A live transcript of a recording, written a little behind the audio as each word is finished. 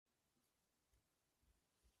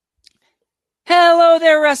Hello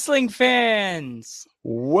there, wrestling fans!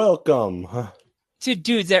 Welcome to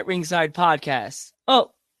Dudes at Ringside podcast.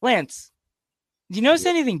 Oh, Lance, do you notice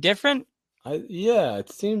anything different? Yeah, it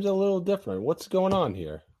seems a little different. What's going on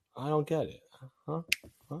here? I don't get it. Huh?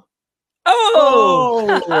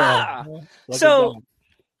 Oh! So,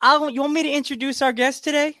 you want me to introduce our guest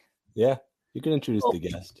today? Yeah, you can introduce the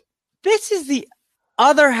guest. This is the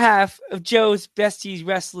other half of Joe's besties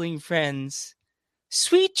wrestling friends.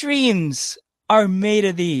 Sweet dreams are made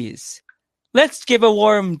of these. Let's give a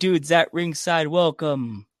warm Dudes at Ringside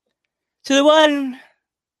welcome to the one,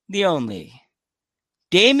 the only,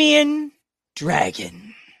 Damian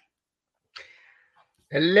Dragon.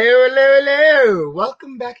 Hello.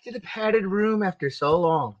 Welcome back to the padded room after so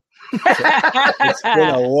long. It's been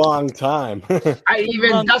a long time. I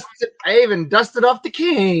even dusted off the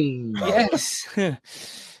cane. Yes.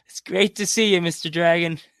 It's great to see you, Mr.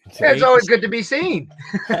 Dragon. It's always good to be seen.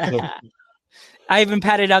 I even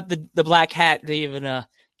patted out the black hat to even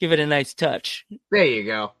give it a nice touch. There you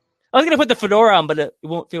go. I was gonna put the fedora on, but it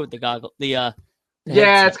won't fit with the goggle. Yeah,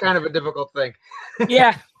 headset. it's kind of a difficult thing. Yeah,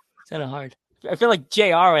 it's kind of hard. I feel like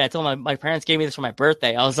JR when I told my parents gave me this for my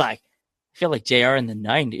birthday. I was like, I feel like JR in the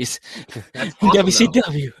 90s. That's awesome,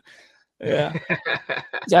 WCW. Yeah.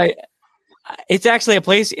 It's actually a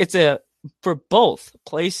place. It's for both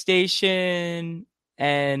PlayStation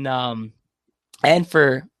and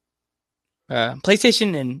for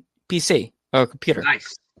PlayStation and PC or computer.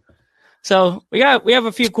 Nice. So we have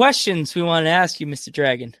a few questions we want to ask you, Mr.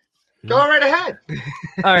 Dragon. Go right ahead.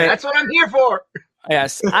 All right. That's what I'm here for.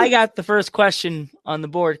 Yes, I got the first question on the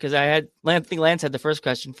board because I think Lance had the first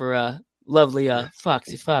question for lovely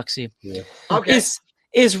Foxy. Yeah. Okay.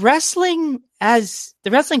 Is the wrestling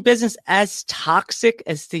business as toxic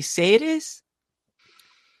as they say it is?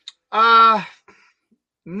 I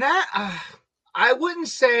wouldn't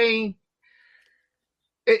say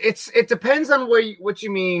it depends on what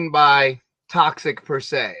you mean by toxic per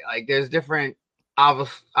se. Like there's different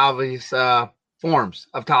obvious forms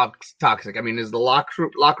of toxic. I mean, is the locker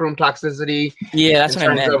room toxicity? Yeah, that's what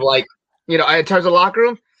I meant. Of like, in terms of locker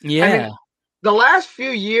room. Yeah. I mean, the last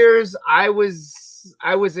few years, I was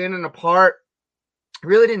in and apart.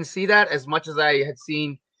 Really didn't see that as much as I had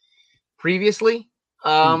seen previously.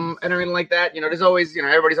 And everything like that. There's always,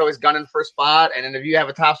 everybody's always gunning for a spot, and then if you have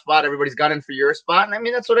a top spot, everybody's gunning for your spot. And I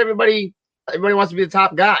mean, that's what everybody wants to be the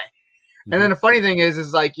top guy. Mm-hmm. And then the funny thing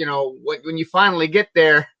is like, when you finally get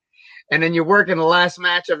there, and then you're working the last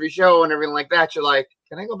match of your show and everything like that, you're like,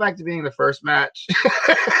 can I go back to being the first match?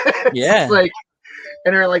 Yeah. It's like,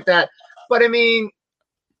 and everything like that. But I mean,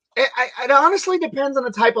 it honestly depends on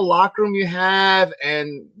the type of locker room you have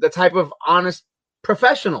and the type of honest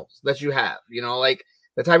professionals that you have, like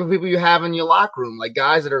the type of people you have in your locker room, like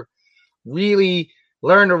guys that are really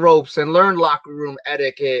learn the ropes and learn locker room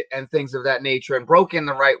etiquette and things of that nature and broke in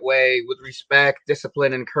the right way with respect,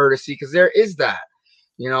 discipline, and courtesy, because there is that.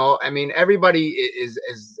 I mean, everybody is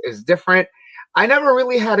different. I never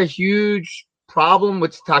really had a huge problem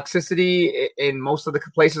with toxicity in most of the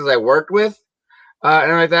places I worked with,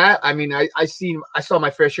 and like that. I mean, I saw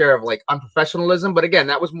my fair share of like unprofessionalism, but again,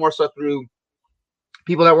 that was more so through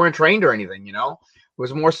people that weren't trained or anything. It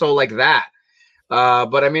was more so like that.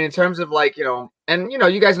 But I mean, in terms of like, and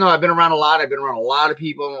you guys know I've been around a lot. I've been around a lot of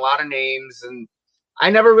people and a lot of names, and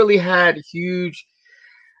I never really had huge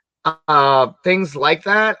things like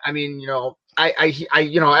that. I mean, I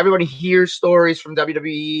everybody hears stories from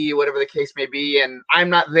WWE, whatever the case may be, and I'm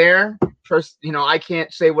not there. First, I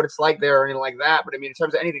can't say what it's like there or anything like that. But I mean, in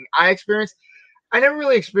terms of anything I experienced, I never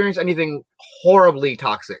really experienced anything horribly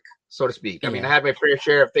toxic, so to speak. Yeah. I mean, I had my fair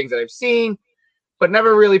share of things that I've seen, but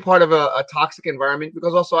never really part of a toxic environment,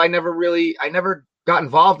 because also I never got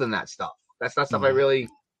involved in that stuff. That's not stuff I really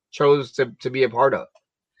chose to be a part of.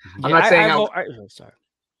 Yeah, I'm not saying sorry.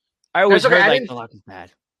 I always heard like the locker room's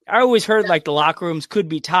bad. I always heard like the locker rooms could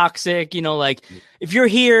be toxic. Like if you're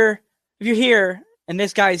here and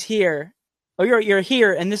this guy's here, or you're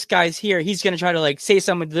here and this guy's here, he's gonna try to like say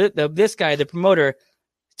something to this guy, the promoter,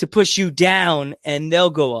 to push you down, and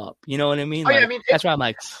they'll go up. You know what I mean? Oh, yeah, I mean, that's why I'm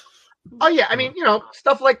like, oh yeah, I mean,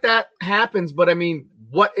 stuff like that happens, but I mean,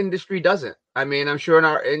 what industry doesn't? I mean, I'm sure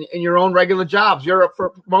in your own regular jobs, you're up for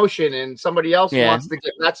promotion and somebody else wants to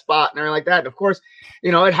get that spot and everything like that. And of course,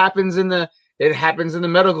 it happens in the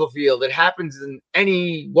medical field. It happens in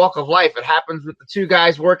any walk of life. It happens with the two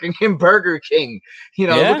guys working in Burger King,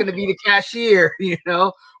 looking to be the cashier,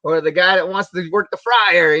 or the guy that wants to work the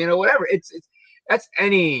fryer, whatever. That's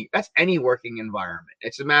any working environment.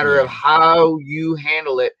 It's a matter of how you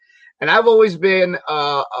handle it. And I've always been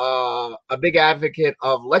a big advocate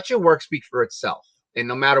of let your work speak for itself. and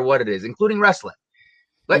no matter what it is, including wrestling.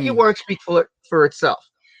 Let your work speak for itself.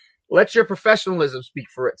 Let your professionalism speak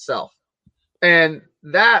for itself. And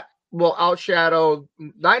that will outshadow,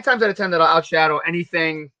 9 times out of 10, that'll outshadow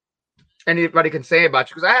anything anybody can say about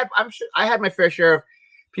you. Because I'm sure I had my fair share of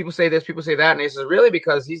people say this, people say that, and he says, really,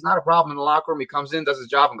 because he's not a problem in the locker room. He comes in, does his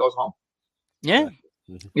job, and goes home. Yeah.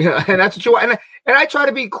 Yeah, and that's what you want. And I try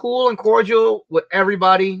to be cool and cordial with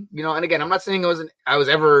everybody, you know. And again, I'm not saying I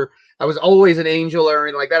was always an angel or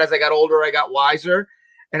anything like that. As I got older, I got wiser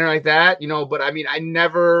and like that, you know. But I mean, I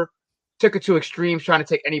never took it to extremes trying to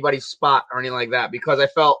take anybody's spot or anything like that, because I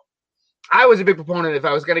felt I was a big proponent. If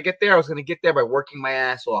I was going to get there, I was going to get there by working my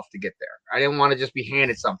ass off to get there. I didn't want to just be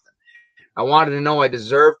handed something. I wanted to know I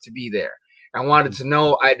deserved to be there. I wanted to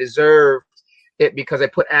know I deserved it because I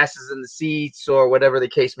put asses in the seats or whatever the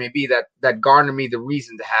case may be that garnered me the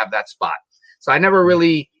reason to have that spot. So I never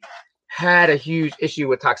really had a huge issue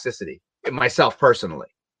with toxicity myself personally.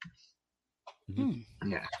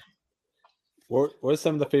 Yeah. What are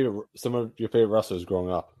some of your favorite wrestlers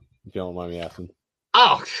growing up, if you don't mind me asking?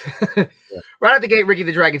 Oh, right out the gate, Ricky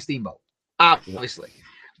the Dragon Steamboat, obviously.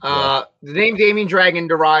 The name Damien Dragon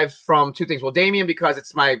derives from 2 things. Well, Damien, because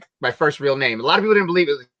it's my first real name. A lot of people didn't believe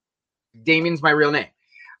it. Damien's my real name.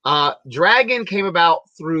 Dragon came about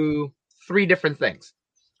through 3 different things.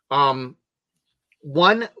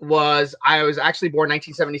 One was I was actually born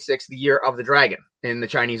 1976, the year of the dragon in the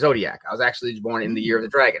Chinese zodiac. I was actually born in the year of the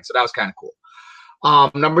dragon, so that was kind of cool.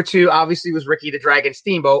 Number 2, obviously, was Ricky the Dragon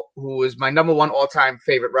Steamboat, who was my number 1 all-time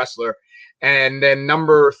favorite wrestler. And then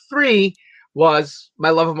number 3 was my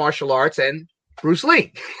love of martial arts and Bruce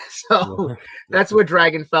Lee. So that's where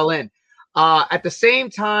Dragon fell in. At the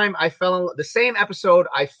same time, the same episode,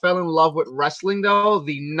 I fell in love with wrestling, though.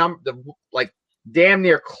 Like damn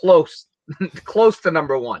near close to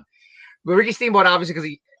number 1. But Ricky Steamboat,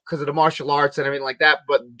 obviously, because of the martial arts and everything like that.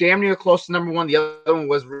 But damn near close to number 1. The other one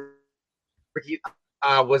was Ricky,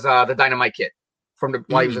 was the Dynamite Kid from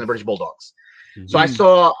while he was in the British Bulldogs. So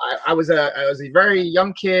I was a very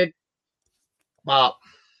young kid, about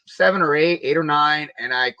 7 or 8 or 9,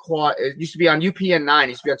 and I caught, it used to be on UPN 9, it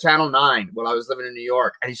used to be on Channel 9 while I was living in New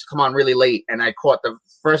York, and it used to come on really late, and I caught the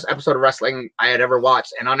first episode of wrestling I had ever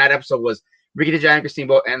watched, and on that episode was Ricky the Dragon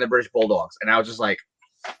Steamboat and the British Bulldogs, and I was just like,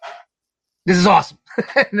 this is awesome.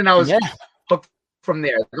 And then I was hooked from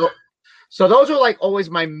there. So those are like always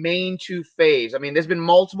my main 2 faves. I mean, there's been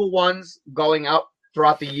multiple ones going up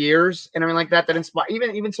throughout the years and everything like that inspire,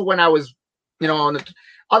 even to when I was, you know, on the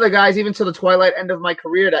other guys, even to the twilight end of my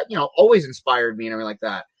career, that, you know, always inspired me and everything like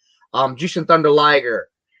that. Jushin Thunder Liger,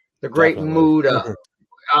 the Great Muda.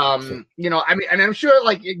 You know, I mean, and I'm sure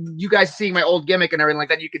like you guys seeing my old gimmick and everything like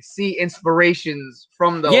that, you could see inspirations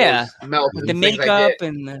from those. The makeup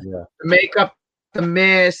and the makeup, the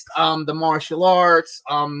mist, the martial arts,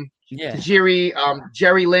 Jerry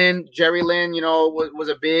Lynn, you know, was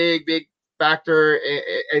a big factor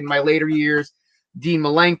in my later years. Dean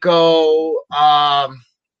Malenko,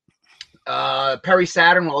 Perry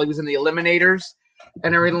Saturn while he was in the Eliminators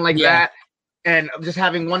and everything like that. And just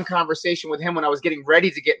having one conversation with him when I was getting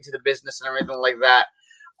ready to get into the business and everything like that,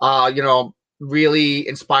 you know, really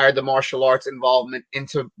inspired the martial arts involvement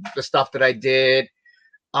into the stuff that I did.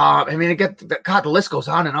 I mean, the list goes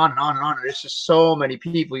on and on and on and on. There's just so many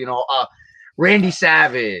people, you know, Randy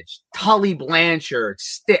Savage, Tully Blanchard,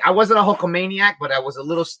 Sting. I wasn't a Hulkamaniac, but I was a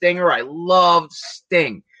little Stinger. I loved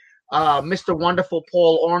Sting. Mr. Wonderful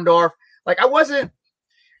Paul Orndorff. Like, I wasn't,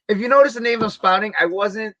 if you notice the name I'm spouting, I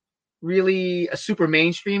wasn't really a super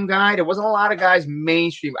mainstream guy. There wasn't a lot of guys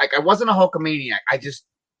mainstream. Like, I wasn't a Hulkamaniac. I just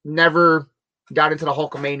never got into the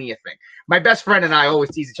Hulkamania thing. My best friend and I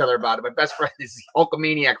always tease each other about it. My best friend is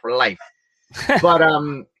Hulkamaniac for life. But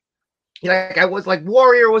like I was like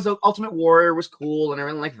Ultimate Warrior was cool and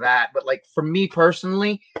everything like that. But like for me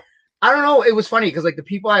personally, I don't know. It was funny because like the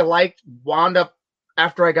people I liked wound up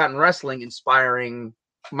after I got in wrestling inspiring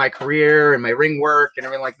my career and my ring work and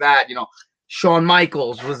everything like that. You know, Shawn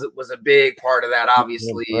Michaels was a big part of that,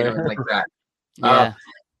 obviously, and everything like that.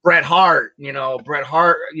 Bret Hart, you know,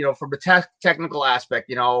 from the technical aspect,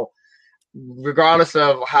 you know, regardless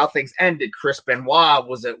of how things ended, Chris Benoit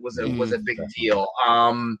was a big deal.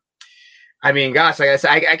 I mean, gosh, like I said,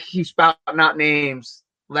 I keep spouting out names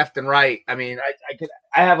left and right. I mean,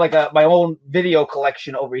 I have like my own video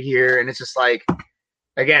collection over here, and it's just like,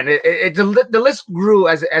 again, the list grew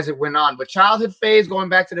as it went on. But childhood phase, going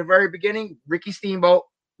back to the very beginning, Ricky Steamboat,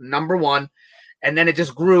 number 1. And then it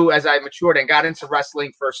just grew as I matured and got into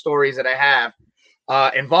wrestling for stories that I have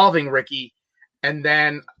involving Ricky. And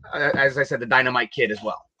then, as I said, the Dynamite Kid as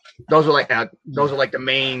well. Those are like the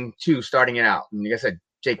main 2 starting it out. And like I said,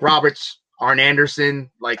 Jake Roberts, Arn Anderson,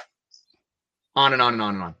 like on and on and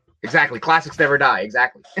on and on. Exactly. Classics never die.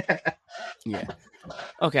 Exactly. Yeah.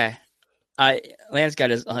 Okay. Lance got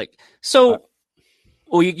his like so.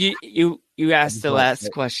 Well, you asked the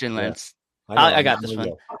last question, Lance. Yeah. I got this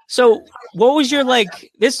one. So, what was your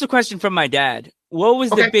like? This is a question from my dad. What was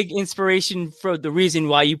the big inspiration for the reason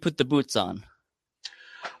why you put the boots on?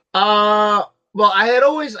 Well, I had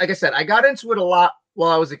always, like I said, I got into it a lot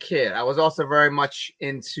while I was a kid. I was also very much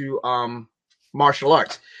into martial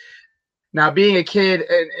arts. Now, being a kid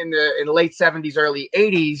in the late 70s, early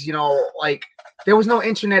 80s, you know, like there was no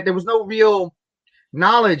internet, there was no real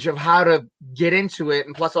knowledge of how to get into it.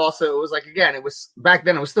 And plus also it was like, again, it was back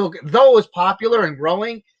then, it was still, though it was popular and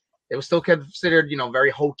growing, it was still considered, you know, very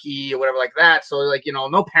hokey or whatever like that. So like, you know,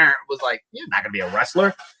 no parent was like, you're not gonna be a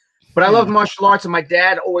wrestler. But I loved martial arts, and my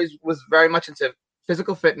dad always was very much into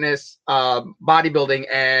physical fitness, bodybuilding,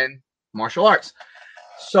 and martial arts.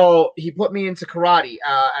 So he put me into karate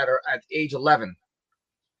at age 11.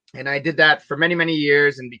 And I did that for many, many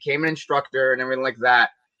years and became an instructor and everything like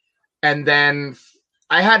that. And then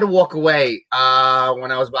I had to walk away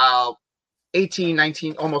when I was about 18,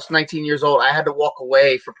 19, almost 19 years old. I had to walk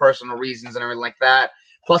away for personal reasons and everything like that.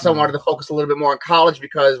 Plus, I wanted to focus a little bit more on college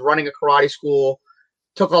because running a karate school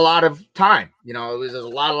took a lot of time. You know, it was a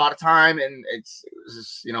lot of time, and it was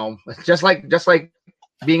just, you know, just like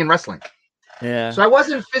being in wrestling. Yeah. So I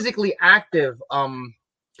wasn't physically active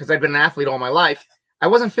because I've been an athlete all my life. I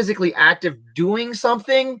wasn't physically active doing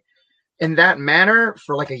something in that manner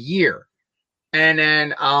for like a year. And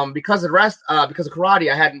then because of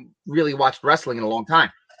karate, I hadn't really watched wrestling in a long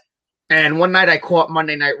time. And one night I caught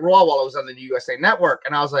Monday Night Raw while I was on the USA Network,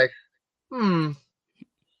 and I was like, remember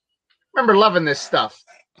loving this stuff.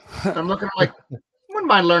 And I'm looking like, wouldn't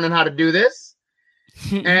mind learning how to do this.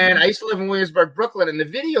 And I used to live in Williamsburg, Brooklyn, and the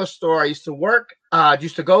video store I used to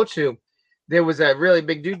go to, there was a really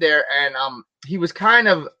big dude there, and he was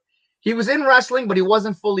in wrestling, but he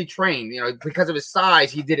wasn't fully trained. You know, because of his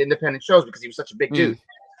size, he did independent shows because he was such a big dude.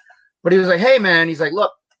 But he was like, hey, man, he's like,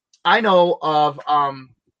 look, I know of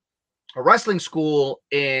a wrestling school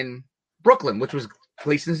in Brooklyn, which was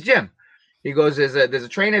Gleason's Gym. He goes, there's a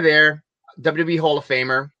trainer there, WWE Hall of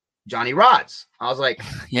Famer, Johnny Rods. I was like,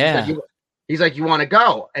 yeah. He's like, you want to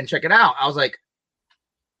go and check it out? I was like,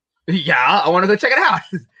 yeah, I want to go check it out.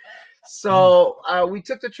 So we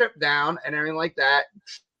took the trip down and everything like that.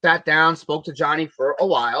 Sat down, spoke to Johnny for a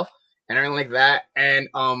while and everything like that. And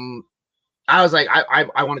I was like,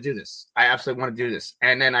 I want to do this. I absolutely want to do this.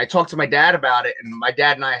 And then I talked to my dad about it, and my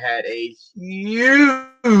dad and I had a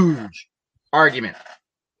huge argument.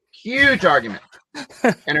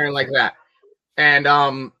 And everything like that. And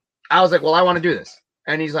I was like, well, I want to do this.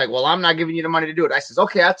 And he's like, well, I'm not giving you the money to do it. I says,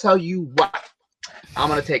 okay, I'll tell you what. I'm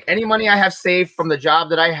going to take any money I have saved from the job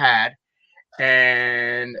that I had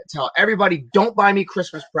and tell everybody, don't buy me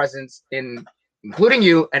Christmas presents, including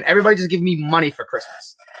you, and everybody just give me money for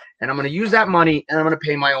Christmas. And I'm going to use that money, and I'm going to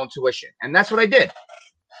pay my own tuition. And that's what I did.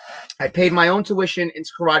 I paid my own tuition into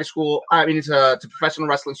karate school. To professional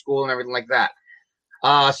wrestling school and everything like that.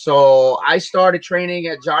 So I started training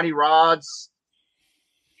at Johnny Rods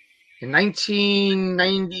in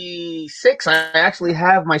 1996. I actually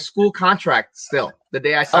have my school contract still. The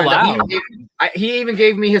day I signed up, he even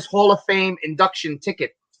gave me his Hall of Fame induction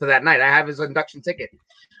ticket for that night. I have his induction ticket,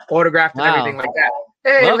 autographed and everything like that.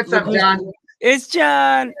 Hey, what's up, John? It's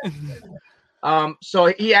John. So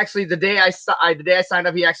he actually, the day I signed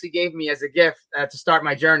up, he actually gave me as a gift to start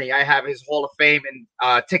my journey. I have his Hall of Fame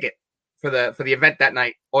and ticket for the event that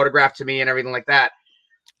night, autographed to me and everything like that.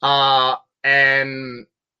 And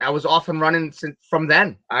I was off and running from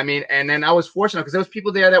then. And then I was fortunate because there was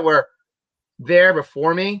people there that were there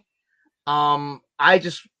before me. I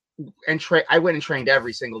went and trained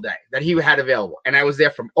every single day that he had available, and I was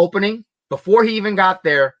there from opening before he even got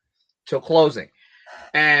there till closing.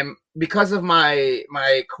 And because of my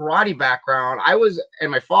karate background,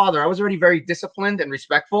 my father, I was already very disciplined and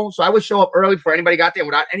respectful. So I would show up early before anybody got there.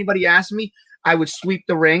 Without anybody asking me, I would sweep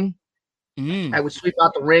the ring. I would sweep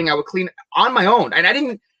out the ring. I would clean on my own. And I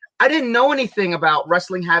didn't know anything about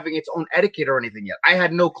wrestling having its own etiquette or anything yet. I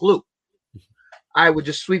had no clue. I would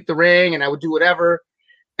just sweep the ring and I would do whatever.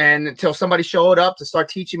 And until somebody showed up to start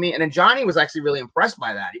teaching me. And then Johnny was actually really impressed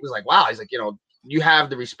by that. He was like, wow. He's like, you have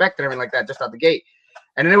the respect and everything like that just out the gate.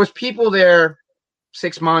 And then there was people there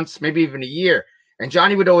 6 months, maybe even a year. And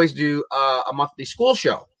Johnny would always do a monthly school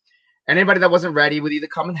show. And anybody that wasn't ready would either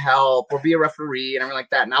come and help or be a referee and everything like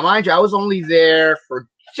that. Now, mind you, I was only there for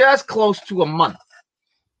just close to a month.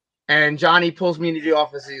 And Johnny pulls me into the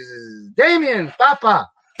office. He says, Damien, Papa.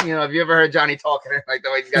 Have you ever heard Johnny talking like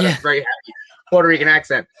that? He's got a very happy Puerto Rican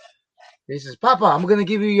accent. He says, Papa, I'm going to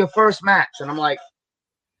give you your first match. And I'm like,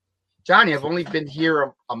 Johnny, I've only been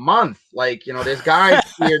here a month. Like, there's guys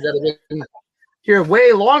here that have been here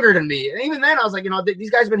way longer than me. And even then, I was like, these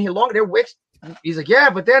guys have been here longer. They're wicks. He's like, yeah,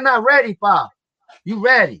 but they're not ready, Pop. You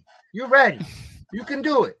ready. You're ready. You can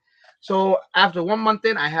do it. So after 1 month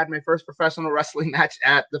in, I had my first professional wrestling match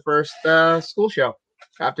at the first school show.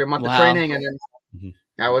 After a month of training, and then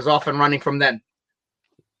I was off and running from then.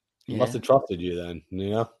 He must have trusted you then,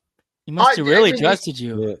 He must have really trusted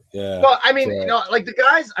you. Yeah. Well, I mean, like the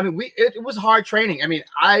guys. I mean, it was hard training. I mean,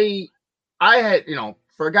 I had,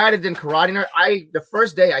 for a guy that did karate, the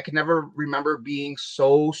first day I could never remember being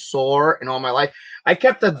so sore in all my life. I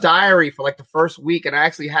kept a diary for like the first week, and I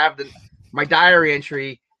actually have my diary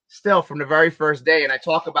entry still from the very first day, and I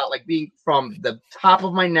talk about like being from the top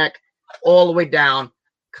of my neck all the way down,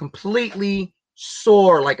 completely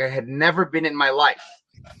sore like I had never been in my life.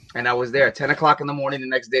 And I was there at 10 o'clock in the morning. The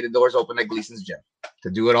next day, the doors opened at Gleason's gym to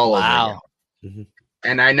do it all over again.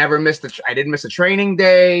 And I never missed I didn't miss a training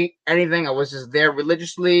day, anything. I was just there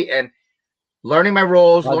religiously and learning my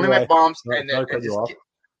roles, learning my bumps. I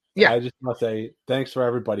just want to say thanks for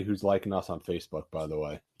everybody who's liking us on Facebook, by the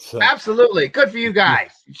way. So. Absolutely. Good for you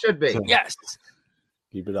guys. You should be. Yes.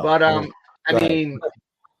 Keep it up. But,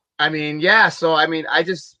 I mean, yeah. So, I mean, I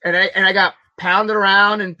got pounded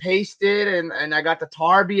around and pasted, and I got the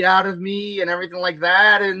tar beat out of me and everything like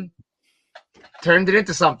that, and turned it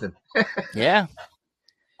into something. Yeah.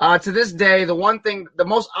 To this day, the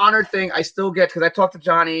most honored thing I still get, because I talked to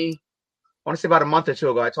Johnny, I want to say about a month or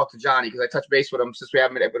two ago, I talked to Johnny because I touched base with him since we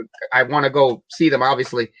haven't been able to, I want to go see them,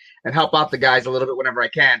 obviously, and help out the guys a little bit whenever I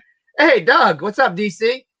can. Hey, Doug, what's up,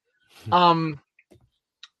 DC?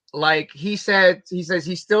 Like he says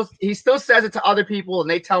he still says it to other people, and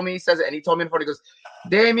they tell me he says it, and he told me in front, he goes,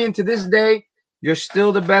 Damian, to this day, you're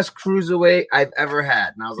still the best cruiserweight I've ever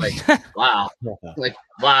had. And I was like, wow. Like,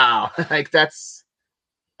 wow. Like that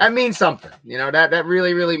means something, that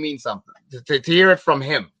really, really means something to hear it from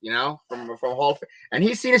him, from Hall of Fame. And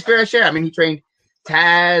he's seen his fair share. I mean, he trained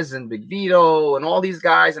Taz and Big Vito and all these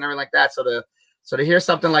guys and everything like that. So to hear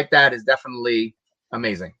something like that is definitely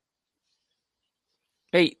amazing.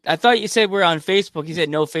 Hey, I thought you said we're on Facebook. You said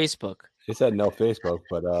no Facebook. He said no Facebook,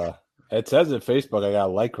 but it says at Facebook I got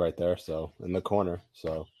a like right there, so in the corner.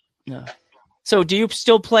 So no. So do you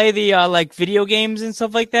still play the like video games and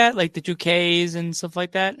stuff like that, like the 2Ks and stuff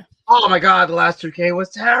like that? Oh my God, the last 2K was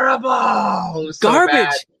terrible. It was garbage.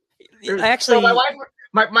 So actually, so my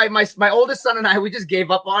wife, my oldest son and I, we just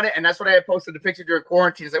gave up on it, and that's what I posted the picture during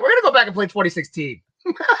quarantine. It's like, we're gonna go back and play 2016.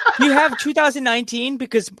 You have 2019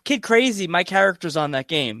 because Kid Crazy, my character's on that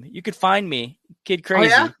game. You could find me, Kid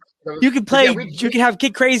Crazy. Oh, yeah? You could play. You could have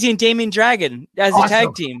Kid Crazy and Damien Dragon as a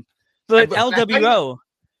tag team, but LWO.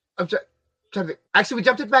 Actually, we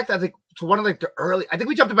jumped it back to one of like the early. I think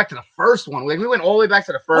we jumped it back to the first one. Like we went all the way back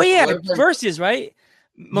to the first. Oh yeah, Versus, right?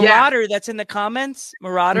 Marauder, that's in the comments.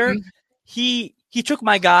 Marauder, he took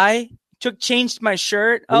my guy, changed my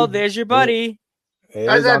shirt. Oh, there's your buddy.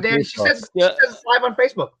 Danny, she says it's live on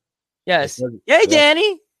Facebook. Yes. Hey,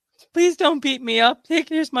 Danny, please don't beat me up.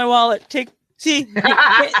 Here's my wallet. See,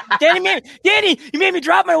 Danny, you made me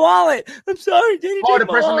drop my wallet. I'm sorry, Danny. Oh, the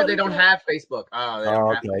person that they don't have Facebook.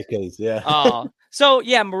 Oh, okay, yeah. Oh, so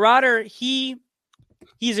yeah, Marauder, he's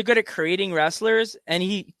a good at creating wrestlers, and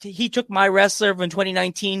he took my wrestler from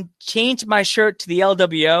 2019, changed my shirt to the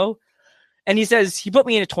LWO, and he says he put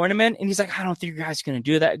me in a tournament, and he's like, I don't think your guys are gonna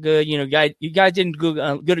do that good. You guys didn't do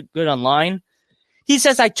good online. He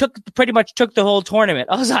says I pretty much took the whole tournament.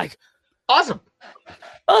 I was like, awesome.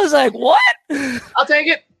 I was like, what? I'll take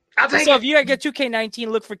it. So if you get 2K19,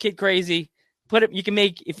 look for Kid Crazy. Put it. You can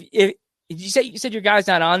make if you said your guy's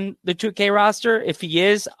not on the 2K roster. If he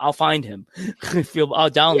is, I'll find him. I'll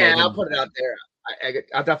download. Yeah, him. I'll put it out there.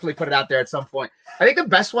 I'll definitely put it out there at some point. I think the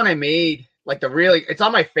best one I made, it's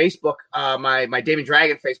on my Facebook, my Damien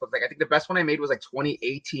Dragon Facebook. Like I think the best one I made was like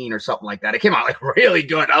 2018 or something like that. It came out like really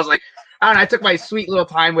good. I was like, I don't know. I took my sweet little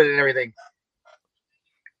time with it and everything.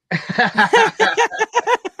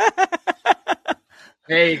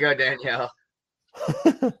 There you go, Danielle.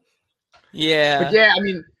 Yeah, but yeah, I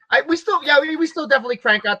mean, we still definitely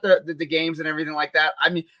crank out the games and everything like that. I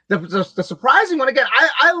mean, the surprising one again.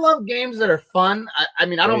 I love games that are fun. I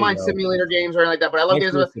mean, I don't mind simulator games or anything like that, but I love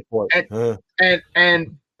games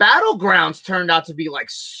and Battlegrounds turned out to be like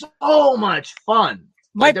so much fun.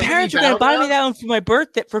 My parents were gonna buy me that one for my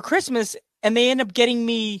birthday for Christmas, and they end up getting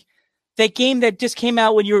me that game that just came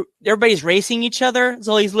out when everybody's racing each other. It's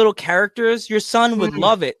all these little characters. Your son would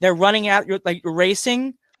love it. They're running out. You're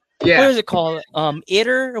racing. Yeah. What is it called?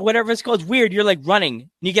 Iter or whatever it's called. It's weird. You're like running. And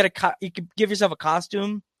you get you can give yourself a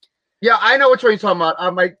costume. Yeah, I know which one you're talking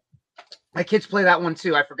about. My kids play that one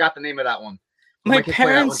too. I forgot the name of that one. My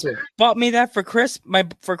parents bought me that for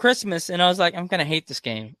Christmas, and I was like, I'm gonna hate this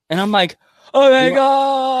game. And I'm like, oh my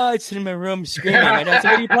god! Sitting in my room screaming. My dad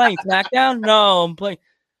said, "What are you playing? SmackDown?" No, I'm playing.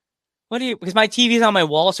 Because my TV's on my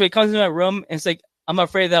wall, so he comes into my room and it's like, I'm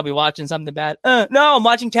afraid that I'll be watching something bad. No, I'm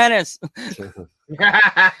watching tennis.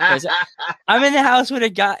 I'm in the house with a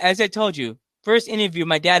guy, as I told you. First interview,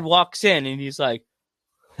 my dad walks in and he's like,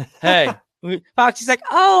 hey. Foxy's like,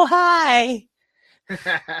 oh, hi.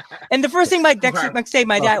 And the first thing next day,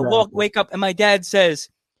 my dad wake up and my dad says,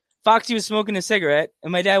 Foxy was smoking a cigarette.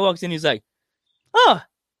 And my dad walks in, he's like, oh,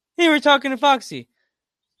 hey, we're talking to Foxy.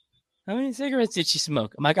 How many cigarettes did she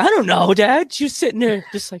smoke? I'm like, I don't know, Dad. She was sitting there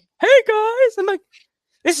just like, hey, guys. I'm like,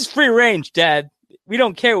 this is free range, Dad. We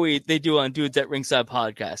don't care what they do on Dudes at Ringside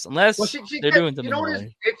podcast, unless they're doing something. You know,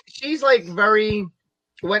 she's like very...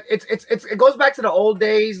 When it goes back to the old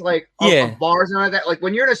days, like of bars and all that. Like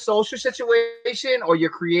when you're in a social situation or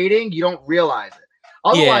you're creating, you don't realize it.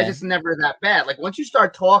 Otherwise, it's never that bad. Like once you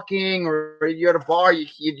start talking or you're at a bar, you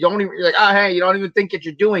don't even, you're like, oh hey, you don't even think that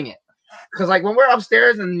you're doing it. Because like when we're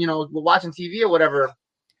upstairs and we're watching TV or whatever,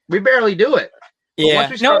 we barely do it. Yeah,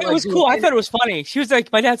 it was cool. I thought it was funny. She was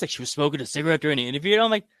like, my dad's like, she was smoking a cigarette during the interview. And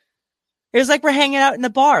I'm like, it was like we're hanging out in the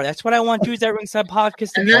bar. That's what I want Dudes at Ringside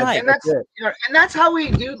podcast to be like. And that's how we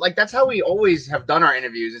do. Like that's how we always have done our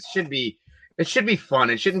interviews. It should be fun.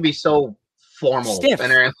 It shouldn't be so formal. Stiff.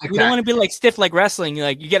 Like we don't want to be like stiff like wrestling.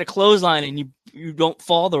 Like you get a clothesline and you don't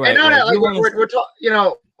fall the right way. Like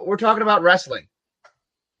we're talking about wrestling.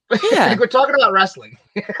 Yeah, like we're talking about wrestling.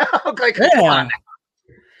 Okay, come on.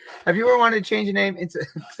 Have you ever wanted to change your name into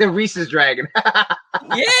the Reese's Dragon?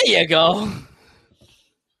 There you go.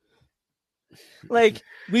 Like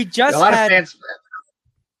we just had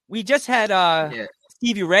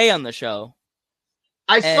Stevie Ray on the show.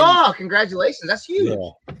 I saw. Congratulations. That's huge.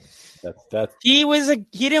 Yeah. That's he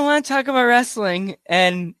didn't want to talk about wrestling,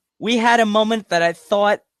 and we had a moment that I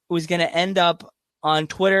thought was going to end up on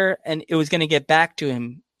Twitter and it was going to get back to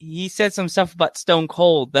him. He said some stuff about Stone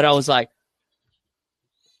Cold that I was like,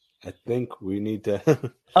 I think we need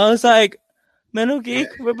to. I was like, Mental Geek,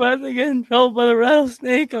 we're about to get in trouble by the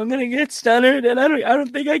rattlesnake. I'm gonna get stunnered, and I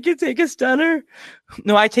don't think I can take a stunner.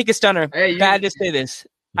 No, I take a stunner. Hey, Bad to say this.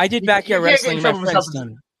 I did backyard wrestling. My friend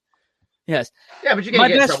stunner. Yes. Yeah, but you can't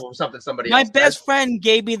get in trouble with something somebody else. My best friend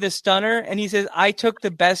gave me the stunner, and he says I took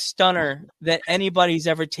the best stunner that anybody's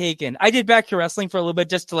ever taken. I did backyard wrestling for a little bit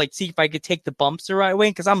just to like see if I could take the bumps the right way,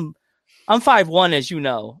 because I'm 5'1", as you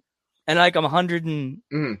know, and like I'm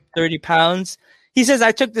 130 pounds. He says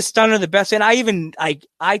I took the stunner the best, and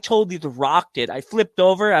I totally rocked it. I flipped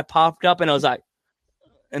over, I popped up, and I was like,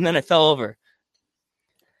 and then I fell over.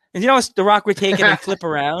 And you know, the Rock would take it and flip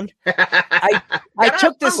around. I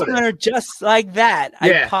took the stunner just like that.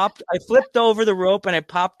 Yeah. I flipped over the rope and I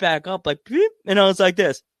popped back up like, and I was like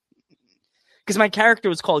this. Because my character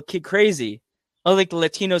was called Kid Crazy. I was like the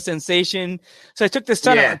Latino sensation. So I took the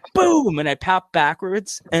stunner, like, boom, and I popped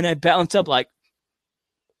backwards and I bounced up like,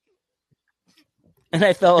 and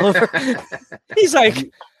I fell over. He's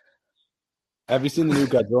like, have you seen the new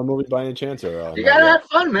Godzilla movie by any chance? Or you gotta have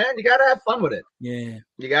fun, man. You gotta have fun with it. Yeah,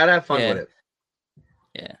 you gotta have fun with it.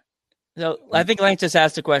 Yeah. So I think Lance just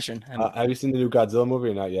asked a question. Have you seen the new Godzilla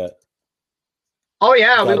movie or not yet? Oh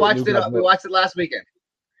yeah, we watched it. We watched it last weekend.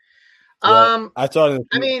 Yeah, I saw it in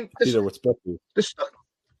the theater with Spiffy.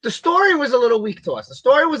 The story was a little weak to us. The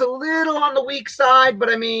story was a little on the weak side, but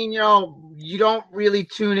I mean, you don't really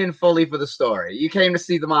tune in fully for the story. You came to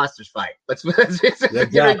see the monsters fight. You're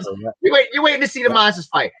waiting to see the monsters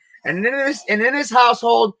fight. And in this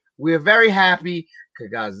household, we're very happy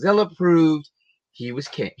because Godzilla proved he was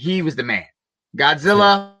king. He was the man.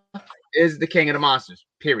 Godzilla is the king of the monsters,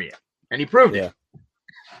 period. And he proved it.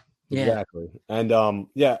 Yeah. Exactly. And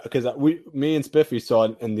because me and Spiffy saw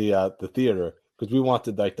it in the theater. Because we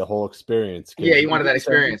wanted like the whole experience. Yeah, you wanted that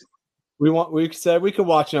experience. We said we could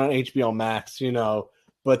watch it on HBO Max,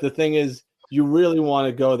 But the thing is, you really want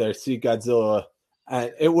to go there, see Godzilla,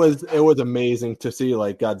 and it was amazing to see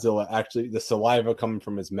like Godzilla actually, the saliva coming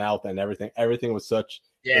from his mouth and everything. Everything was such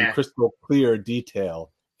in crystal clear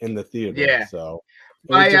detail in the theater. Yeah. So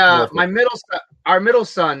our middle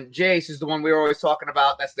son Jace is the one we were always talking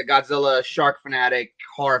about. That's the Godzilla shark fanatic,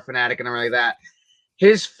 horror fanatic, and everything like that.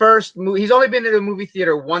 His first movie, he's only been to the movie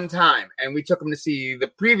theater one time, and we took him to see the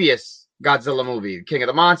previous Godzilla movie, King of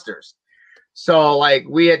the Monsters. So, like,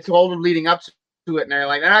 we had told him leading up to it, and they're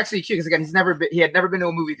like, and actually, because again, he had never been to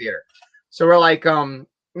a movie theater. So we're like, gonna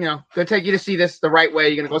take you to see this the right way.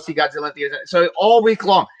 You're gonna go see Godzilla in theaters. So all week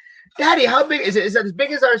long, Daddy, how big is it? Is it as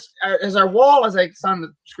big as our wall? I was like, son,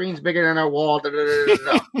 the screen's bigger than our wall. Da, da, da,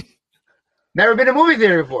 da, da. Never been to a movie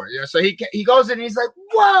theater before, so he goes in and he's like,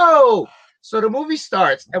 whoa. So the movie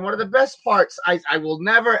starts, and one of the best parts I will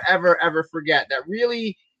never ever forget that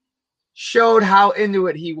really showed how into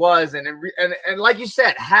it he was, and like you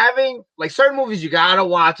said, having like certain movies you gotta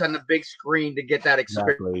watch on the big screen to get that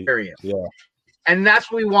experience. Exactly. Yeah, and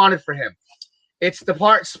that's what we wanted for him. It's the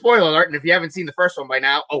part, spoiler alert, and if you haven't seen the first one by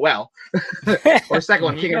now, oh well, or the second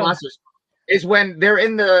one, King of Monsters, is when they're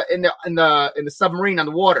in the submarine on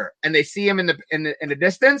the water, and they see him in the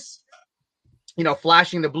distance,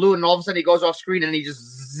 flashing the blue, and all of a sudden he goes off screen and he just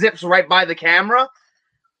zips right by the camera.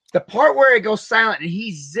 The part where it goes silent and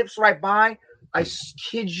he zips right by, I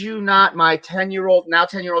kid you not, my 10-year-old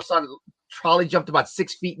son probably jumped about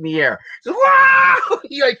 6 feet in the air. So, wow!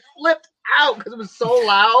 He like flipped out because it was so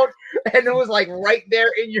loud and it was like right there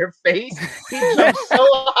in your face. He jumped so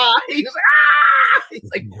high. He was like, ah!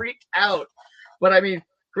 He's like freaked out. But I mean,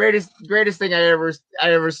 greatest thing I ever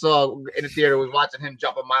saw in the theater was watching him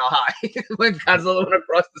jump a mile high when Godzilla went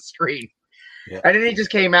across the screen. Yeah. And then he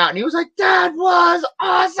just came out and he was like, "That was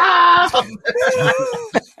awesome."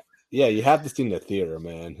 Yeah, you have to see in the theater,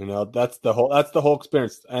 man. That's the whole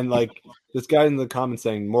experience. And like this guy in the comments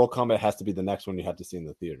saying Mortal Kombat has to be the next one you have to see in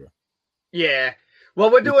the theater. Yeah.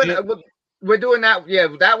 Well, we're doing that. Yeah,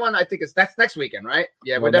 that one I think that's next weekend, right?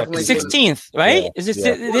 Yeah, we're definitely 16th, right? Yeah, Is it?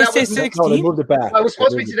 Yeah. Did they say 16th? No, they moved it back. Well, it was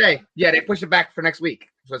supposed to be today. Yeah, they pushed it back for next week,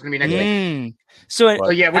 so it's gonna be next week.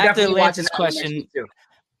 So yeah, we're after definitely Lance's watching question,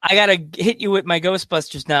 I gotta hit you with my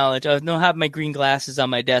Ghostbusters knowledge. I don't have my green glasses on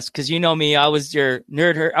my desk because you know me. I was your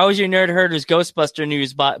nerd herders Ghostbuster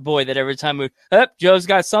news boy. That every time Joe's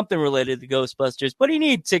got something related to Ghostbusters. What do you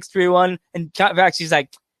need? 631 and Vaxy's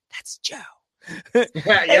like, that's Joe.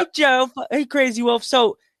 Hey Joe, hey Crazy Wolf.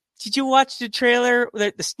 So did you watch the trailer,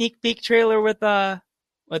 the sneak peek trailer with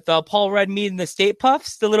Paul Rudd meeting the State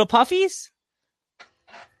Puffs, the little puffies?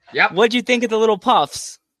 Yep. What'd you think of the little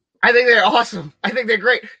puffs? I think they're awesome. I think they're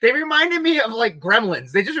great. They reminded me of like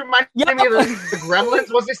Gremlins. They just reminded me of the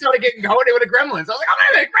Gremlins. Once they started getting going, they were the Gremlins. I was like, oh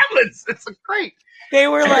man, they're Gremlins. It's great. They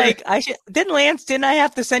were like, didn't I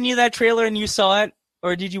have to send you that trailer and you saw it?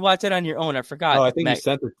 Or did you watch it on your own? I forgot. Oh, I think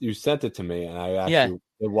you sent it to me and I actually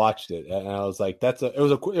watched it. And I was like, it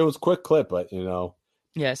was a quick clip, but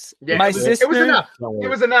Yes. Yeah, my sister. It was enough. It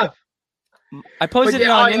was enough. I posted it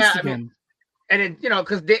on Instagram. I mean, and then,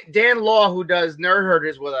 because Dan Law, who does Nerd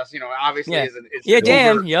Herders with us, obviously is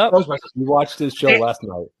Dan. Yep. You watched his show last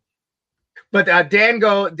night. But Dan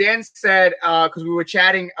said, because we were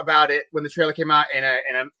chatting about it when the trailer came out in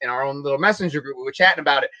our own little messenger group, we were chatting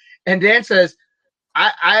about it. And Dan says,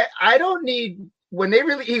 I don't need when they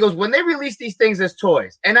release these things as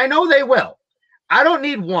toys, and I know they will. I don't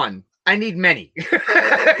need one. I need many.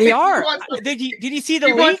 They are. Did you see the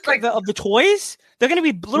leak of the toys? They're going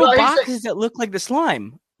to be little boxes that look like the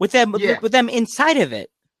slime with them inside of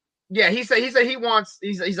it. Yeah, he said he wants.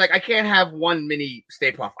 He's like, I can't have one mini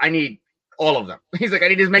Stay Puft. I need all of them. He's like, I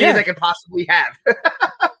need as many as I can possibly have.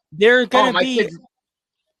 They're going to be.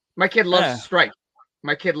 My kid loves Stripe.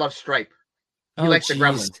 My kid loves Stripe. He likes the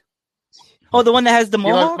Gremlins. Oh, the one that has the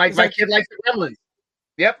mohawk? My kid likes the Gremlins.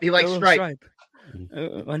 Yep, he likes Stripe.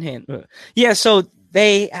 One hand. Yeah, so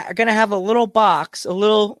they are going to have a little box, it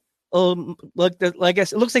looks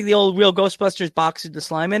like the old real Ghostbusters box with the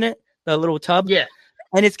slime in it, the little tub. Yeah.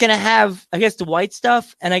 And it's going to have, I guess, the white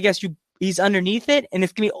stuff, and I guess he's underneath it, and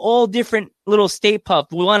it's going to be all different little Stay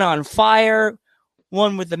Puft. One on fire,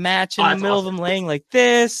 one with the match in the middle of them laying like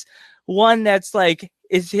this, one that's like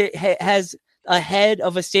has a head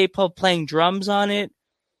of a Stay Puft playing drums on it.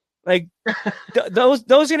 Like those are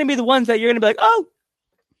going to be the ones that you're going to be like, oh,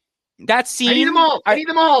 that scene. I need them all. I need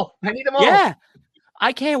them all. Yeah,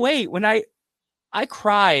 I can't wait. When I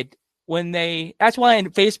cried when that's why on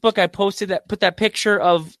Facebook I put that picture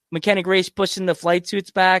of Mechanic Race pushing the flight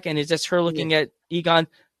suits back, and it's just her looking at Egon.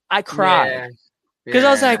 I cried because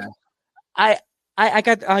I was like, I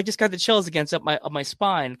just got the chills up my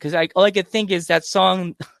spine because all I could think is that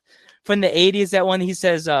song from the 80s. That one he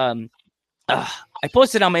says, I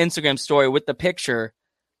posted on my Instagram story with the picture.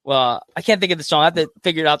 Well, I can't think of the song. I have to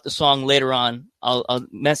figure out the song later on. I'll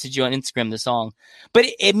message you on Instagram the song. But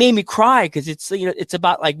it made me cry because it's it's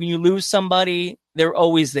about like when you lose somebody, they're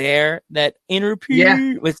always there. That inner peace.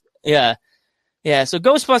 Yeah. So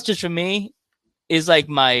Ghostbusters for me is like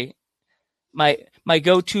my my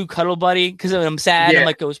go-to cuddle buddy because I'm sad. Yeah. I'm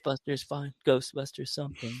like, Ghostbusters, fine. Ghostbusters,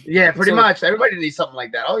 something. Yeah, pretty much. Everybody needs something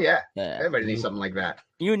like that. Oh yeah. Everybody needs something like that.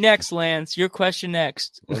 You next, Lance. Your question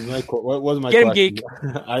next. What was my Get him, question? geek.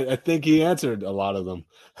 I think he answered a lot of them.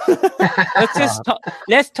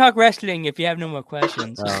 Let's talk wrestling if you have no more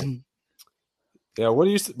questions. Yeah. What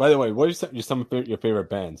do you? By the way, what are some of your favorite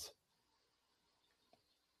bands?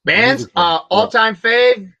 Bands, all-time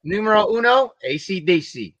fave, numero uno,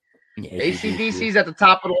 AC/DC. AC/DC's at the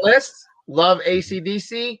top of the list. Love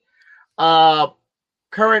AC/DC.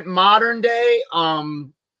 Current modern day,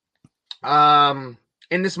 In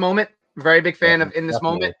This Moment. Very big fan of In This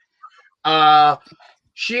Moment.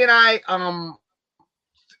 She and I,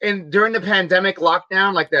 during the pandemic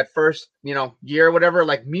lockdown, like that first, year or whatever,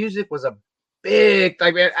 like music was a big,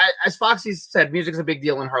 like as Foxy said, music's a big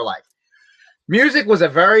deal in her life. Music was a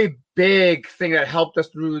very big thing that helped us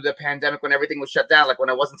through the pandemic when everything was shut down. Like when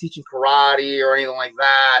I wasn't teaching karate or anything like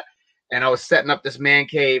that, and I was setting up this man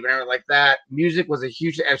cave and everything like that. Music was a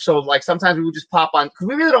huge. And so like sometimes we would just pop on because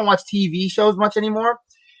we really don't watch TV shows much anymore.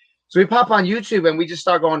 So we pop on YouTube and we just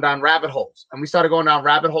start going down rabbit holes. And we started going down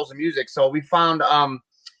rabbit holes of music. So we found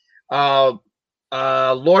Lords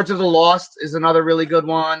of the Lost is another really good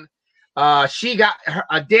one. Dan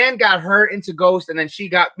got her into Ghost, and then she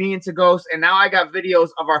got me into Ghost, and now I got videos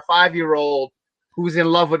of our 5-year-old who's in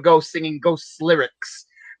love with Ghost singing Ghost lyrics,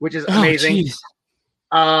 which is amazing.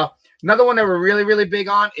 Another one that we're really, really big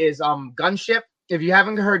on is Gunship. If you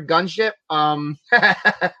haven't heard Gunship,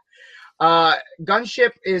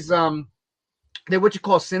 Gunship is they're what you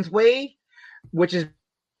call synthwave, which is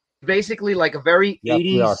basically like a very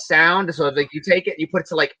 80s sound. So like you take it, you put it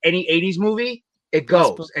to like any 80s movie, it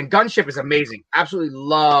goes. And Gunship is amazing. Absolutely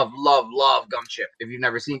love Gunship. If you've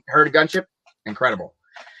never heard of Gunship, incredible.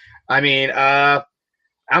 I mean, I'm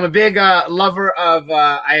a big lover of.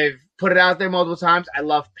 I've put it out there multiple times. I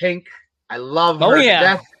love Pink. I love her to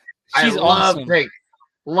death. She's awesome. Pink.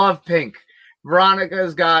 Love Pink.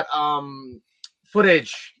 Veronica's got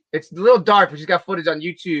footage. It's a little dark, but she's got footage on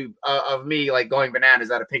YouTube of me like going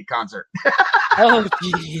bananas at a Pink concert. Oh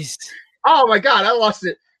jeez. Oh my god, I lost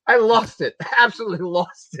it. Absolutely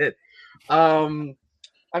lost it. I'm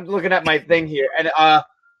looking at my thing here, and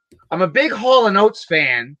I'm a big Hall & Oates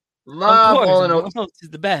fan. Love Hall & Oates. Is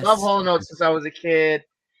the best. Love Hall & Oates since I was a kid.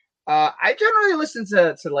 I generally listen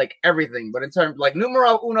to like everything, but in terms of like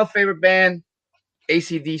numero uno favorite band,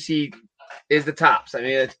 AC/DC is the tops. I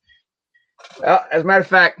mean, as a matter of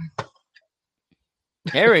fact,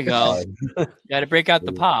 there we go. Got to break out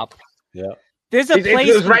the pop. Yeah. There's a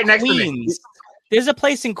place right next to me. There's a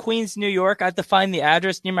place in Queens, New York. I have to find the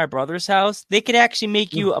address near my brother's house. They could actually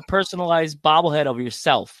make you a personalized bobblehead of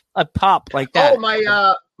yourself, a pop like that.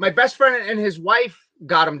 Oh, my best friend and his wife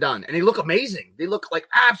got them done, and they look amazing. They look like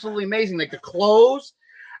absolutely amazing. Like the clothes,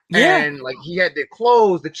 and like he had the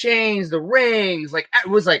clothes, the chains, the rings. Like it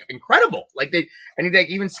was like incredible. Like he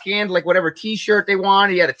even scanned like whatever T-shirt they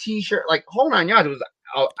wanted. He had a T-shirt, like whole 9 yards. It was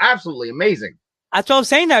absolutely amazing. That's what I'm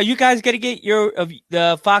saying now. You guys got to get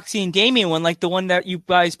the Foxy and Damien one, like the one that you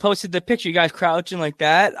guys posted the picture. You guys crouching like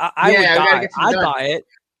that. I would buy it.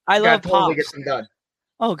 I love pops. Totally get some done.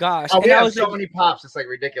 Oh gosh! Oh, we have so many pops. It's like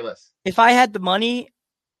ridiculous. If I had the money,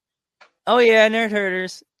 nerd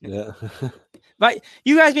herders. Yeah. But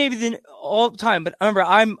you guys maybe all the time. But remember,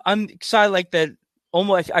 I'm excited like that.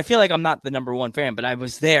 Almost, I feel like I'm not the number one fan, but I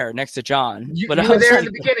was there next to John. You were there in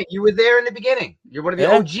the beginning. You were there in the beginning. You're one of the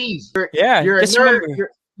OGs. You're a nerd.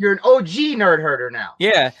 You're an OG nerd herder now.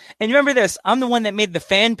 Yeah, and remember this: I'm the one that made the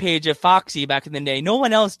fan page of Foxy back in the day. No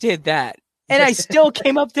one else did that, and I still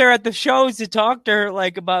came up there at the shows to talk to her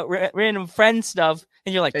like about random friend stuff.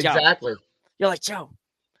 And you're like, Joe. Exactly. You're like, Joe.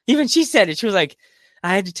 Even she said it. She was like,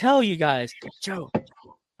 I had to tell you guys, Joe,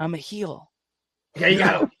 I'm a heel. Yeah, you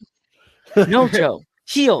got him. No, Joe.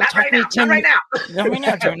 Heel. Not right now. Not right now. Not right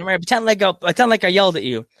now, Joe. Pretend like I yelled at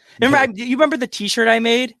you. You remember the T-shirt I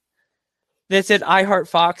made that said "I Heart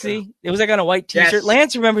Foxy"? It was like on a white T-shirt. Yes.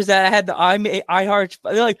 Lance remembers that. I had the I Heart.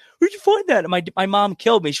 They're like, "Where'd you find that?" And my mom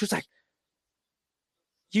killed me. She was like,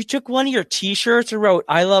 "You took one of your T-shirts and wrote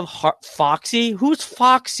I love Foxy. Who's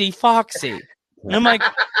Foxy? Foxy?" And I'm like,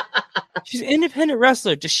 "She's an independent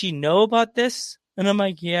wrestler. Does she know about this?" And I'm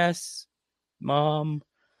like, "Yes, Mom."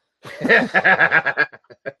 And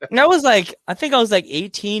I was like, I think I was like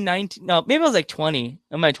 18, 19. No, maybe I was like 20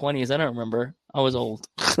 in my 20s. I don't remember. I was old.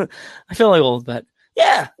 I feel like old, but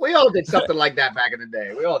yeah. We all did something like that back in the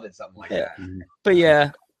day. We all did something like that. But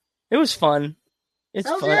yeah, it was fun. It's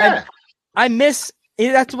fun. Yeah. I miss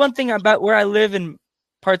that's one thing about where I live in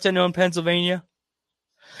parts I know in Pennsylvania.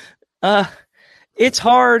 It's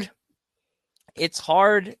hard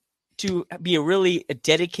to be a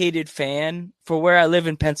dedicated fan for where I live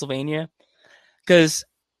in Pennsylvania, because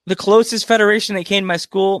the closest federation that came to my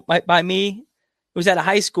school by me was at a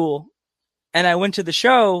high school, and I went to the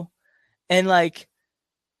show, and like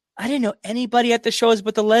I didn't know anybody at the shows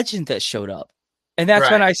but the legend that showed up. And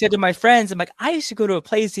that's when I said to my friends, I'm like, I used to go to a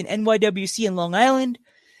place in NYWC in Long Island,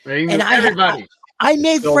 and I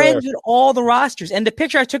made friends with all the rosters. And the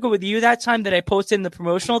picture I took with you that time that I posted in the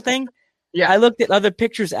promotional thing, I looked at other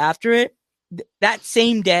pictures after it. That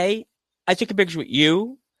same day, I took a picture with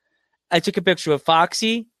you. I took a picture with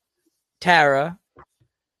Foxy, Tara,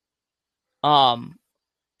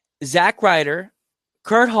 Zack Ryder,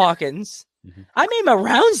 Kurt Hawkins. Mm-hmm. I made my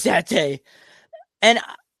rounds that day. And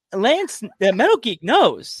Lance, the Metal Geek,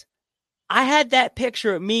 knows. I had that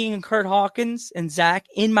picture of me and Kurt Hawkins and Zach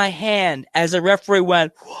in my hand as a referee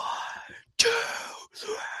went, 1, 2,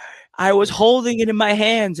 3. I was holding it in my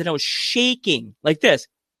hands and I was shaking like this.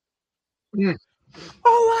 Mm.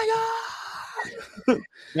 Oh my God.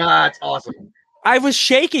 That's awesome. I was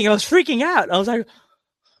shaking. I was freaking out. I was like,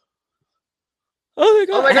 oh my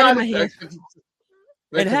God. Oh my God.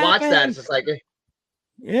 Like to watch that, it's just like,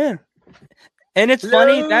 yeah. And it's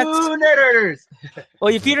funny. That's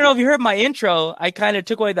well, if you don't know, if you heard my intro, I kind of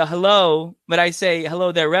took away the hello, but I say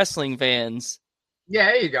hello there, wrestling fans. Yeah,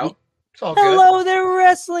 there you go. It's all hello good. there,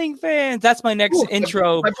 wrestling fans. That's my next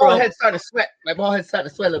intro. My bald head's starting to sweat. My bald head's starting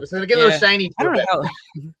to sweat a little bit. So get a little shiny. I don't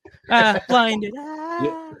know. Blinded.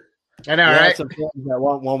 I know, right? Some fans that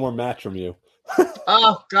want one more match from you.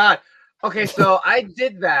 Oh God. Okay, so I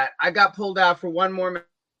did that. I got pulled out for one more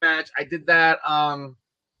match. I did that.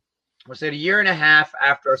 Was it a year and a half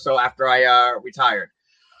after I retired.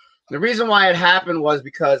 The reason why it happened was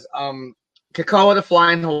because Kekoa the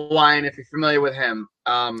Flying Hawaiian, if you're familiar with him,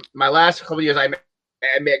 my last couple of years I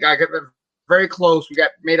got very close. We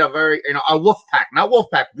got made a very a wolf pack, not wolf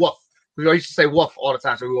pack, wolf. We used to say wolf all the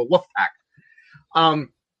time, so we were wolf pack.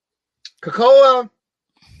 Kekoa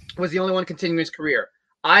was the only one continuing his career.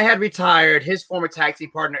 I had retired. His former tag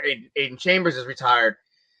team partner, Aiden Chambers, is retired.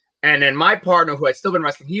 And then my partner, who had still been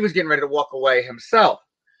wrestling, he was getting ready to walk away himself.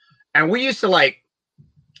 And we used to, like,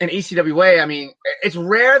 in ECWA, I mean, it's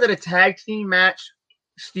rare that a tag team match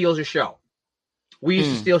steals a show. We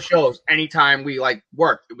used to steal shows anytime we, like,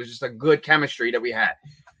 worked. It was just a good chemistry that we had.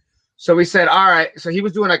 So we said, all right. So he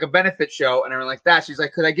was doing, like, a benefit show and everything like that. She's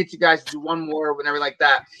like, could I get you guys to do one more and everything like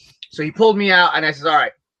that? So he pulled me out, and I said, all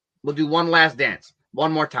right, we'll do one last dance.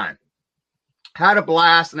 One more time. Had a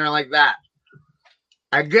blast and everything like that.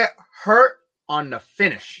 I get hurt on the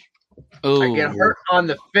finish. Ooh. I get hurt on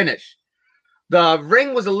the finish. The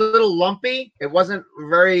ring was a little lumpy. It wasn't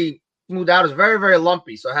very smoothed out. It was very, very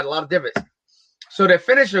lumpy. So I had a lot of divots. So the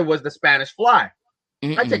finisher was the Spanish Fly.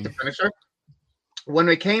 I take the finisher. When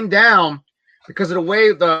it came down, because of the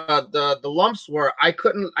way the lumps were, I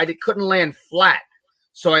couldn't land flat.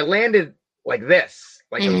 So I landed like this.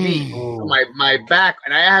 Like a V, my back,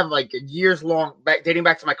 and I have like a years long, dating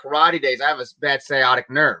back to my karate days. I have a bad sciatic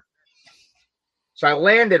nerve, so I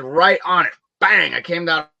landed right on it. Bang! I came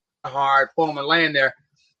down hard, boom, and land there.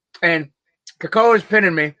 And Kekoa is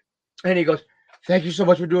pinning me, and he goes, "Thank you so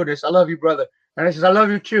much for doing this. I love you, brother." And I says, "I love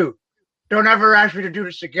you too. Don't ever ask me to do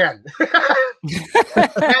this again."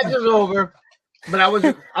 Match is over, but I was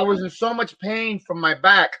in so much pain from my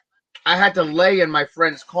back. I had to lay in my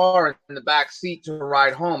friend's car in the back seat to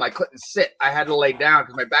ride home. I couldn't sit. I had to lay down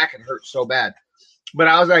because my back had hurt so bad. But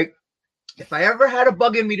I was like, if I ever had a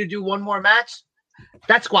bug in me to do one more match,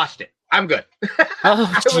 that squashed it. I'm good.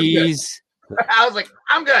 Oh, jeez. I was like,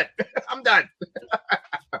 I'm good. I'm done.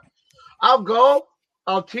 I'll go.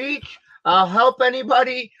 I'll teach. I'll help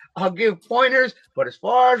anybody. I'll give pointers. But as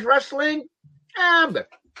far as wrestling, I'm good.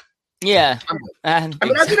 Yeah. I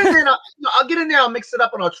mean, I'll get in there. I'll get in there. I'll mix it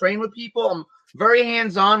up and I'll train with people. I'm very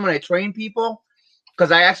hands-on when I train people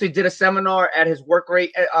because I actually did a seminar at his work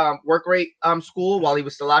rate school while he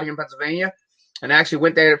was still out here in Pennsylvania, and I actually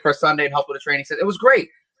went there for a Sunday and helped with the training. He said it was great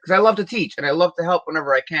because I love to teach and I love to help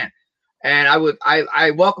whenever I can. And I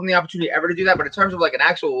welcome the opportunity ever to do that. But in terms of like an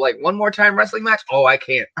actual like one more time wrestling match, I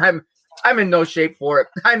can't. I'm in no shape for it.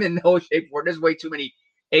 There's way too many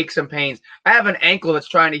aches and pains. I have an ankle that's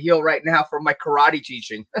trying to heal right now from my karate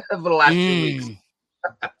teaching for the last 2 weeks.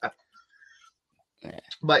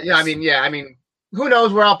 But I mean, who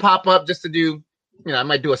knows where I'll pop up just to do, I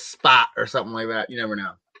might do a spot or something like that. You never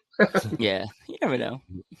know. Yeah, you never know.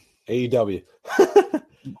 AEW.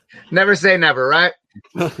 Never say never, right?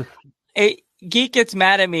 Geek gets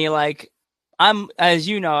mad at me like I'm, as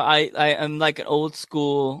you know, I'm like an old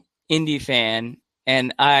school indie fan,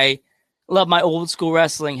 and I love my old school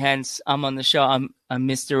wrestling. Hence, I'm on the show. I'm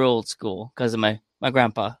Mr. Old School because of my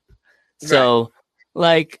grandpa. So,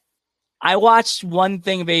 like, I watched one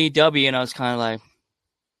thing of AEW and I was kind of like,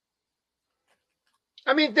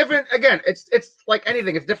 I mean, different. Again, it's like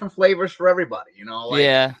anything. It's different flavors for everybody. You know, like,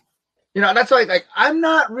 yeah, you know, that's why like I'm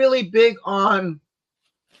not big on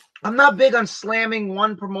slamming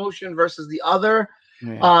one promotion versus the other.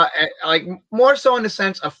 yeah. Like more so in the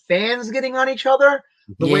sense of fans getting on each other.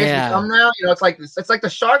 The way it's become now, you know, it's like the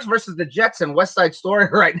Sharks versus the Jets in West Side Story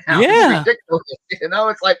right now. Yeah, it's ridiculous. You know,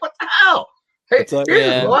 it's like, what the hell? Hey,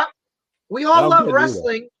 here's what we all love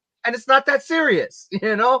wrestling, and it's not that serious.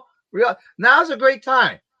 You know, now's a great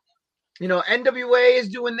time. You know, NWA is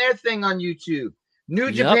doing their thing on YouTube.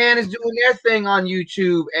 New Japan is doing their thing on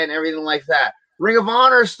YouTube and everything like that. Ring of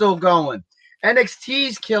Honor is still going.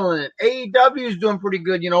 NXT's killing it. AEW is doing pretty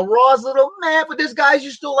good. You know, Raw's a little mad, but there's guys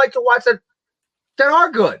you still like to watch that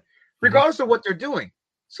are good, regardless of what they're doing.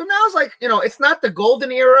 So now it's like, you know, it's not the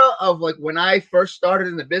golden era of like when I first started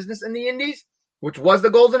in the business in the indies, which was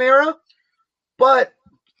the golden era, but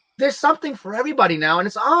there's something for everybody now, and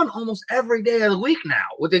it's on almost every day of the week now,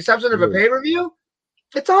 with the exception of a pay-per-view.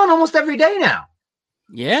 It's on almost every day now.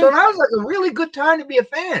 Yeah. So now it's like a really good time to be a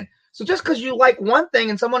fan. So just because you like one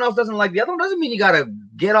thing and someone else doesn't like the other one doesn't mean you got to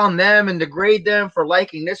get on them and degrade them for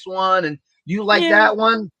liking this one and you like that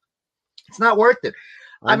one. It's not worth it.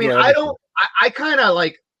 I mean, I kind of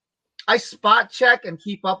like, I spot check and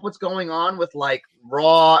keep up what's going on with like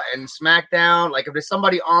Raw and SmackDown. Like if there's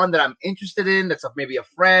somebody on that I'm interested in, that's maybe a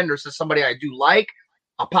friend or somebody I do like,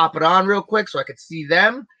 I'll pop it on real quick so I could see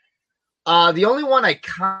them. The only one I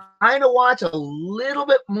kind of watch a little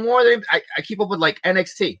bit more than I keep up with like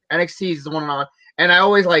NXT. NXT is the one on, and I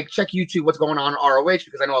always like check YouTube what's going on ROH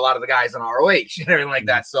because I know a lot of the guys on ROH and everything like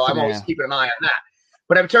that. So I'm always keeping an eye on that.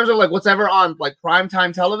 But in terms of like what's ever on like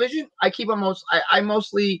primetime television,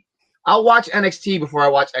 I'll watch NXT before I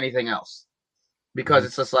watch anything else because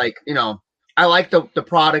it's just like, you know, I like the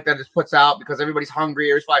product that it puts out because everybody's hungry.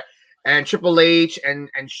 It's like, and Triple H and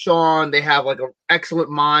Shawn, they have like excellent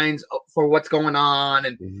minds for what's going on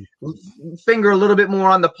and finger a little bit more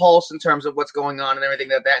on the pulse in terms of what's going on and everything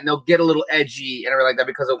like that. And they'll get a little edgy and everything like that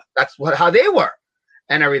because that's how they were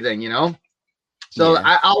and everything, you know? So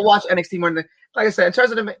I'll watch NXT more than, like I said, in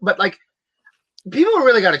terms of but like people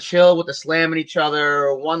really got to chill with the slamming each other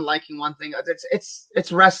or one liking one thing.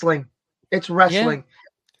 It's wrestling. It's wrestling.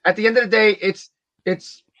 Yeah. At the end of the day,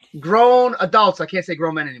 it's grown adults. I can't say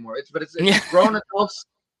grown men anymore. It's grown adults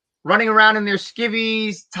running around in their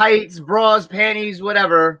skivvies, tights, bras, panties,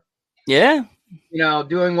 whatever. Yeah. You know,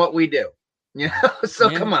 doing what we do. You know, so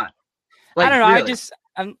come on. Like, I don't know.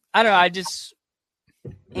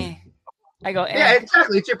 Really. I go, yeah,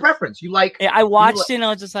 exactly. It's your preference. You like. Yeah, I watched it and I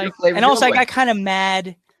was just like, and also I got kind of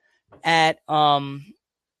mad at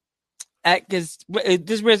because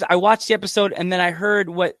this was I watched the episode and then I heard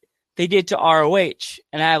what they did to ROH,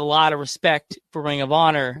 and I have a lot of respect for Ring of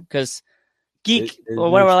Honor because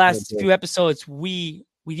one of our last few episodes we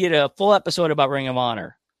did a full episode about Ring of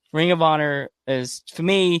Honor. Ring of Honor is for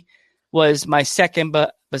me was my second,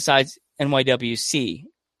 but besides NYWC.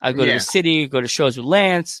 I go to the city, go to shows with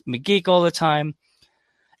Lance, McGeek all the time.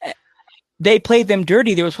 They played them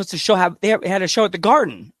dirty. They were supposed to they had a show at the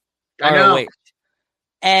Garden. I know.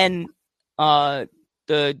 And the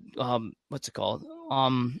what's it called?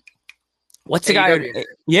 What's the AEW. Guy?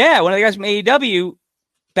 Yeah, one of the guys from AEW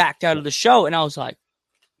backed out of the show, and I was like,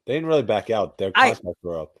 they didn't really back out. Their contracts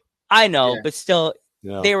were up. I know, but still,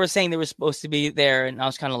 they were saying they were supposed to be there, and I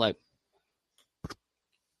was kind of like,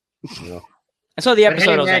 I saw the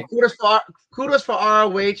episode. I was like, kudos for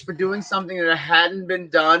ROH for doing something that hadn't been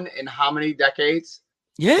done in how many decades?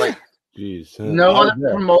 Yeah. Like, jeez. No other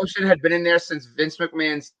promotion had been in there since Vince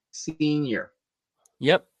McMahon's senior.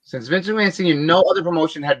 Yep. Since Vince McMahon senior, no other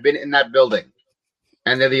promotion had been in that building.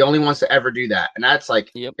 And they're the only ones to ever do that. And that's like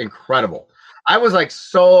incredible. I was like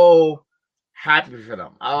so happy for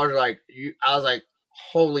them. I was like,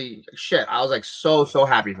 holy shit. I was like so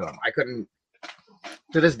happy for them. I couldn't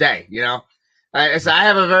to this day, you know. I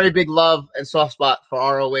have a very big love and soft spot for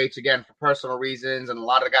ROH again for personal reasons, and a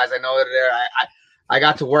lot of the guys I know that are there. I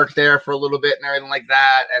got to work there for a little bit and everything like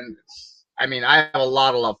that, and I mean I have a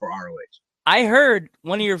lot of love for ROH. I heard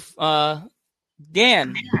one of your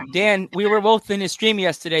Dan. We were both in his stream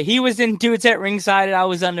yesterday. He was in Dudes at Ringside, and I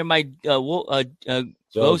was under my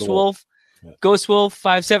Ghost Wolf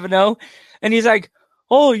 570, and he's like,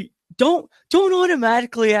 "Oh, don't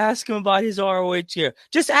automatically ask him about his ROH here.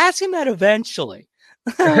 Just ask him that eventually."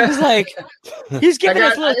 I was like, he's giving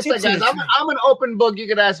us little tips. I'm an open book. You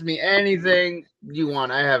can ask me anything you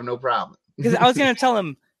want. I have no problem. Because I was going to tell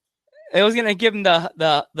him, I was gonna give him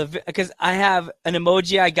the because I have an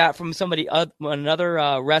emoji I got from somebody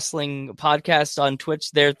another wrestling podcast on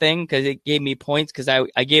Twitch, their thing, because it gave me points because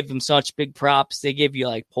I gave them such big props. They give you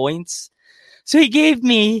like points. So he gave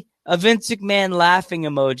me a Vince McMahon laughing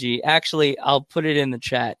emoji. Actually, I'll put it in the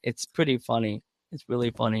chat. It's pretty funny. It's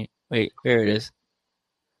really funny. Wait, here it is.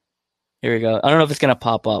 Here we go. I don't know if it's gonna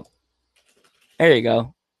pop up. There you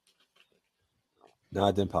go. No,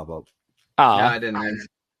 it didn't pop up. Oh, no, I didn't.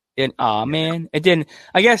 Man, it didn't.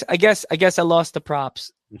 I guess I lost the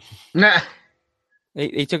props. Nah.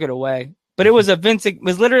 They took it away, but it was it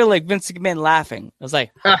was literally like Vince McMahon laughing. It was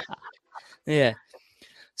like, yeah.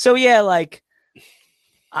 So yeah, like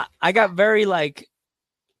I got very like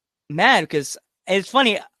mad because it's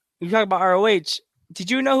funny. You talk about ROH.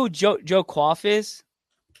 Did you know who Joe Koff is?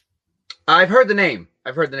 I've heard the name.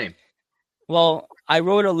 Well, I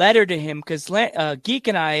wrote a letter to him because Geek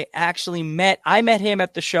and I actually met. I met him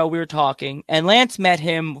at the show. We were talking, and Lance met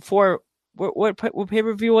him before. What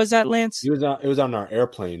pay-per-view was that, Lance? It was on our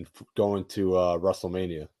airplane going to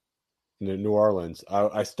WrestleMania in New Orleans.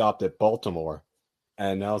 I stopped at Baltimore,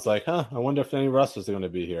 and I was like, I wonder if any wrestlers are going to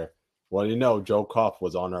be here. Well, you know, Joe Koff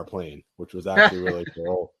was on our plane, which was actually really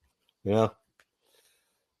cool. Yeah.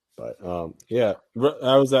 But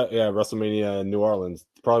I was at WrestleMania in New Orleans.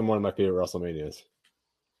 Probably one of my favorite WrestleManias.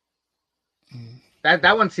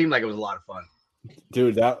 That one seemed like it was a lot of fun,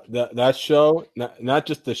 dude. That show, not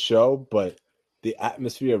just the show, but the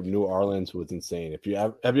atmosphere of New Orleans was insane.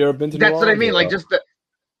 Have you ever been to? That's New what Orleans, I mean. Like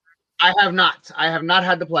I have not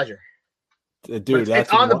had the pleasure. Dude,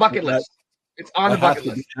 it's on the bucket list. It's on the bucket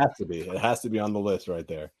list. It has to be on the list right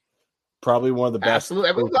there. Probably one of the best.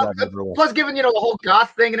 Absolutely. Plus, given the whole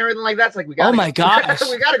goth thing and everything like that, it's like we got. Oh my gosh,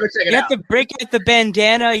 we got to go check it out. You have to break out the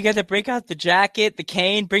bandana. You got to break out the jacket, the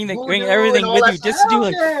cane. Bring everything with you just to do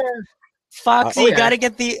like. Foxy, you got to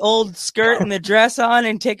get the old skirt and the dress on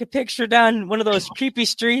and take a picture down one of those creepy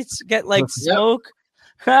streets. Get like smoke.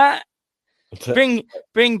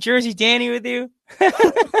 Bring Jersey Danny with you.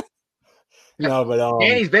 No, but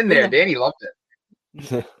Danny's been there. Danny loved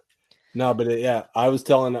it. No, but I was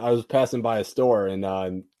passing by a store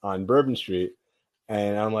on Bourbon Street,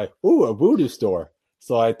 and I'm like, ooh, a voodoo store.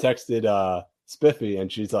 So I texted Spiffy,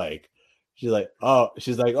 and she's like,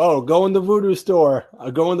 oh, go in the voodoo store.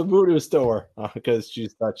 Go in the voodoo store because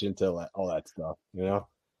she's such into all that stuff, you know.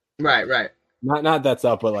 Right. Not that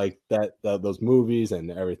stuff, but like those movies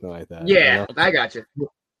and everything like that. Yeah, you know? I got you.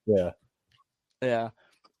 Yeah.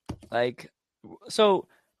 Like, so.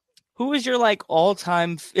 Who is your like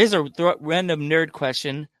all-time? Is a random nerd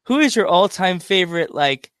question. Who is your all-time favorite?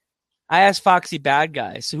 Like, I asked Foxy bad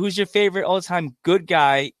guy. So, who's your favorite all-time good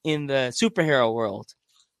guy in the superhero world?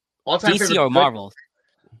 All-time DC or Marvel?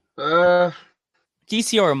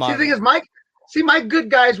 DC or Marvel? See, the thing is, my good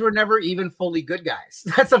guys were never even fully good guys.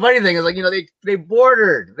 That's the funny thing. Is like they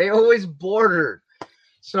bordered. They always bordered.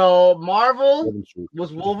 So Marvel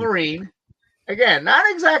was Wolverine. Again, not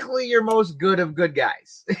exactly your most good of good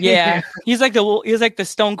guys. Yeah, he's like the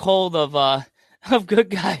Stone Cold of good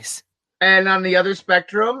guys. And on the other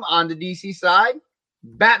spectrum, on the DC side,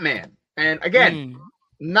 Batman. And again,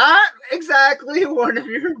 not exactly one of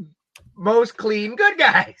your most clean good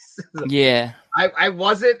guys. Yeah, I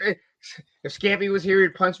wasn't. If Scampy was here,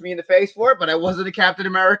 he'd punch me in the face for it. But I wasn't a Captain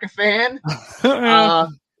America fan. I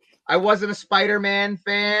wasn't a Spider-Man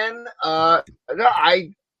fan.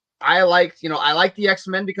 I liked the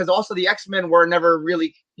X-Men because also the X-Men were never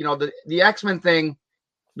really, the X-Men thing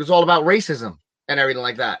was all about racism and everything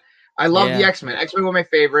like that. I loved the X-Men. X-Men were my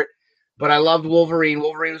favorite, but I loved Wolverine.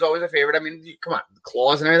 Wolverine was always a favorite. I mean, come on, the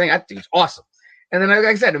claws and everything. That dude's awesome. And then, like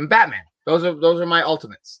I said, and Batman. Those are my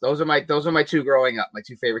ultimates. Those are my two growing up. My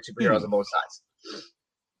two favorite superheroes on both sides.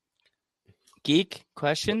 Geek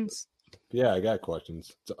questions. Yeah, I got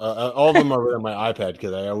questions. All of them are on my iPad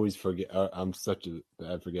because I always forget. I'm such a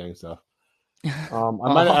bad forgetting stuff. I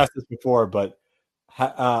might have asked this before, but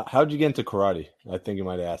how'd you get into karate? I think you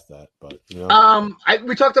might have asked that, but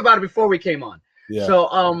we talked about it before we came on. Yeah.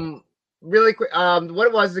 So really quick, what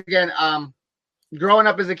it was again? Growing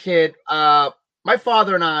up as a kid, my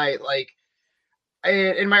father and I, like,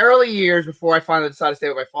 in my early years before I finally decided to stay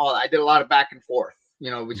with my father, I did a lot of back and forth.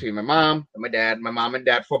 Between my mom and my dad, my mom and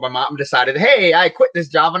dad, before my mom decided, hey, I quit this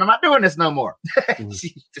job and I'm not doing this no more. And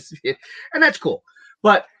that's cool.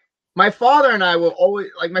 But my father and I will always,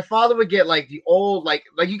 like, my father would get like the old, like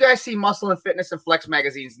you guys see Muscle and Fitness and Flex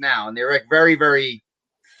magazines now, and they're like very, very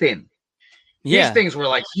thin. Yeah. These things were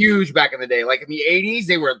like huge back in the day. Like in the 80s,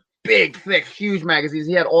 they were big, thick, huge magazines.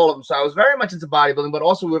 He had all of them. So I was very much into bodybuilding, but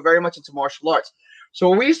also we were very much into martial arts. So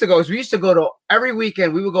what we used to go is we used to go to every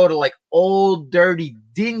weekend. We would go to like old, dirty,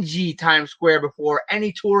 dingy Times Square before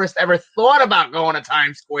any tourist ever thought about going to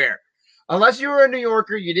Times Square. Unless you were a New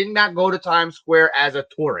Yorker, you did not go to Times Square as a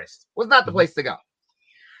tourist. It was not the place to go.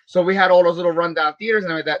 So we had all those little rundown theaters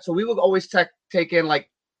and everything like that. So we would always take in like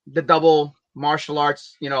the double martial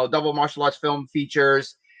arts film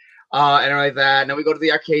features and everything like that. And then we go to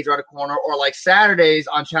the arcades around the corner, or like Saturdays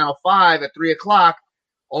on Channel 5 at 3:00.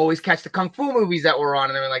 Always catch the kung fu movies that were on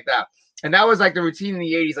and everything like that. And that was like the routine in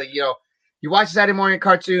the 80s. Like, you watch Saturday morning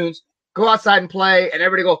cartoons, go outside and play, and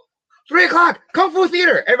everybody go, 3:00, kung fu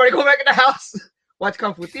theater. Everybody go back in the house, watch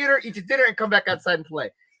kung fu theater, eat your dinner, and come back outside and play.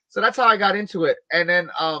 So that's how I got into it. And then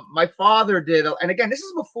my father did, and again, this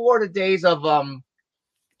is before the days of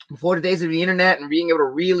the internet and being able to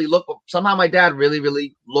really look. Somehow my dad really,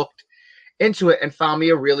 really looked into it and found me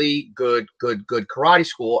a really good karate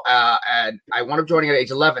school. And I wound up joining at age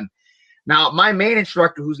 11. Now, my main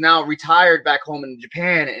instructor, who's now retired back home in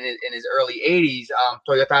Japan in his early 80s,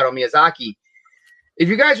 Toyotaro Miyazaki. If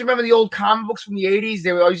you guys remember the old comic books from the 80s,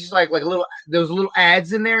 they were always just like there was little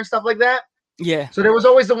ads in there and stuff like that. Yeah. So there was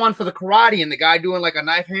always the one for the karate and the guy doing like a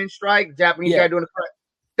knife hand strike, the Japanese guy doing a karate.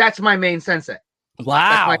 That's my main sensei.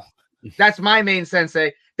 Wow. That's my main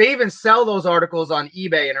sensei. They even sell those articles on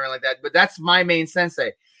eBay and everything like that, but that's my main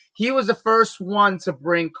sensei. He was the first one to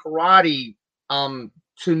bring karate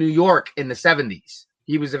to New York in the 70s.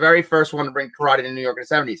 He was the very first one to bring karate to New York in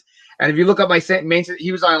the 70s. And if you look up my main,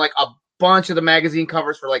 he was on like a bunch of the magazine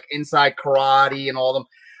covers for like Inside Karate and all of them.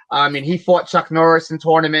 I mean, he fought Chuck Norris in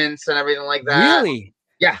tournaments and everything like that. Really?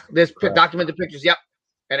 Yeah, there's documented pictures. Yep,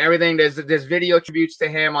 and everything. There's video tributes to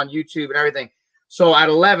him on YouTube and everything. So at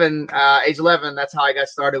age 11, that's how I got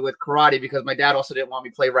started with karate, because my dad also didn't want me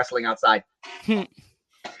to play wrestling outside.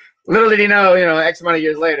 Little did he know, X amount of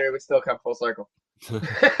years later, it would still come full circle.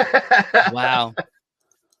 Wow.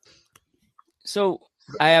 So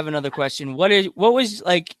I have another question. What was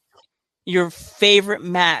like your favorite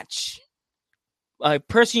match?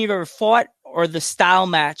 Person you've ever fought, or the style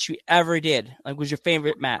match you ever did? Like, was your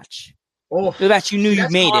favorite match? Oh, the match you knew you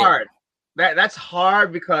made hard. it. That's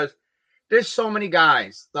hard because there's so many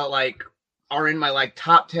guys that like are in my like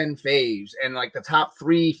top 10 faves and like the top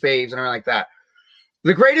 3 faves and everything like that.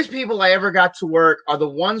 The greatest people I ever got to work are the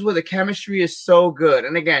ones where the chemistry is so good.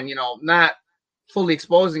 And again, not fully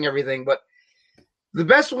exposing everything, but the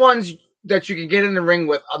best ones that you can get in the ring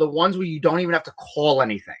with are the ones where you don't even have to call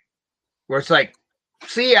anything. Where it's like,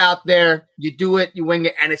 see you out there, you do it, you wing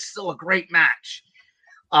it, and it's still a great match.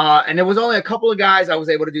 And there was only a couple of guys I was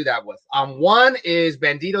able to do that with. One is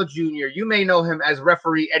Bandito Jr. You may know him as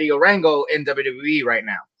referee Eddie Orango in WWE right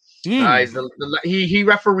now. He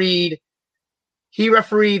refereed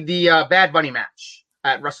the Bad Bunny match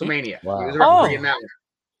at WrestleMania. Wow. He was a referee in that one.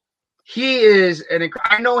 He is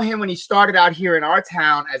I know him when he started out here in our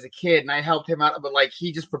town as a kid, and I helped him out, but like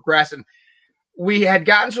he just progressed, and we had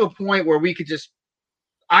gotten to a point where we could just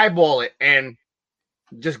eyeball it and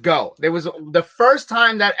just go. There was the first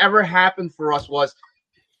time that ever happened for us was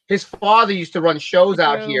his father used to run shows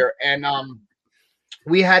out here, and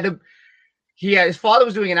his father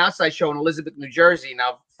was doing an outside show in Elizabeth, New Jersey.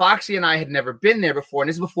 Now Foxy and I had never been there before, and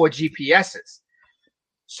this is before GPSs.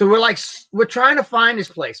 So we're trying to find this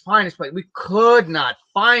place. We could not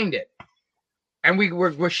find it. And we're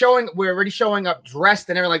already showing up dressed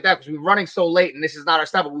and everything like that because we were running so late and this is not our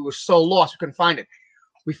stuff, but we were so lost we couldn't find it.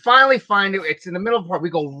 We finally find it. It's in the middle of the park. We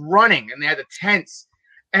go running and they had the tents.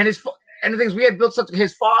 And the things we had built something.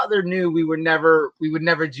 His father knew we would never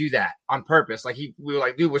do that on purpose. Like we were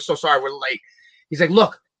like, dude, we're so sorry, we're late. He's like,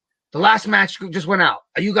 look, the last match just went out.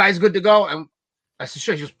 Are you guys good to go? And I said,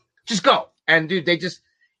 sure. He goes, just go. And dude,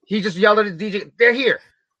 he just yelled at the DJ, they're here.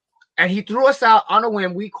 And he threw us out on a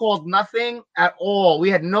whim. We called nothing at all. We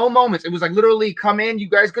had no moments. It was like literally, come in, you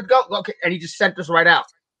guys good to go? Okay. And he just sent us right out.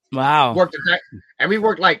 Wow. And we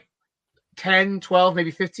worked like 10, 12,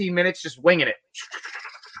 maybe 15 minutes just winging it.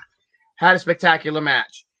 Had a spectacular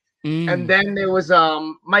match. And then there was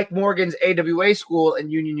Mike Morgan's AWA school in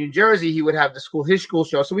Union, New Jersey. He would have his school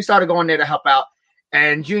show. So we started going there to help out.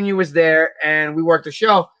 And Junior was there, and we worked the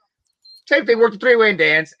show. Same thing, worked the three-way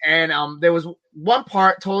dance. And there was one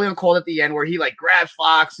part totally uncalled at the end where he like grabs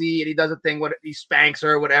Foxy and he does a thing with he spanks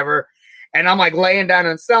her or whatever. And I'm like laying down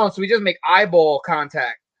and selling. So we just make eyeball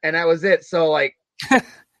contact. And that was it. So like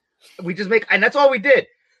we just and that's all we did.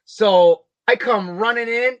 So I come running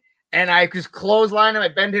in. And I just clothesline him. I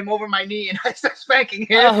bend him over my knee, and I start spanking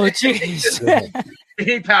him. Oh, jeez.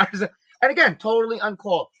 He powers up. And again, totally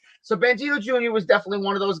uncalled. So Bandito Jr. was definitely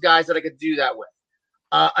one of those guys that I could do that with.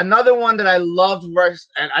 Another one that I loved,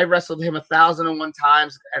 and I wrestled him 1,001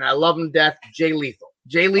 times, and I love him to death. Jay Lethal.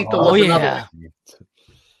 Jay Lethal was another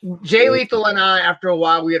one. Jay Lethal and I, after a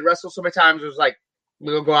while, we had wrestled so many times. It was like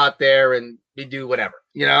we'll go out there and we do whatever,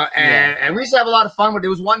 and we used to have a lot of fun. But there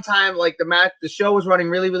was one time, like the show was running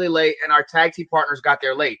really, really late, and our tag team partners got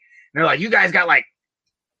there late, and they're like, "You guys got like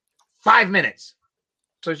 5 minutes."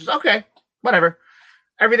 So it's just okay, whatever.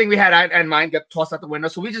 Everything we had and mine got tossed out the window.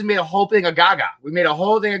 So we just made a whole thing of Gaga. We made a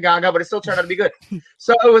whole thing of Gaga, but it still turned out to be good.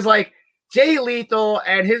 So it was like Jay Lethal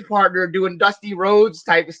and his partner doing Dusty Rhodes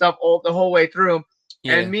type of stuff the whole way through.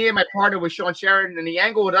 Yeah. And me and my partner was Sean Sheridan. And the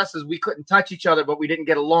angle with us is we couldn't touch each other, but we didn't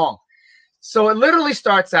get along. So it literally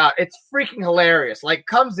starts out. It's freaking hilarious. Like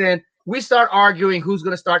comes in, we start arguing who's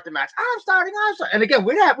going to start the match. I'm starting. And again,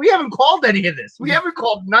 we haven't called any of this. We haven't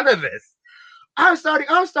called none of this. I'm starting.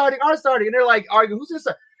 And they're like arguing, who's this?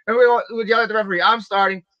 And we yell at the referee, I'm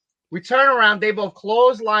starting. We turn around. They both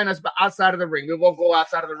clothesline us outside of the ring. We both go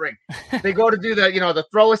outside of the ring. They go to do the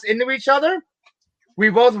throw us into each other. We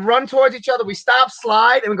both run towards each other. We stop,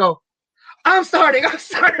 slide, and we go, I'm starting.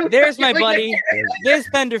 There's my buddy. There's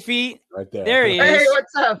Thunderfeet. Right there. There he is. Hey,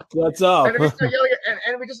 what's up? What's up? And we start yelling,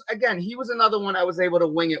 and we just, again, he was another one I was able to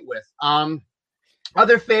wing it with.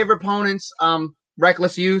 Other favorite opponents,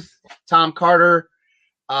 Reckless Youth, Tom Carter,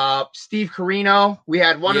 Steve Corino. We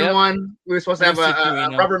had one-on-one. We were supposed to have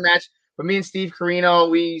a rubber match, but me and Steve Corino,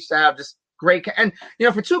 we used to have just great. And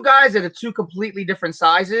for two guys that are two completely different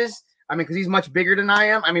sizes, I mean, because he's much bigger than I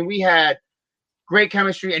am. I mean, we had great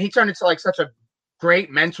chemistry, and he turned into like such a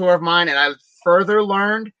great mentor of mine, and I further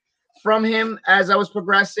learned from him as I was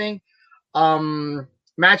progressing.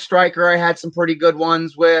 Matt Striker, I had some pretty good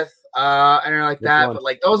ones with, and like that. But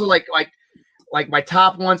like those are like my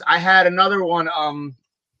top ones. I had another one.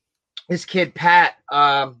 His kid Pat.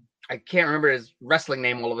 I can't remember his wrestling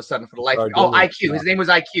name all of a sudden for the life. IQ. His name was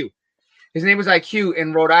IQ. His name was IQ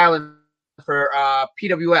in Rhode Island for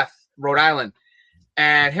PWF Rhode Island,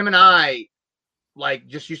 and him and I like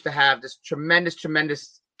just used to have this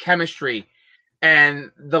tremendous chemistry. And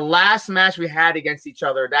the last match we had against each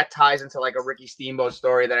other, that ties into like a Ricky Steamboat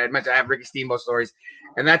story that I had mentioned. I have Ricky Steamboat stories,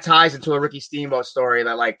 and that ties into a Ricky Steamboat story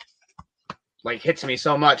that like hits me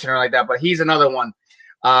so much and like that. But he's another one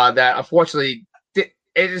that unfortunately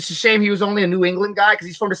it's a shame he was only a New England guy because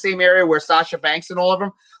he's from the same area where Sasha Banks and all of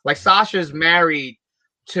them. Like Sasha's married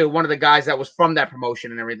to one of the guys that was from that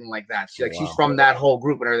promotion and everything like that. She's from that whole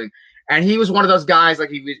group and everything. And he was one of those guys, like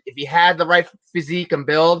if he had the right physique and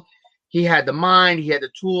build, he had the mind, he had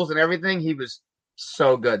the tools and everything. He was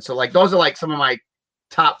so good. So like those are like some of my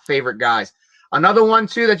top favorite guys. Another one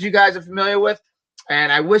too that you guys are familiar with,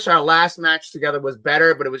 and I wish our last match together was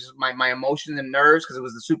better, but it was just my emotions and nerves because it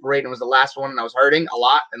was the Super 8 and it was the last one and I was hurting a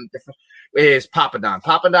lot. And is Papa Don.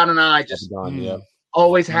 Papa Don and I just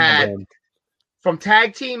always had, from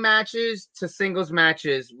tag team matches to singles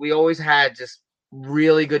matches, we always had just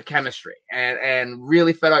really good chemistry and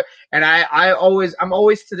really fed up. And I'm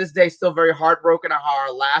always to this day still very heartbroken at how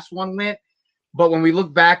our last one went. But when we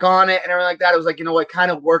look back on it and everything like that, it was like, it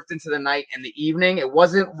kind of worked into the night and the evening. It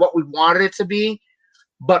wasn't what we wanted it to be,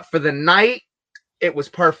 but for the night, it was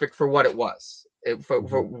perfect for what it was, for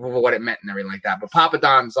what it meant and everything like that. But Papa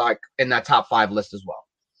Don's like in that top 5 list as well.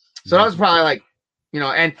 So that was probably like,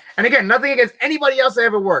 and again, nothing against anybody else I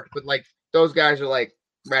ever worked, but like those guys are like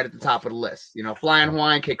right at the top of the list. Flying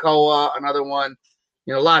Hawaiian, Keikoa, another one.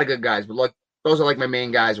 A lot of good guys, but look, those are like my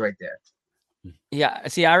main guys right there. Yeah,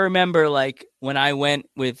 see, I remember like when I went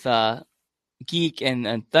with Geek and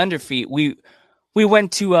Thunderfeet, we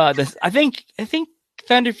went to I think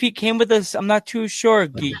Thunderfeet came with us. I'm not too sure.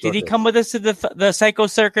 Geek, did he come with us to the Psycho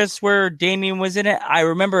Circus where Damien was in it? I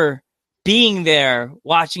remember being there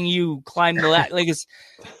watching you climb the ladder. Like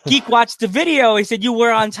Geek watched the video. He said you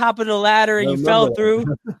were on top of the ladder and you fell through.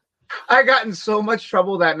 I got in so much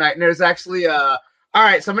trouble that night, and there's actually all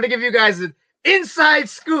right. So I'm gonna give you guys an inside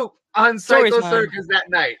scoop on Psycho Circus that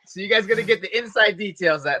night. So you guys gonna get the inside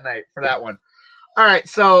details that night for that one. All right.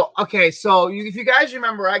 So if you guys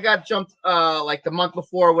remember, I got jumped like the month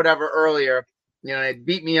before or whatever earlier. They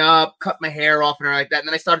beat me up, cut my hair off and everything like that. And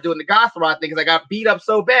then I started doing the goth rod thing because I got beat up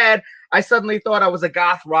so bad. I suddenly thought I was a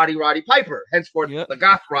goth Roddy Piper, henceforth the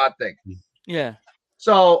goth rod thing. Yeah.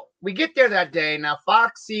 So we get there that day. Now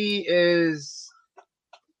Foxy is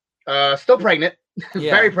still pregnant,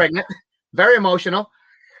 very pregnant, very emotional.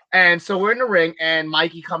 And so we're in the ring and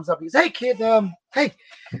Mikey comes up. He's, hey kid,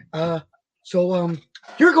 so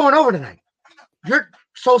you're going over tonight. You're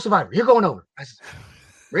Soul Survivor. You're going over. I said,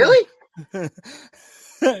 really?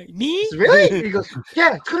 Me? Really? He goes,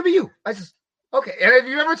 yeah, it's gonna be you. I said, okay. And if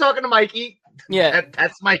you remember talking to Mikey, yeah,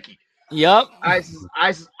 that's Mikey. Yep. I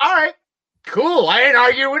says, all right, cool. I ain't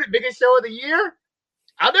arguing with it. Biggest show of the year.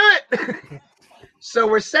 I'll do it. So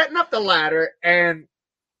we're setting up the ladder, and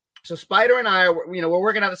so Spider and I, we're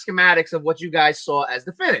working out the schematics of what you guys saw as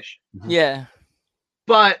the finish. Yeah.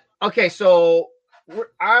 But okay, so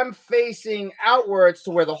I'm facing outwards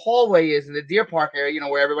to where the hallway is in the Deer Park area,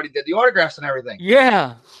 where everybody did the autographs and everything.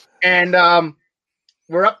 Yeah. And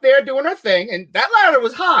we're up there doing our thing, and that ladder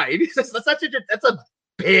was high. That's a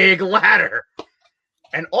big ladder.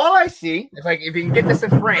 And all I see, if you can get this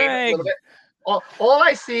in frame a little bit, all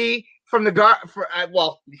I see from the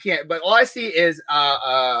you can't, but all I see is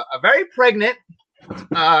a very pregnant,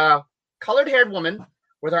 colored-haired woman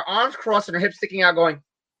with her arms crossed and her hips sticking out, going.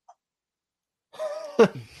 So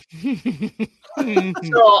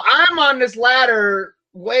I'm on this ladder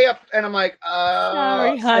way up, and I'm like,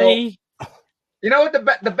 sorry, honey. You know what?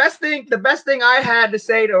 The best thing I had to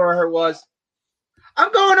say to her was,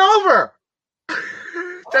 "I'm going over." I'm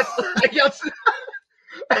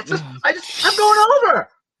going over.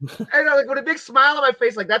 And I'm like, with a big smile on my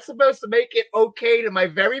face, like that's supposed to make it okay to my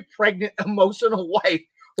very pregnant, emotional wife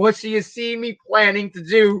what she is seeing me planning to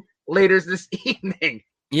do later this evening.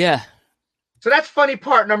 Yeah. So that's funny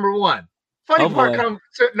part number one.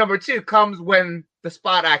 Number two comes when the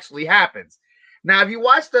spot actually happens. Now, if you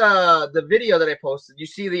watch the video that I posted, you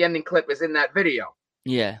see the ending clip is in that video.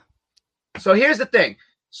 Yeah. So here's the thing.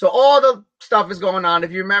 So all the stuff is going on.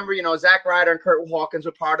 If you remember, Zack Ryder and Kurt Hawkins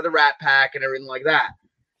were part of the Rat Pack and everything like that.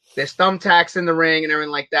 There's thumbtacks in the ring and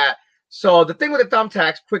everything like that. So the thing with the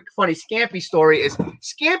thumbtacks, quick, funny Scampy story is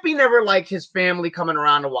Scampy never liked his family coming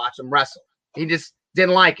around to watch him wrestle. He just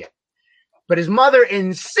didn't like it. But his mother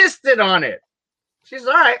insisted on it. She's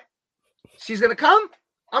all right. She's going to come.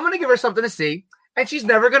 I'm going to give her something to see. And she's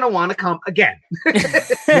never going to want to come again.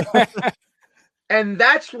 And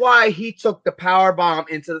that's why he took the power bomb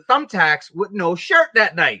into the thumbtacks with no shirt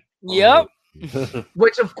that night. Yep.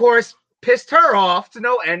 Which, of course, pissed her off to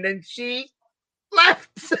no end, and she left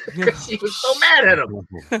because she was so mad at him.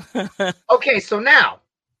 Okay, so now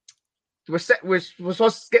we're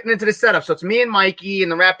supposed to get into the setup. So it's me and Mikey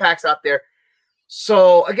and the Rat Pack's out there.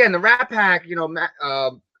 So again, the Rat Pack,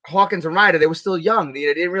 Hawkins and Ryder, they were still young. They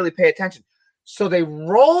didn't really pay attention. So they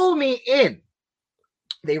roll me in.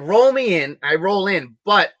 I roll in,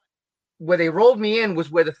 but where they rolled me in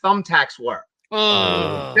was where the thumbtacks were.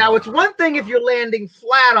 Now, it's one thing if you're landing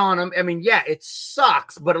flat on them. I mean, yeah, it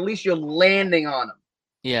sucks, but at least you're landing on them.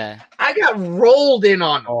 Yeah. I got rolled in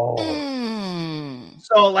on them.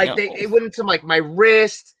 So, it went into, my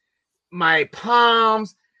wrist, my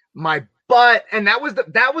palms, my butt, and that was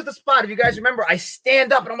the spot. If you guys remember, I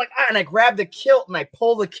stand up, and I'm like, and I grab the kilt, and I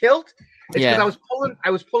pull the kilt. It's because I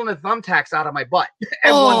was pulling the thumbtacks out of my butt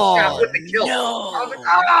and one shot with the kilt. No. I was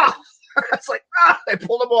like, It's like, I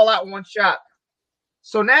pulled them all out in one shot.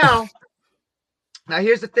 So now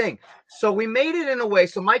here's the thing. So we made it in a way.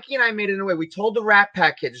 So Mikey and I made it in a way. We told the Rat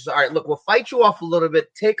Pack kids, all right, look, we'll fight you off a little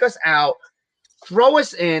bit, take us out, throw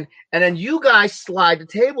us in, and then you guys slide the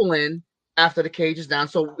table in after the cage is down,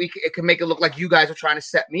 so it can make it look like you guys are trying to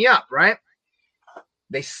set me up, right?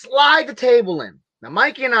 They slide the table in. Now,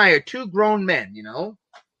 Mikey and I are two grown men,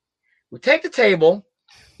 We take the table,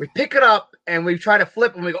 we pick it up, and we try to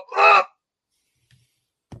flip, and we go, oh!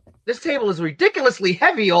 This table is ridiculously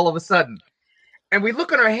heavy all of a sudden. And we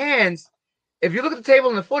look at our hands. If you look at the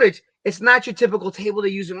table in the footage, it's not your typical table they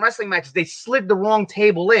use in wrestling matches. They slid the wrong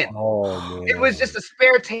table in. Oh, man. It was just a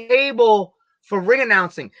spare table for ring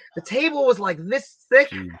announcing. The table was like this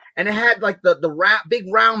thick, and it had the big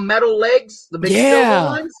round metal legs, the big silver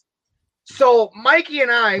ones. So Mikey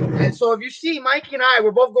and I, and so if you see Mikey and I,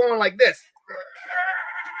 we're both going like this.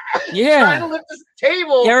 Yeah. Trying to lift this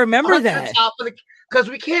table. Yeah, remember that. Because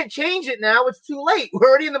we can't change it now. It's too late. We're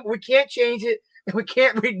already we can't change it, and we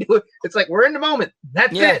can't redo it. It's like we're in the moment.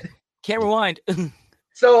 That's it. Can't rewind.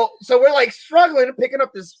 So we're struggling and picking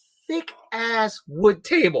up this thick ass wood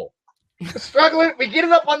table. Struggling. We get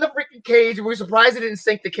it up on the freaking cage, and we're surprised it didn't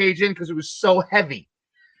sink the cage in because it was so heavy.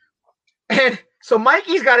 And so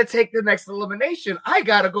Mikey's got to take the next elimination. I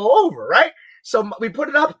got to go over, right? So we put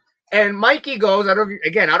it up, and Mikey goes, I don't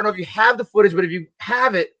know if you have the footage, but if you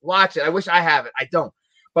have it, watch it. I wish I have it. I don't.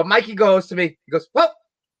 But Mikey goes to me. He goes, well,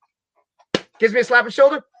 gives me a slap on the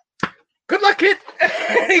shoulder. Good luck, kid.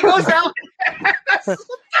 And he goes out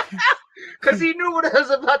because he knew what I was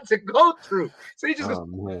about to go through. So he just goes,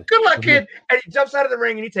 good luck, kid. And he jumps out of the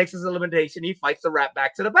ring, and he takes his elimination. He fights the Rat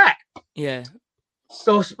back to the back. Yeah.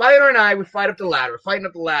 So Spider and I, we fight up the ladder. We're fighting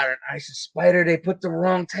up the ladder. And I said, Spider, they put the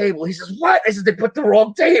wrong table. He says, what? I said, they put the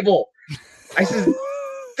wrong table. I said,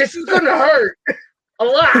 this is going to hurt a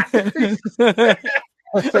lot.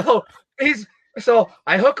 So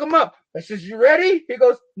I hook him up. I says, "You ready?" He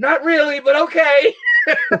goes, "Not really, but okay."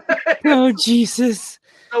 Oh, Jesus.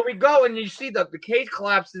 So we go, and you see the cage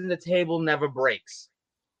collapses and the table never breaks.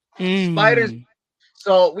 Spiders.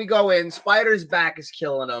 So we go in. Spider's back is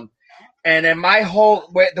killing him. And then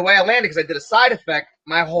the way I landed, because I did a side effect,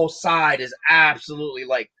 my whole side is absolutely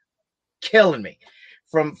like killing me.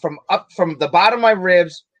 From the bottom of my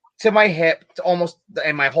ribs to my hip to almost,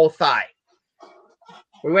 and my whole thigh.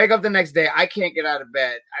 We wake up the next day. I can't get out of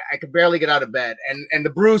bed. I could barely get out of bed. And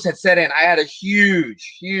the bruise had set in. I had a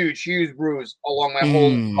huge, huge, huge bruise along my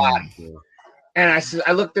whole body. And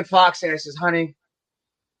I looked at Foxy and I says, "Honey,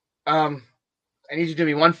 I need you to do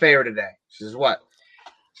me one favor today." She says, "What?"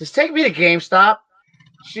 She says, "Take me to GameStop."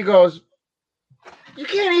 She goes, "You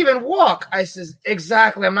can't even walk." I says,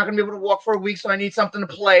 "Exactly. I'm not going to be able to walk for a week, so I need something to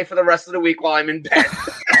play for the rest of the week while I'm in bed."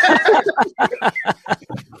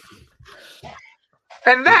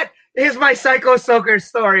 And that is my Psycho Soaker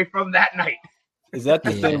story from that night. Is that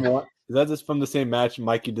the same one? Is that just from the same match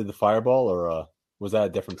Mikey did the fireball, or was that a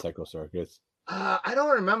different Psycho Circus? I don't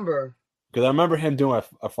remember. Because I remember him doing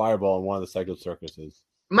a fireball in one of the Psycho Circuses.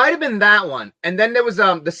 Might have been that one. And then there was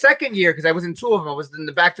the second year, because I was in two of them. I was in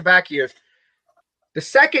the back-to-back years. The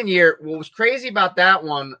second year, what was crazy about that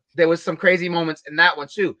one, there was some crazy moments in that one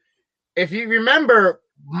too. If you remember,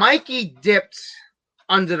 Mikey dipped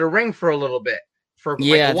under the ring for a little bit. For like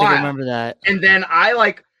a while. I think I remember that. And then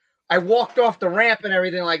I walked off the ramp and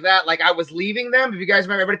everything like that. Like I was leaving them. If you guys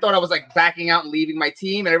remember, everybody thought I was like backing out and leaving my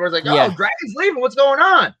team. And everyone's like, "Oh, Dragon's leaving. What's going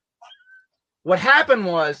on?" What happened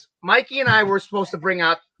was Mikey and I were supposed to bring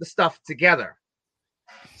out the stuff together.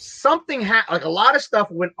 Something like a lot of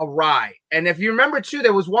stuff went awry. And if you remember too,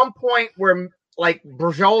 there was one point where like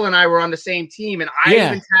Berjol and I were on the same team, and I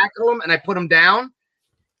even tackled him and I put him down.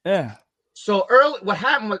 Yeah. So early, what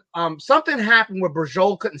happened was something happened where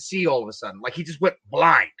Berjol couldn't see all of a sudden. Like he just went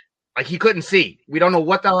blind. Like he couldn't see. We don't know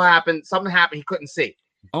what the hell happened. Something happened. He couldn't see.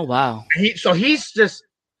 Oh wow.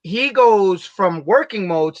 He goes from working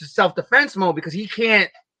mode to self-defense mode because he can't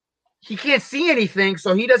see anything,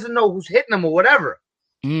 so he doesn't know who's hitting him or whatever.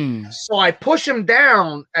 So I push him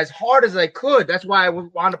down as hard as I could. That's why I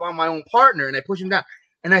wound up on my own partner, and I push him down.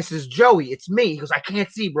 And I says, "Joey, it's me." He goes, "I can't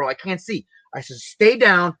see, bro. I can't see." I says, "Stay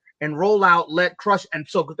down and roll out, let Crush." And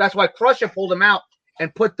so that's why Crusher pulled him out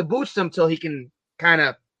and put the boots to him till he can kind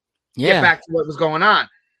of get back to what was going on.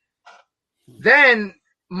 Then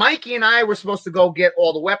Mikey and I were supposed to go get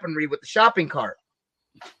all the weaponry with the shopping cart.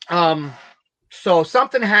 So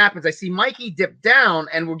something happens. I see Mikey dip down,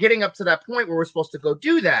 and we're getting up to that point where we're supposed to go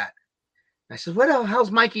do that. I said, "Where the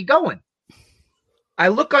hell's Mikey going?" I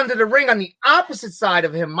look under the ring on the opposite side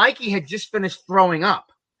of him. Mikey had just finished throwing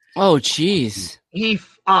up. Oh, jeez. He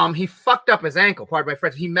fucked up his ankle. Pardon my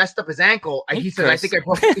French. He messed up his ankle. He said, "I think I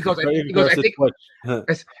broke." He goes,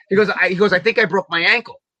 "I think I broke my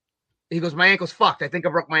ankle." He goes, "My ankle's fucked. I think I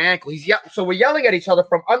broke my ankle." So we're yelling at each other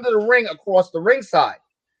from under the ring across the ringside.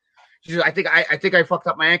 She says, I think I fucked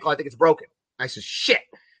up my ankle. I think it's broken." I says, "Shit."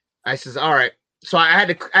 I says, "All right." So I had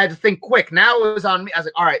to think quick. Now it was on me. I was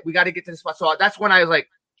like, "All right, we got to get to this spot." So that's when I was like,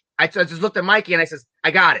 I just looked at Mikey and I says,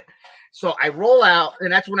 "I got it." So I roll out,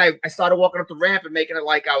 and that's when I started walking up the ramp and making it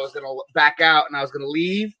like I was going to back out and I was going to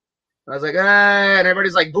leave. And I was like, and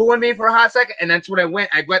everybody's like booing me for a hot second. And that's when I went,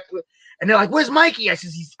 and they're like, "Where's Mikey?" I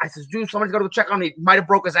says, "Dude, somebody's got to go check on him. He might have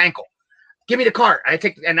broke his ankle. Give me the cart."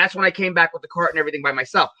 And that's when I came back with the cart and everything by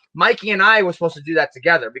myself. Mikey and I were supposed to do that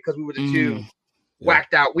together because we were the two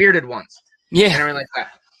whacked out, weirded ones. Yeah. And everything like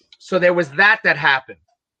that. So there was that happened.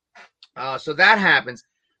 So that happens.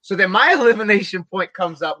 So then my elimination point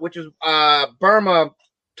comes up, which is Burma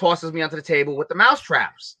tosses me onto the table with the mouse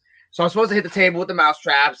traps. So I'm supposed to hit the table with the mouse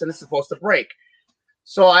traps, and it's supposed to break.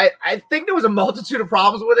 So I think there was a multitude of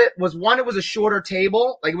problems with it. It was a shorter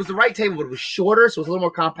table. Like, it was the right table, but it was shorter, so it was a little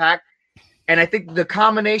more compact. And I think the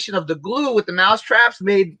combination of the glue with the mouse traps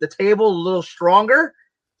made the table a little stronger.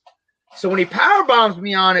 So when he power bombs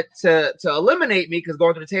me on it to eliminate me, because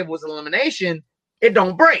going to the table was an elimination, it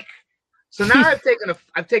don't break. So now I've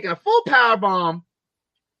taken a full power bomb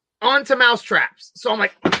onto mouse traps. So I'm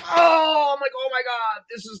like, oh my God,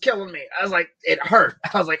 this is killing me. I was like, it hurt.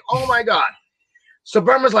 I was like, oh my God. So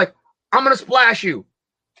Burma's like, "I'm gonna splash you."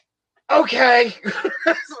 Okay.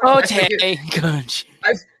 Okay, good.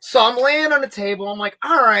 So I'm laying on the table. I'm like,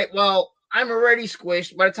 all right, well, I'm already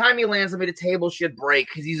squished. By the time he lands on me, the table should break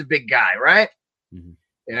because he's a big guy, right? Mm-hmm.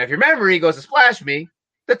 And if you remember, he goes to splash me,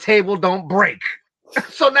 the table don't break.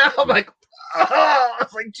 So now I'm like, oh, I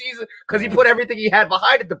was like, Jesus, because he put everything he had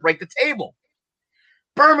behind it to break the table.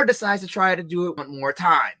 Burma decides to try to do it one more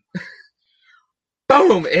time.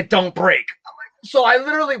 Boom, it don't break. I'm like, So I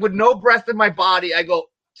literally, with no breath in my body, I go,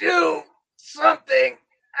 do something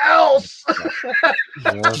else.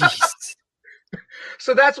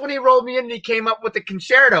 So that's when he rolled me in and he came up with the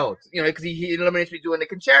concerto, because he eliminates me doing the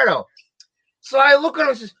concerto. So I look at him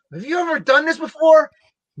and says, have you ever done this before?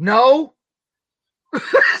 No.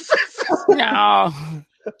 No.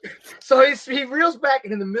 So he reels back,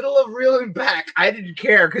 and in the middle of reeling back, I didn't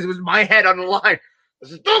care because it was my head on the line. I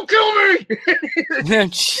said, don't kill me.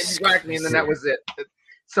 He whacked me, and then that was it.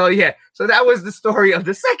 So yeah, so that was the story of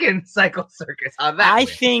the second Psycho Circus. I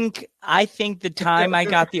think the time I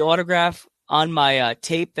got the autograph on my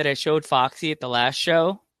tape that I showed Foxy at the last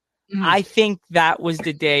show, I think that was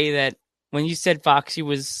the day that when you said Foxy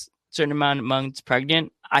was a certain amount of months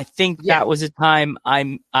pregnant, I think that was the time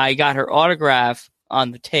I got her autograph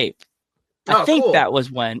on the tape. I think that was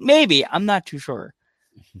when. Maybe. I'm not too sure.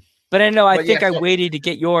 But I know, I waited to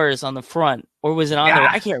get yours on the front, or was it on there?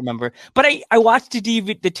 I can't remember. But I watched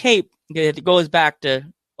the tape. It goes back to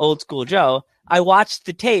old school Joe. I watched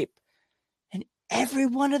the tape, and every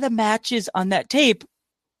one of the matches on that tape,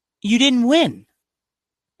 you didn't win.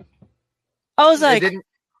 I was like,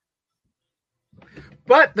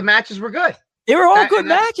 but the matches were good. They were all good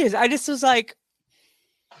matches. I just was like,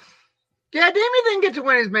 yeah, Damien didn't get to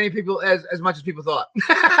win as many people as much as people thought.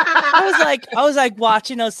 I was like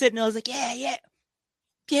watching, I was sitting, I was like, yeah.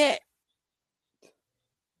 It's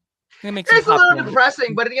a little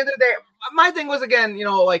depressing, but at the end of the day, my thing was, again,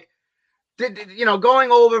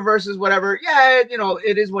 going over versus whatever. Yeah,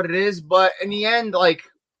 it is what it is. But in the end,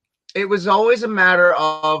 it was always a matter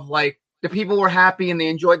of the people were happy and they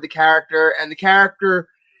enjoyed the character, and the character,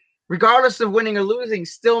 regardless of winning or losing,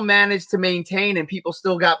 still managed to maintain, and people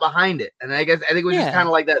still got behind it. And I think it was just kind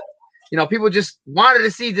of like that. People just wanted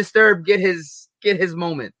to see Disturbed get his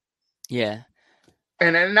moment. Yeah.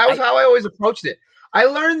 And that was how I always approached it. I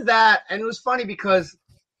learned that, and it was funny because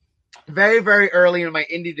very, very early in my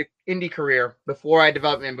indie career, before I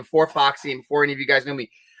developed and before Foxy and before any of you guys knew me,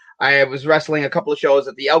 I was wrestling a couple of shows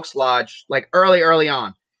at the Elks Lodge, early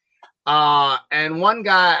on. And one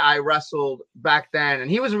guy I wrestled back then, and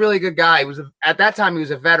he was a really good guy. At that time, he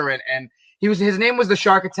was a veteran, and his name was the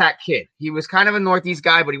Shark Attack Kid. He was kind of a Northeast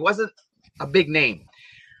guy, but he wasn't a big name.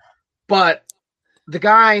 But the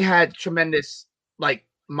guy had tremendous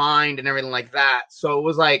mind and everything like that. So it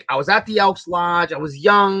was I was at the Elks Lodge. I was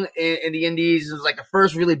young in the Indies. It was the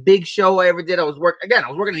first really big show I ever did. I was working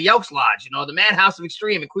at the Elks Lodge, the Madhouse of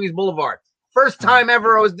Extreme at Queens Boulevard. First time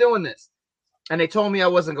ever I was doing this. And they told me I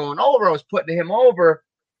wasn't going over. I was putting him over.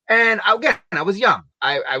 And I was young.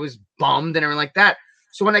 I was bummed and everything like that.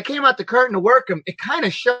 So when I came out the curtain to work him, it kind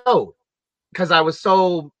of showed, because I was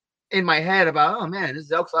so in my head about, oh man, this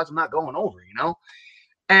is Elks Lodge, I'm not going over,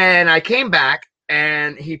 And I came back,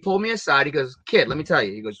 and he pulled me aside. He goes, kid, let me tell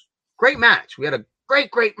you. He goes, great match. We had a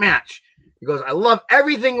great, great match. He goes, I love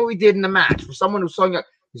everything we did in the match. For someone who's so young,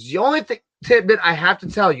 the only tidbit I have to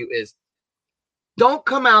tell you is, don't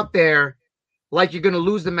come out there like you're going to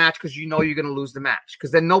lose the match because you're going to lose the match,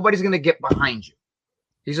 because then nobody's going to get behind you.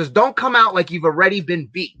 He says, don't come out like you've already been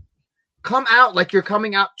beat. Come out like you're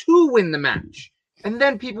coming out to win the match, and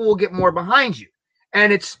then people will get more behind you.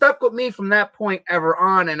 And it stuck with me from that point ever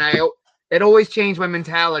on, and it always changed my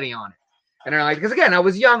mentality on it. And because again, I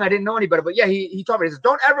was young, I didn't know any better, but yeah, he told me, he says,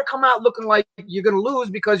 don't ever come out looking like you're going to lose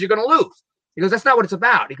because you're going to lose. He goes, that's not what it's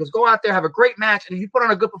about. He goes, go out there, have a great match, and if you put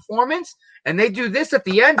on a good performance and they do this at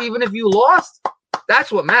the end, even if you lost,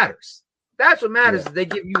 that's what matters. That's what matters. Is they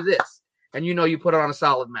give you this, and you put on a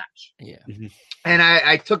solid match. Yeah. And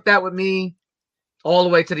I took that with me all the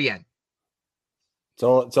way to the end.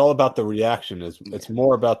 It's all about the reaction. It's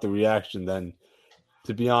more about the reaction than,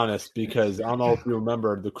 to be honest, because I don't know if you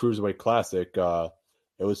remember the Cruiserweight Classic.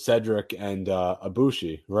 It was Cedric and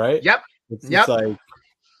Ibushi, right? Yep. It's like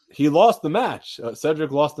he lost the match.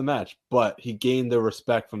 Cedric lost the match, but he gained the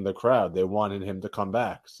respect from the crowd. They wanted him to come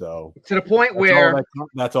back. So to the point where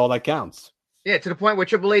that's all that counts. Yeah, to the point where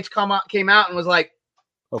Triple H came out and was like,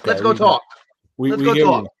 okay, let's go talk. We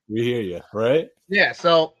hear you, right? Yeah.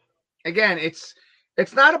 So again, it's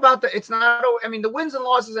not about the wins and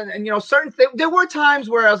losses and certain things. There were times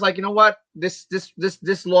where I was like, you know what, this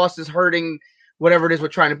loss is hurting whatever it is we're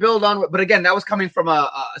trying to build on. But again, that was coming from a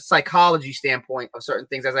psychology standpoint of certain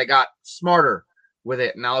things as I got smarter with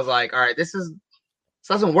it. And I was like, all right, this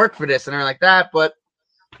doesn't work for this and everything like that. But,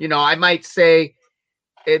 I might say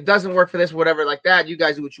it doesn't work for this, whatever like that. You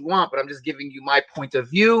guys do what you want, but I'm just giving you my point of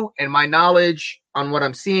view and my knowledge on what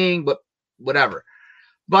I'm seeing, but whatever.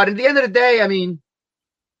 But at the end of the day,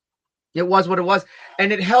 it was what it was.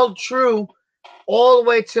 And it held true all the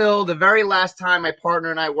way till the very last time my partner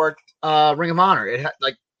and I worked Ring of Honor. It had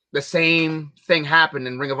the same thing happened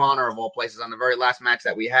in Ring of Honor of all places on the very last match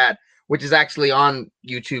that we had, which is actually on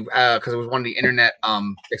YouTube because it was one of the internet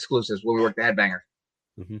exclusives where we worked the Headbanger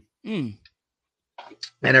and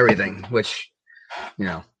everything. Which, you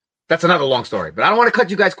know, that's another long story. But I don't want to cut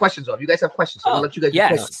you guys questions off. You guys have questions, so I'll let you guys.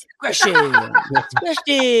 Yes, questions.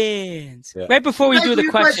 Yeah. Right before we do the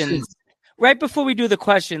questions. Right before we do the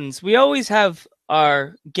questions, we always have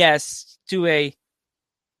our guests do a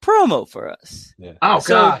promo for us. Yeah. Oh,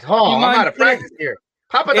 so God. Oh, I'm out of practice here.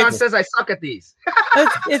 Papa Don says I suck at these.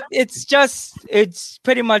 it's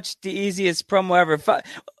pretty much the easiest promo ever.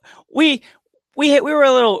 We were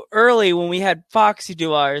a little early when we had Foxy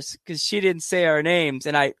do ours because she didn't say our names.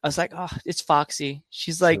 And I was like, oh, it's Foxy.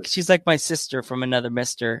 She's like my sister from another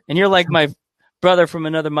mister. And you're like my brother from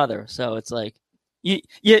another mother. So it's like, You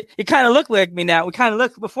kind of look like me now. We kind of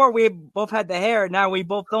look before we both had the hair. Now we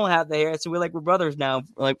both don't have the hair, so we're brothers now,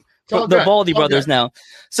 like the Baldy brothers now.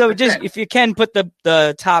 So just if you can put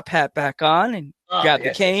the top hat back on and grab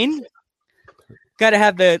the cane. Got to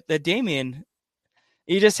have the Damien.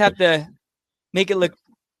 You just have to make it look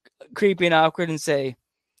creepy and awkward and say,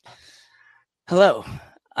 "Hello,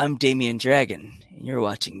 I'm Damien Dragon, and you're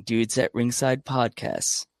watching Dudes at Ringside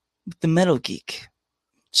Podcasts with the Metal Geek,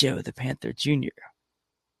 Joe the Panther Jr.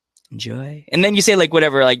 Enjoy." And then you say like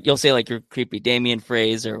whatever, like you'll say like your creepy Damien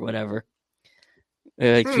phrase or whatever.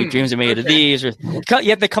 Like sweet dreams are made of these, or you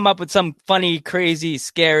have to come up with some funny, crazy,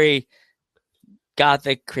 scary,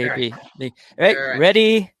 gothic, creepy. All right.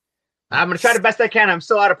 Ready? I'm gonna try the best I can. I'm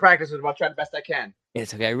still out of practice with it, but I'll try the best I can.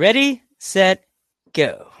 It's okay. Ready, set,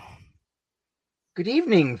 go. Good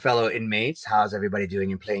evening, fellow inmates. How's everybody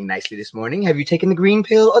doing and playing nicely this morning? Have you taken the green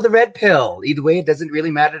pill or the red pill? Either way, it doesn't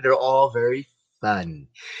really matter. They're all very fun.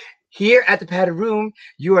 Here at the Padded Room,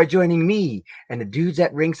 you are joining me and the Dudes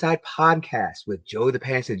at Ringside podcast with Joe the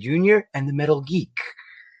Panther Jr. and the Metal Geek.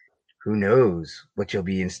 Who knows what you'll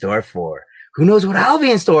be in store for? Who knows what I'll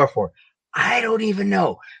be in store for? I don't even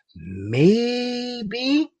know.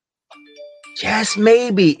 Maybe, just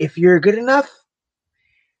maybe, if you're good enough,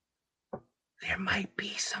 there might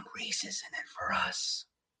be some races in it for us.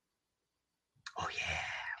 Oh,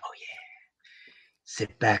 yeah. Oh, yeah.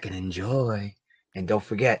 Sit back and enjoy. And don't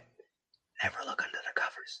forget, never look under the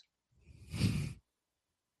covers.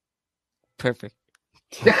 Perfect.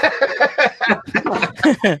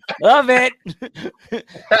 Love it.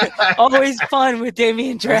 Always fun with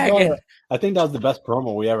Damien Dragon. I think that was the best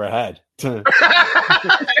promo we ever had. Because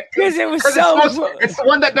it was it's the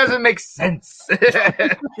one that doesn't make sense.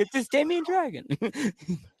 It's just Damien Dragon.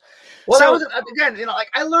 Well, so, that was again, you know, like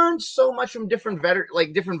I learned so much from different veterans.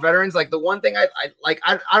 Like the one thing I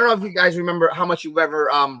don't know if you guys remember how much you've ever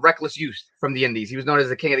Reckless Youth from the Indies. He was known as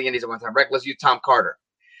the King of the Indies at one time. Reckless Youth, Tom Carter,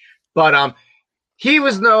 but he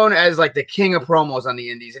was known as like the king of promos on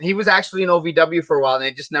the Indies, and he was actually in OVW for a while, and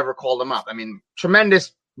they just never called him up. I mean,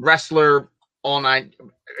 tremendous wrestler, all night.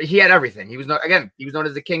 He had everything. He was known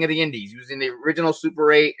as the King of the Indies. He was in the original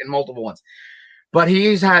Super 8 and multiple ones. But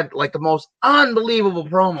he's had like the most unbelievable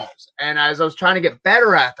promos. And as I was trying to get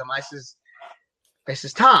better at them, I says,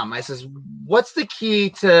 Tom, what's the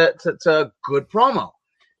key to a good promo?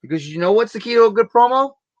 Because you know what's the key to a good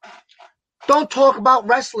promo? Don't talk about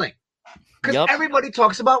wrestling. Because everybody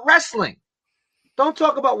talks about wrestling. Don't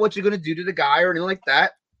talk about what you're going to do to the guy or anything like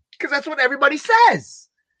that. Because that's what everybody says.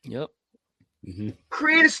 Yep. Mm-hmm.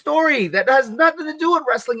 Create a story that has nothing to do with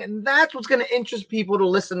wrestling, and that's what's going to interest people to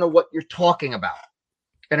listen to what you're talking about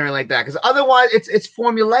and everything like that. Because otherwise, it's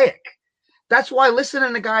formulaic. That's why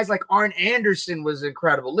listening to guys like Arn Anderson was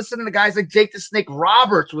incredible. Listening to guys like Jake the Snake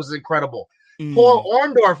Roberts was incredible. Paul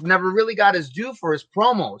Orndorff never really got his due for his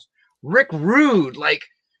promos. Rick Rude, like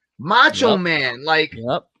Macho Man, like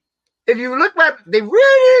if you look back, they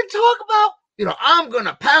really didn't talk about, you know, I'm going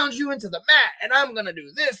to pound you into the mat and I'm going to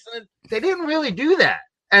do this. And they didn't really do that.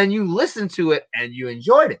 And you listened to it and you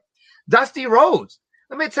enjoyed it. Dusty Rhodes,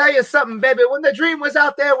 let me tell you something, baby. When the Dream was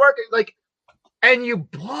out there working, like, and you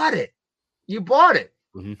bought it. You bought it.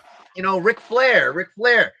 Mm-hmm. You know, Ric Flair,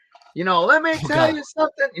 you know, let me tell you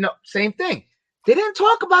something. You know, same thing. They didn't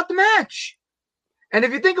talk about the match. And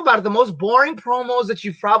if you think about it, the most boring promos that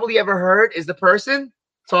you've probably ever heard is the person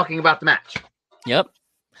talking about the match. Yep.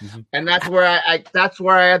 Mm-hmm. And that's where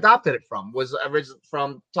I adopted it from, was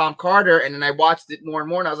from Tom Carter, and then I watched it more and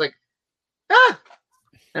more, and I was like,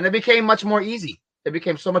 and it became much more easy. It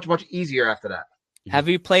became so much easier after that. Have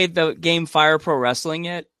you played the game Fire Pro Wrestling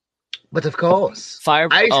yet? But of course,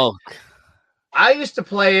 I used to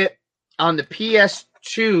play it on the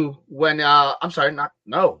PS2 when not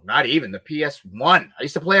even the PS1. I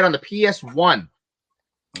used to play it on the PS1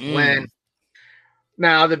 when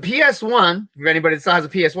Now, the PS1, if anybody still has a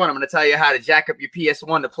PS1, I'm going to tell you how to jack up your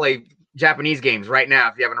PS1 to play Japanese games right now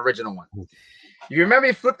if you have an original one. You remember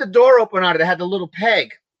you flipped the door open on it, it had the little peg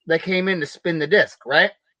that came in to spin the disc, right?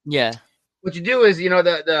 Yeah. What you do is,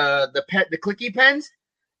 the clicky pens,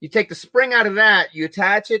 you take the spring out of that, you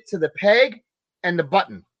attach it to the peg and the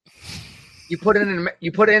button. You put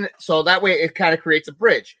in, so that way it kind of creates a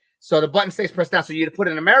bridge. So the button stays pressed down. So you put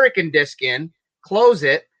an American disc in, close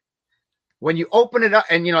it. When you open it up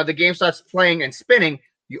and, the game starts playing and spinning,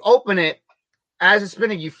 you open it. As it's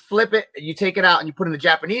spinning, you flip it, you take it out, and you put in the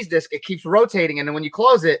Japanese disc. It keeps rotating, and then when you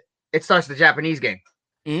close it, it starts the Japanese game.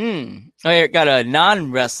 I got a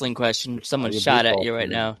non-wrestling question. Someone shot at you right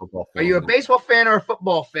now. Are you a baseball fan or a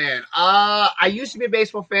football fan? I used to be a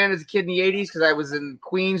baseball fan as a kid in the 80s because I was in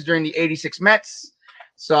Queens during the 86 Mets.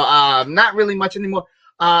 So not really much anymore.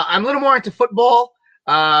 I'm a little more into football.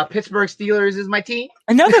 Pittsburgh Steelers is my team.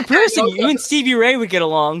 Another person, you and Stevie Ray would get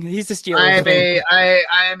along. He's the Steelers. I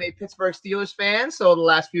am a Pittsburgh Steelers fan, so the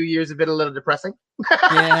last few years have been a little depressing.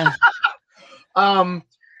 Yeah. But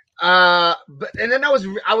then I was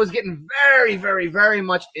getting very, very, very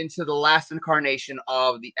much into the last incarnation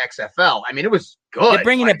of the XFL. I mean, it was good. They're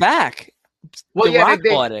bringing it back. Well, Rock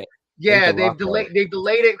bought it. Yeah, they've delayed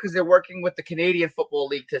it because they're working with the Canadian Football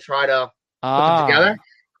League to try to put it together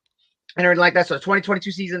and everything like that. So the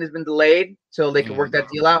 2022 season has been delayed till they can work that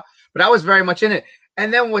deal out. But I was very much in it.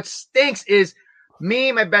 And then what stinks is me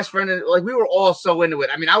and my best friend, we were all so into it.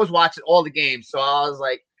 I mean, I was watching all the games, so I was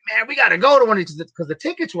like, man, we got to go to one of these because the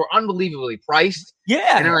tickets were unbelievably priced.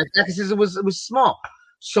 Yeah. And like that because it was small.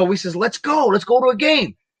 So we says, let's go to a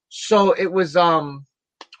game. So it was actually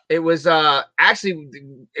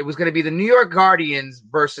it was going to be the New York Guardians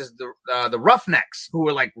versus the Roughnecks, who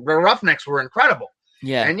were the Roughnecks were incredible.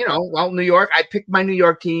 Yeah. And New York, I picked my New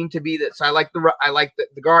York team to be so I like the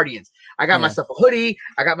Guardians. I got myself a hoodie,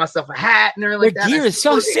 I got myself a hat and everything like that. Gear is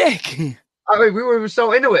so sick. I mean, we were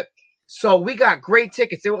so into it. So we got great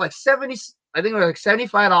tickets. They were like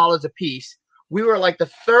 $75 a piece. We were like the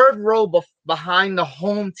third row behind the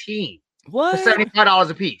home team. What? For $75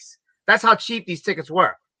 a piece. That's how cheap these tickets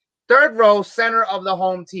were. Third row, center of the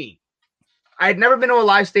home team. I had never been to a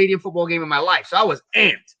live stadium football game in my life, so I was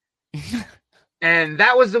amped. And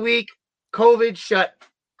that was the week COVID shut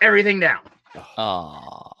everything down.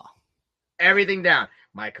 Oh. Everything down.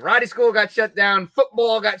 My karate school got shut down.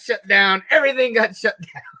 Football got shut down. Everything got shut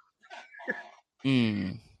down.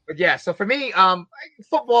 But yeah, so for me,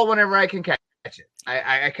 football whenever I can catch it.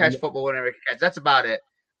 I catch football whenever I can catch it. That's about it.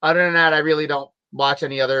 Other than that, I really don't watch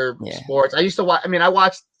any other sports. I used to watch. I mean, I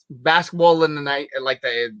watched basketball in the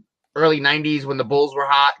early 90s when the Bulls were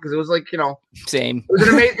hot because it was same. It was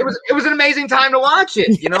an amazing. It was an amazing time to watch it.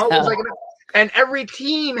 It was and every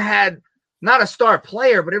team had not a star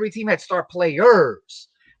player, but every team had star players.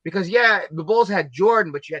 Because the Bulls had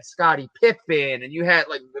Jordan, but you had Scottie Pippen, and you had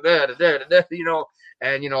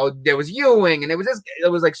and there was Ewing, and it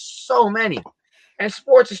was like so many. And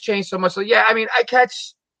sports has changed so much. So I mean, I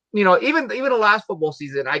catch, even the last football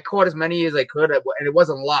season, I caught as many as I could, and it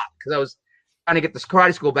wasn't a lot because I was trying to get this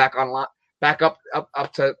karate school back up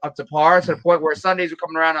to par to the point where Sundays were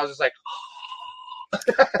coming around. I was just like,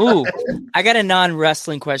 ooh, I got a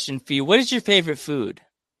non-wrestling question for you. What is your favorite food?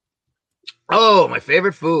 Oh, my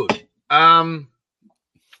favorite food.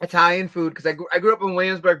 Italian food, because I grew up in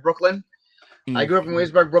Williamsburg, Brooklyn. I grew up in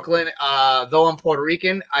Williamsburg, Brooklyn. Though I'm Puerto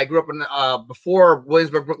Rican, I grew up in before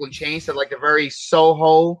Williamsburg, Brooklyn changed to like a very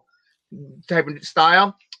Soho type of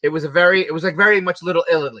style. It was very much Little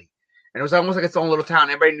Italy, and it was almost like its own little town.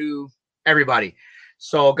 Everybody knew everybody.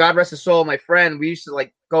 So God rest his soul, my friend. We used to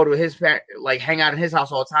go to his hang out in his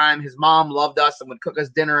house all the time. His mom loved us and would cook us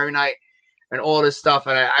dinner every night and all this stuff.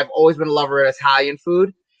 And I've always been a lover of Italian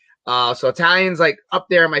food. So Italian's up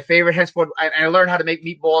there, my favorite. Henceforth, I learned how to make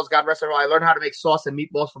meatballs. God rest her soul. I learned how to make sauce and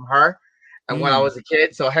meatballs from her, and when I was a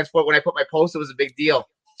kid. So henceforth, when I put my post, it was a big deal.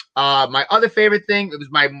 My other favorite thing, it was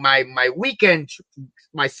my weekend,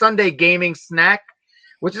 my Sunday gaming snack,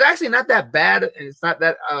 which is actually not that bad and it's not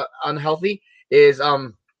that unhealthy. Is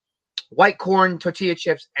white corn tortilla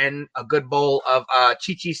chips and a good bowl of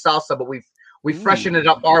chichi salsa, but we freshen it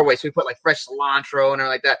up our way. So we put fresh cilantro and everything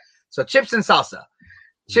like that. So chips and salsa.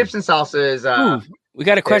 Chips and salsa is we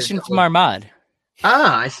got a question from Armad.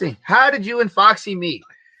 I see. How did you and Foxy meet?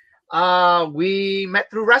 We met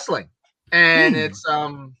through wrestling. And it's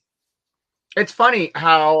funny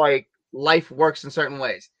how life works in certain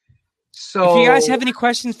ways. So if you guys have any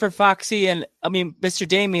questions for Foxy and Mr.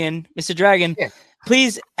 Damien, Mr. Dragon,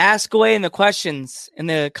 please ask away in the questions in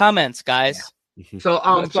the comments, guys. Yeah.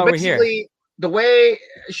 So basically the way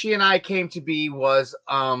she and I came to be was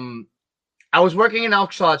I was working an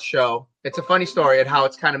Elks Lodge show. It's a funny story and how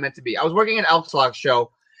it's kind of meant to be. I was working an Elks Lodge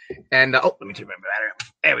show, and let me take my battery.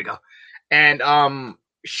 There we go. And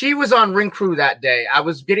she was on ring crew that day. I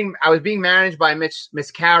was being managed by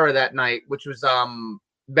Miss Cara that night, which was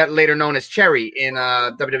later known as Cherry in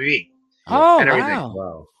WWE. Oh, and everything.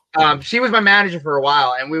 Wow. She was my manager for a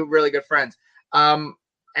while, and we were really good friends.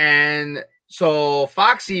 And so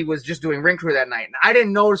Foxy was just doing ring crew that night, and I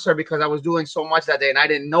didn't notice her because I was doing so much that day, and I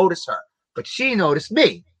didn't notice her. But she noticed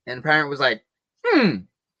me, and the parent was like,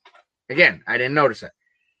 Again, I didn't notice it.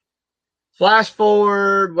 Flash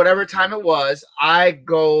forward, whatever time it was, I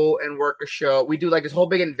go and work a show. We do like this whole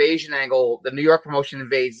big invasion angle. The New York promotion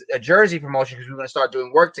invades a Jersey promotion because we were going to start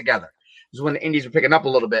doing work together. This is when the Indies were picking up a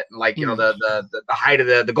little bit, and like the height of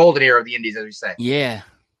the golden era of the Indies, as we say. Yeah.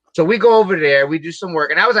 So we go over there, we do some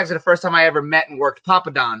work, and that was actually the first time I ever met and worked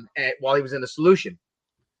Papa Don while he was in the Solution.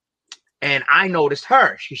 And I noticed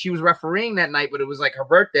her. She was refereeing that night, but it was like her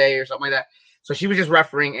birthday or something like that. So she was just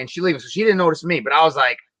refereeing, and she leaving. So she didn't notice me, but I was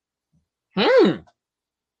like,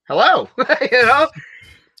 hello, you know?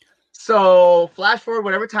 So flash forward,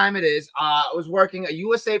 whatever time it is, I was working a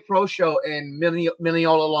USA Pro show in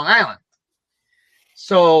Mineola, Long Island.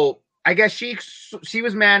 So I guess she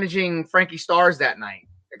was managing Frankie Stars that night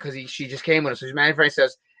because she just came with us. So she's managing Frankie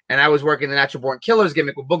Stars, and I was working the Natural Born Killers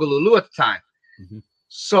gimmick with Boogaloo at the time. Mm-hmm.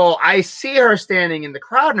 So I see her standing in the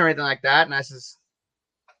crowd and everything like that, and I says,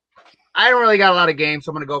 I don't really got a lot of game, so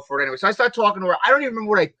I'm going to go for it anyway. So I start talking to her. I don't even remember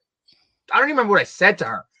what I said to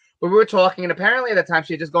her, but we were talking, and apparently at that time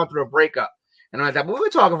she had just gone through a breakup and all like that. But we were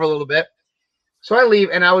talking for a little bit. So I leave,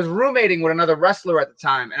 and I was roommating with another wrestler at the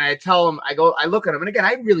time, and I tell him, I look at him, and again,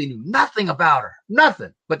 I really knew nothing about her,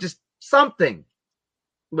 nothing, but just something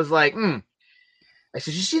was like, I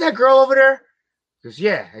said, you see that girl over there? He goes,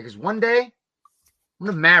 yeah. I goes, one day I'm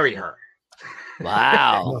gonna marry her.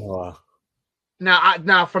 Wow.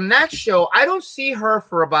 Now from that show, I don't see her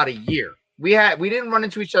for about a year. We didn't run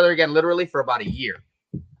into each other again, literally for about a year.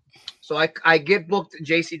 So I get booked at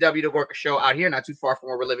JCW to work a show out here, not too far from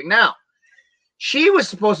where we're living now. She was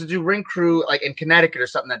supposed to do ring crew like in Connecticut or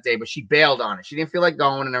something that day, but she bailed on it. She didn't feel like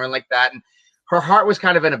going and everything like that. And her heart was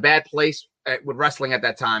kind of in a bad place with wrestling at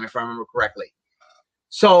that time, if I remember correctly.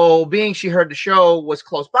 So being she heard the show was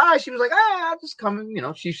close by, she was like, I'll just come. You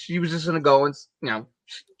know, she was just going to go and, you know,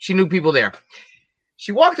 she knew people there.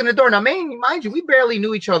 She walked in the door. Now, mind you, we barely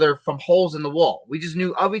knew each other from holes in the wall. We just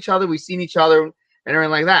knew of each other. We've seen each other and everything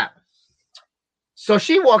like that. So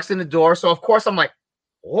she walks in the door. So, of course, I'm like,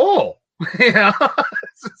 whoa. You know,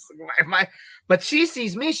 but she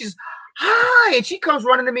sees me. She's hi, and she comes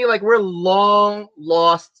running to me like we're long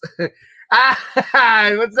lost.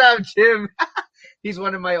 What's up, Jim? He's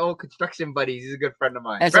one of my old construction buddies. He's a good friend of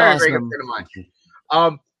mine. That's very, awesome. very good friend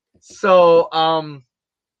of mine.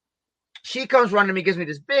 She comes running to me, gives me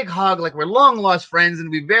this big hug, like we're long lost friends,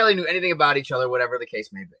 and we barely knew anything about each other, whatever the case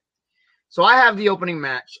may be. So I have the opening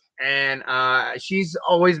match, and she's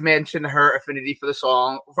always mentioned her affinity for the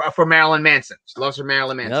song for Marilyn Manson. She loves her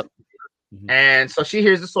Marilyn Manson. Yep. Mm-hmm. And so she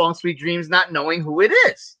hears the song Sweet Dreams, not knowing who it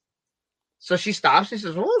is. So she stops and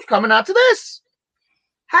says, who's coming out to this?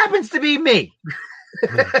 Happens to be me.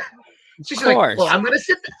 She's like, well, I'm gonna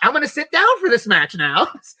sit down for this match now.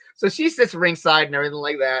 So she sits ringside and everything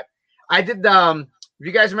like that. I did if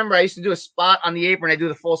you guys remember, I used to do a spot on the apron. I do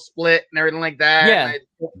the full split and everything like that.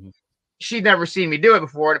 Yeah. She'd never seen me do it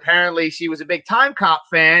before, and apparently she was a big Time Cop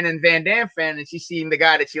fan and Van Damme fan, and she's seen the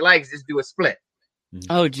guy that she likes just do a split.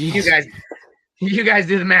 Oh, geez. You guys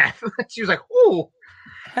do the math. She was like, ooh.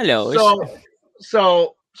 Hello.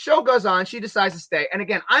 So show goes on. She decides to stay. And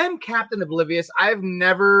again, I am Captain Oblivious. I've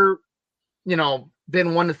never,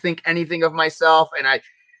 been one to think anything of myself, and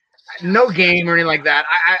no game or anything like that.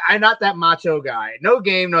 I'm not that macho guy. No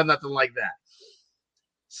game, no nothing like that.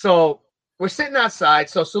 So we're sitting outside.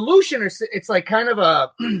 So Solution, it's like kind of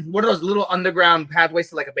one of those little underground pathways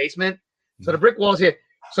to like a basement. So the brick walls here.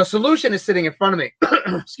 So Solution is sitting in front of me.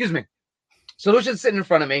 Excuse me. Solution's sitting in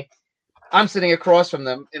front of me. I'm sitting across from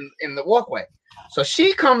them in the walkway. So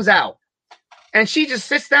she comes out and she just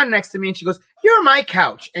sits down next to me and she goes, "You're my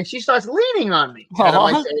couch." And she starts leaning on me.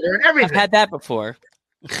 And everything. I've had that before.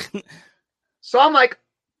 So I'm like,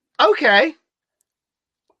 okay.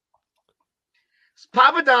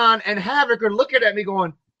 Papa Don and Havoc are looking at me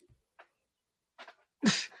going,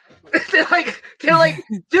 they're like,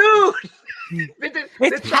 dude,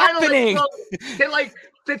 it's happening.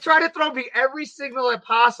 They try to throw me every signal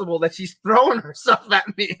possible that she's throwing herself at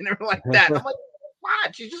me and everything like that. I'm like,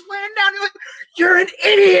 what? She's just laying down. You're like, you're an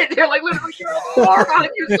idiot. They're like, literally, you're a moron.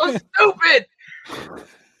 You're so stupid.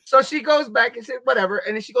 So she goes back and said, whatever.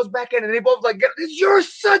 And then she goes back in and they both like, you're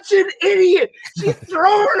such an idiot. She's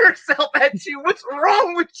throwing herself at you. What's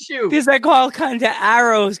wrong with you? There's like all kinds of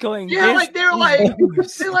arrows going. Yeah, like they're like,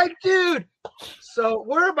 dude. So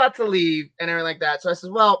we're about to leave and everything like that. So I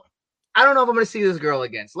said, well, I don't know if I'm going to see this girl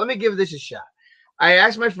again. So let me give this a shot. I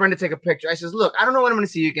asked my friend to take a picture. I says, look, I don't know when I'm going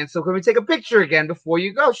to see you again. So can we take a picture again before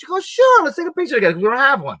you go? She goes, sure, let's take a picture again because we don't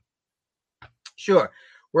have one. Sure.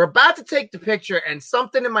 We're about to take the picture, and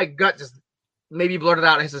something in my gut just maybe blurted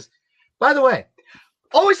out. I says, by the way,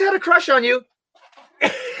 always had a crush on you.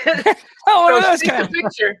 The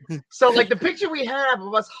picture. So, like, the picture we have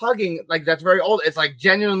of us hugging, like, that's very old. It's, like,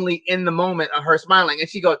 genuinely in the moment of her smiling. And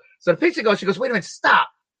she goes, so the picture goes, she goes, wait a minute, stop.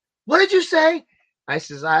 What did you say? I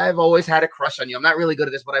says, I've always had a crush on you. I'm not really good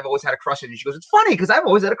at this, but I've always had a crush on you. She goes, it's funny because I've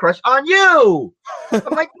always had a crush on you.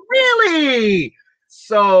 I'm like, really?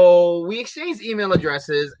 So we exchanged email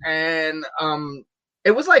addresses, and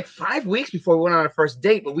it was like 5 weeks before we went on our first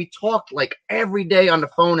date, but we talked like every day on the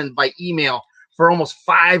phone and by email for almost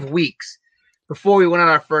 5 weeks before we went on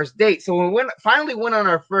our first date. So when we finally went on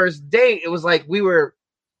our first date, it was like we were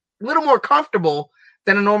a little more comfortable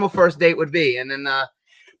than a normal first date would be. And then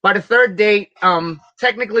by the third date,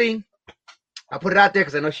 technically, I'll put it out there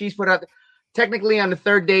because I know she's put it out there. Technically, on the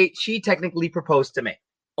third date, she technically proposed to me.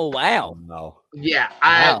 Oh, wow. No. Yeah.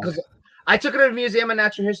 Because I took her to the Museum of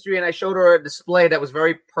Natural History and I showed her a display that was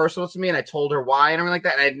very personal to me, and I told her why and everything like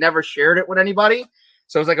that. And I'd never shared it with anybody.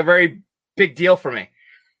 So it was like a very big deal for me.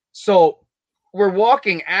 So we're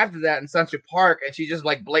walking after that in Central Park, and she just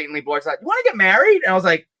like blatantly blurts out, you want to get married? And I was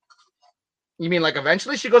like, you mean like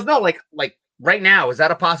eventually? She goes, no, like right now. Is that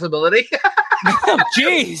a possibility? Oh,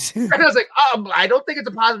 jeez. And I was like, I don't think it's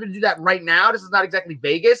a possibility to do that right now. This is not exactly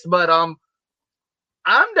Vegas, but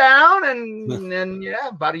I'm down. And yeah,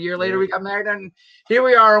 about a year later, we got married, and here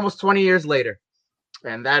we are almost 20 years later.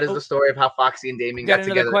 And that is the story of how Foxy and Damien got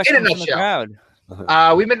together in a nutshell.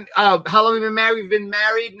 We've been how long have we been married? We've been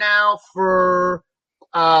married now for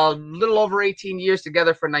a little over 18 years,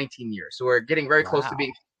 together for 19 years. So we're getting very close to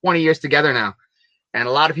being 20 years together now. And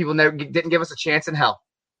a lot of people didn't give us a chance in hell.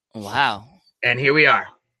 Wow. And here we are.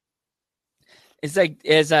 It's like,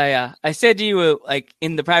 as I said to you, like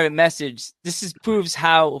in the private message, this proves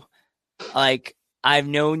how, like, I've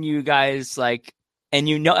known you guys, like, and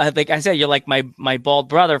you know, like I said, you're like my bald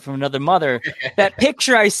brother from another mother. That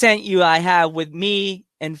picture I sent you, I have with me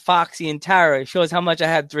and Foxy and Tara, shows how much I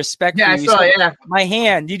had respect for you. I saw, yeah. My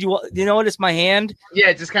hand. Did you notice my hand? Yeah,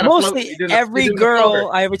 it just kind of mostly every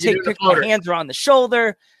girl I ever take pictures, my hands are on the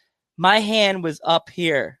shoulder. My hand was up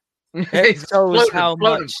here. It shows how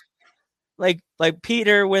much. Like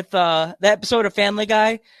Peter with the episode of Family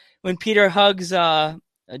Guy when Peter hugs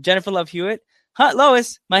Jennifer Love Hewitt.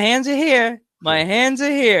 Lois, my hands are here. My hands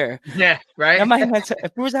are here. Yeah, right. And my hands.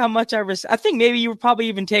 It proves how much I think maybe you were probably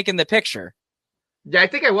even taking the picture. Yeah, I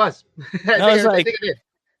think I was. I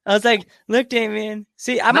was like, look, Damien.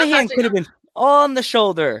 See, my hand could have been on the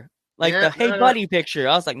shoulder, like buddy picture.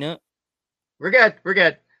 I was like, no, we're good.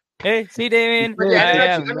 Hey, see, Damien.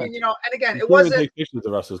 I mean, and again, it wasn't take pictures with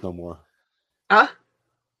the wrestlers no more. Huh?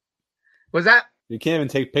 Was that? You can't even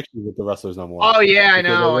take pictures with the wrestlers no more. Oh yeah, I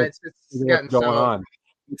know. It's getting going on.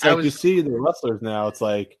 It's like you see the wrestlers now. It's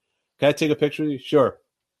like, can I take a picture with you? Sure.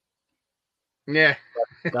 Yeah.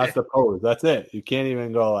 That's the pose. That's it. You can't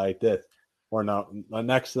even go like this or no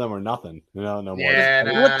next to them or nothing. No more.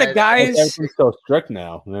 Yeah, what the guys? Everything's so strict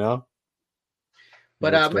now.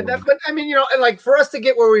 But I mean, like for us to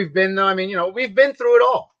get where we've been, though, I mean, we've been through it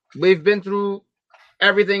all. We've been through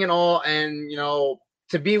everything and all, and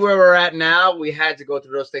to be where we're at now, we had to go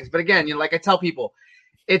through those things. But again, like I tell people,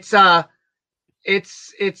 it's in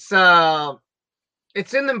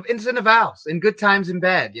the vows, in good times and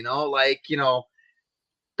bad.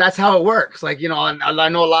 That's how it works. Like, and I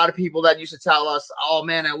know a lot of people that used to tell us, "Oh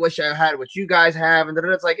man, I wish I had what you guys have," and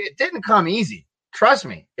it's like it didn't come easy. Trust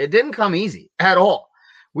me, it didn't come easy at all.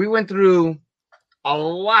 We went through a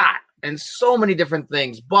lot and so many different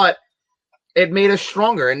things, but it made us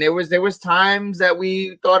stronger. And there was times that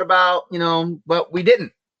we thought about, but we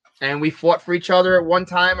didn't. And we fought for each other at one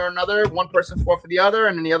time or another. One person fought for the other,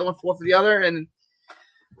 and then the other one fought for the other. And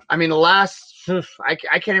I mean, I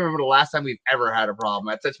can't remember the last time we've ever had a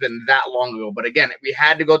problem. It's been that long ago. But again, we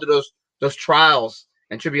had to go through those trials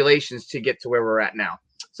and tribulations to get to where we're at now.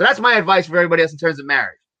 So that's my advice for everybody else in terms of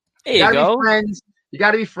marriage. There you go. Be friends. You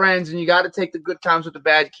got to be friends, and you got to take the good times with the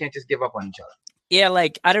bad. You can't just give up on each other. Yeah,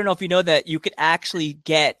 like I don't know if you know that you could actually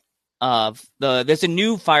get there's a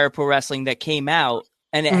new Fire Pro Wrestling that came out,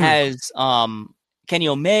 and it has Kenny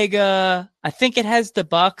Omega. I think it has the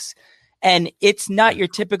Bucks, and it's not your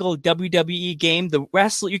typical WWE game. The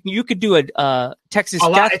wrestler you could do a Texas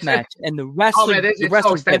death match, and the wrestler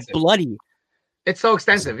get bloody. It's so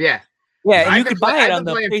extensive, yeah. Yeah, and you could buy it on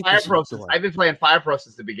the PlayStation Store. I've been playing Fire Pro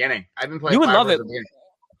since the beginning. You would love it.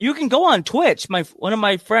 You can go on Twitch. One of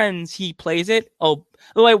my friends, he plays it. Oh,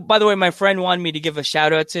 by the way, my friend wanted me to give a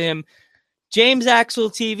shout out to him. James Axel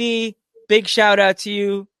TV, big shout out to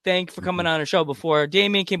you. Thank you for coming on our show before.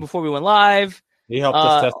 Damien came before we went live. He helped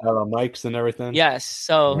us test out our mics and everything. Yes.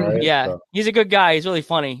 So, he's a good guy. He's really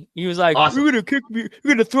funny. He was like, awesome. You're going to kick me.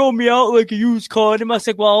 You're going to throw me out like a used car. And I was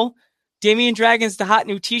like, well, Damien Dragon's the hot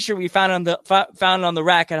new t-shirt we found on the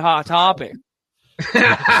rack at Hot Topic.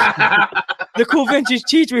 The cool vintage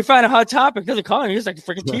t-shirt we found at Hot Topic. Doesn't call him. He's like a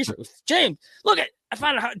freaking t-shirt. James, look I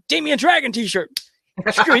found a Damien Dragon t-shirt.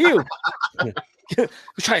 Screw you. We're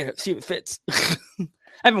trying to see if it fits.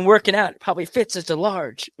 I've been working out. It probably fits as a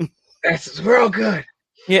large. That's real good.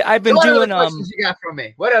 Yeah, I've been doing. What questions you got from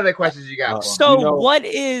me? What other questions you got? So,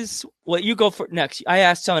 what you go for next? I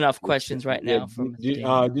asked enough questions right now. Do you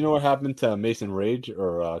know what happened to Mason Rage,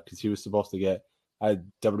 or because he was supposed to get a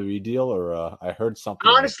WWE deal, or I heard something?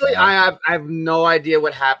 Honestly, I have no idea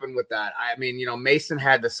what happened with that. I mean, Mason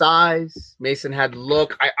had the size, Mason had the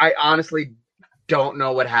look. I honestly don't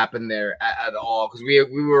know what happened there at all, because we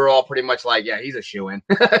were all pretty much like, yeah, he's a shoo-in.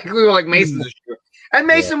 We were like, Mason's a shoo-in. And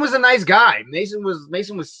Mason was a nice guy. Mason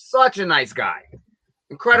was such a nice guy,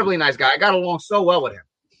 incredibly nice guy. I got along so well with him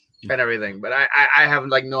and everything. But I have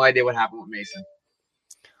no idea what happened with Mason.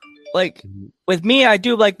 Like with me, I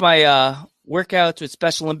do like my workouts with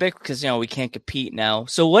Special Olympics because we can't compete now.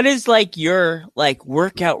 So what is your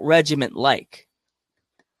workout regimen like?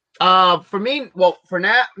 For me, well, for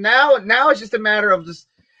now it's just a matter of just.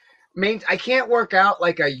 I can't work out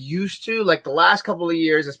like I used to, like the last couple of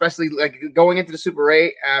years, especially like going into the Super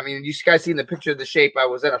 8. I mean, you guys seen the picture of the shape I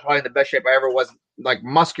was in. Probably the best shape I ever was, like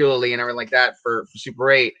muscularly and everything like that for Super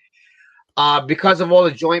 8. Because of all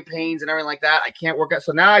the joint pains and everything like that, I can't work out.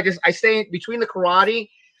 So now I stay between the karate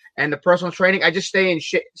and the personal training. I just stay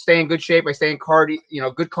in good shape. I stay in cardio,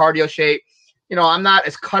 good cardio shape. I'm not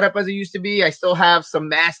as cut up as I used to be. I still have some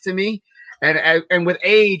mass to me. And with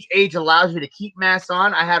age allows you to keep mass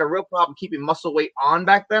on. I had a real problem keeping muscle weight on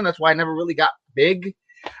back then. That's why I never really got big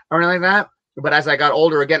or anything like that. But as I got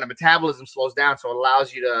older, again, the metabolism slows down, so it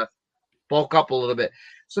allows you to bulk up a little bit.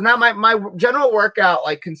 So now my general workout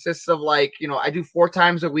consists of I do 4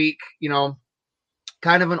 times a week,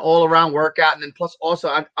 kind of an all-around workout. And then plus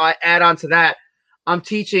also I add on to that, I'm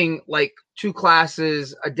teaching 2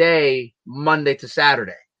 classes a day, Monday to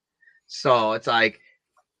Saturday. So it's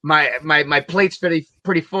my plate's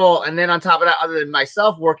pretty full, and then on top of that, other than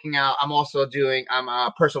myself working out, I'm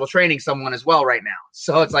personal training someone as well right now.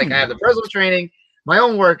 So it's I have the personal training, my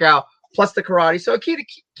own workout, plus the karate. So it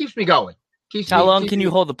keeps me going. How long can you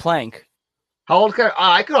hold the plank? How old can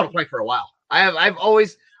I could hold a plank for a while. I've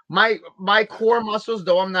always my core muscles,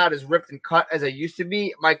 though I'm not as ripped and cut as I used to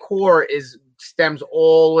be, my core stems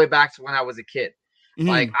all the way back to when I was a kid.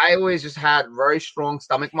 Mm-hmm. I always just had very strong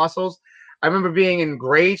stomach muscles. I remember being in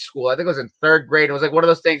grade school. I think it was in 3rd grade. It was one of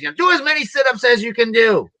those things, do as many sit-ups as you can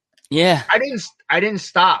do. Yeah. I didn't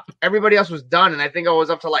stop. Everybody else was done, and I think I was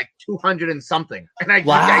up to 200 and something. And I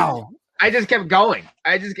just kept going.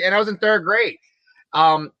 And I was in 3rd grade.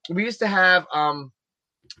 We used to have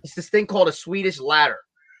it's this thing called a Swedish ladder.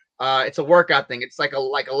 It's a workout thing. It's like a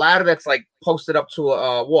ladder that's posted up to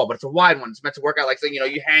a wall, but it's a wide one. It's meant to work out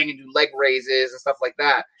you hang and do leg raises and stuff like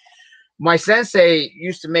that. My sensei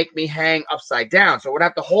used to make me hang upside down. So I would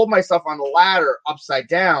have to hold myself on the ladder upside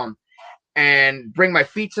down and bring my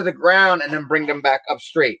feet to the ground and then bring them back up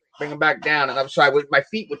straight, bring them back down. And my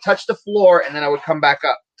feet would touch the floor and then I would come back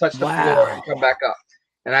up, touch the floor and come back up.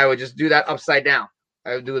 And I would just do that upside down.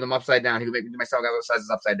 I would do them upside down. He would make me do myself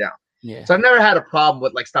exercises upside down. Yeah. So I've never had a problem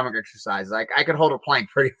with stomach exercises. I could hold a plank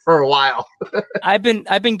for a while. I've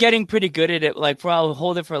been getting pretty good at it. I'll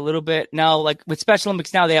hold it for a little bit. Now, with Special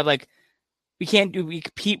Olympics now, they have we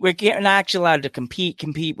compete. We're not actually allowed to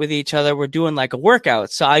compete with each other. We're doing a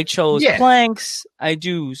workout. So I chose planks. I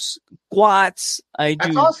do squats. I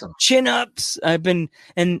do chin ups. And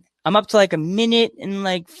I'm up to a minute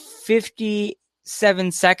and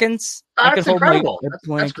 57 seconds. That's incredible.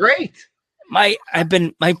 That's great. I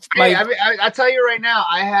tell you right now,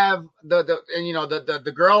 I have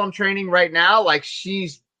the girl I'm training right now.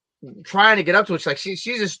 She's trying to get up to it. She's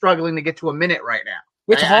just struggling to get to a minute right now.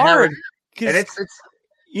 It's hard. And it's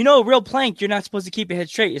real plank, you're not supposed to keep your head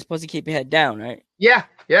straight. You're supposed to keep your head down, right? Yeah.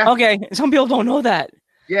 Okay. Some people don't know that.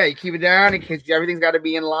 Yeah, you keep it down because everything's got to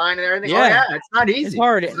be in line and everything. Yeah. Oh, yeah, it's not easy. It's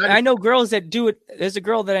hard. I know girls that do it. There's a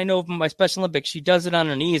girl that I know from my Special Olympics. She does it on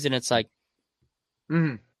her knees, and it's like,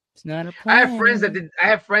 it's not a plan. I have friends that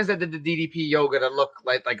did the DDP yoga that look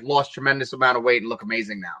like lost tremendous amount of weight and look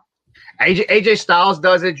amazing now. AJ Styles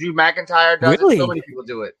does it. Drew McIntyre does it. So many people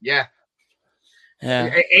do it. Yeah.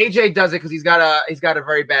 AJ does it because he's got a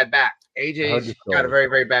very bad back. AJ's got a very,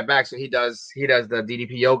 very bad back, so he does the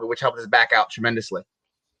DDP yoga, which helps his back out tremendously.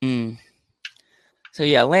 So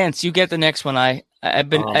yeah, Lance, you get the next one. I've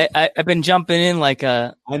been jumping in like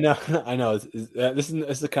a. I know. This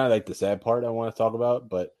is kind of like the sad part I want to talk about,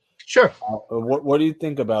 but sure. What do you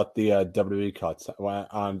think about the WWE cuts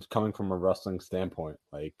on coming from a wrestling standpoint?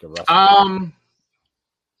 Like a wrestling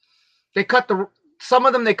they cut some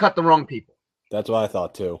of them. They cut the wrong people. That's what I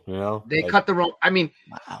thought too. You know, they cut the wrong. I mean,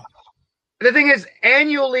 wow. The thing is,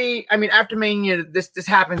 annually. I mean, after Mania, this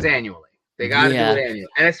happens annually. They got to do it annually,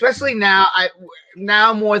 and especially now,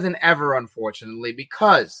 now more than ever, unfortunately,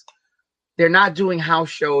 because they're not doing house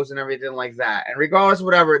shows and everything like that. And regardless of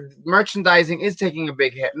whatever, merchandising is taking a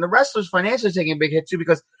big hit, and the wrestlers financially are taking a big hit too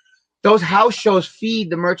because those house shows feed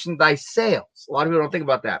the merchandise sales. A lot of people don't think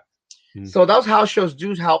about that. So those house shows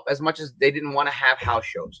do help as much as they didn't want to have house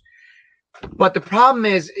shows. But the problem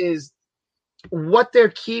is what they're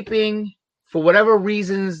keeping for whatever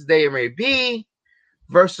reasons they may be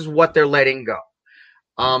versus what they're letting go.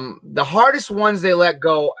 The hardest ones they let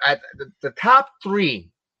go at the top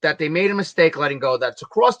three that they made a mistake letting go, that's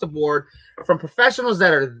across the board from professionals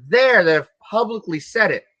that are there that have publicly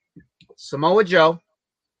said it. Samoa Joe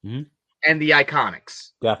and the Iconics.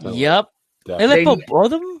 Definitely. Yep. They let go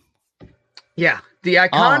both of them? Yeah. The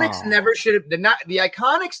Iconics never should have the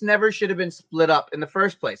Iconics never should have been split up in the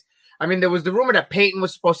first place. I mean, there was the rumor that Peyton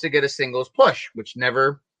was supposed to get a singles push, which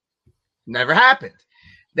never happened.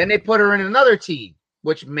 Then they put her in another team,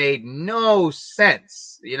 which made no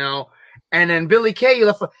sense, you know. And then Billie Kay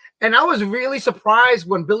left, and I was really surprised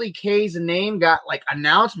when Billie Kay's name got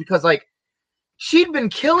announced because she'd been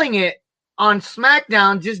killing it on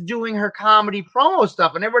SmackDown, just doing her comedy promo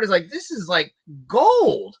stuff, and everybody's like, "This is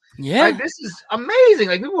gold." Yeah, this is amazing.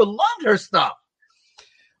 People loved her stuff.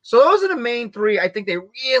 So those are the main three. I think they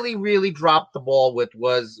really, really dropped the ball with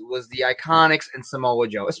was the Iconics and Samoa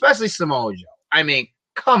Joe, especially Samoa Joe. I mean,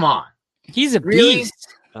 come on, he's a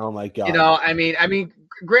beast. Oh my god. You know, I mean,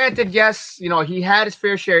 granted, yes, you know, he had his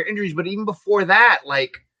fair share of injuries, but even before that,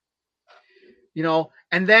 you know,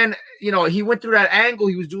 and then, you know, he went through that angle.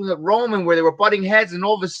 He was doing at Roman where they were butting heads, and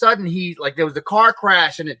all of a sudden there was the car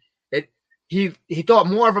crash, and he thought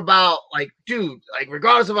more about dude,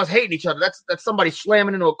 regardless of us hating each other, that's somebody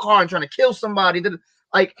slamming into a car and trying to kill somebody.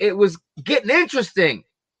 It was getting interesting,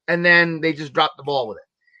 and then they just dropped the ball with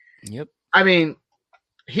it. Yep. I mean,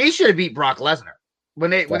 he should have beat Brock Lesnar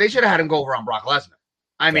when they should have had him go over on Brock Lesnar.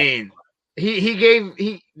 I mean,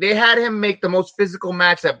 they had him make the most physical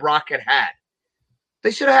match that Brock had.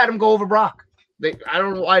 They should have had him go over Brock. I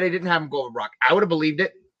don't know why they didn't have him go over Brock. I would have believed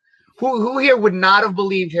it. Who here would not have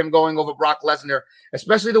believed him going over Brock Lesnar,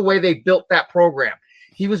 especially the way they built that program?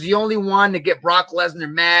 He was the only one to get Brock Lesnar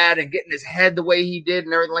mad and get in his head the way he did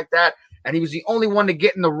and everything like that. And he was the only one to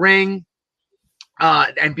get in the ring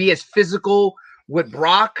and be as physical with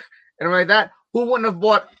Brock and everything like that. Who wouldn't have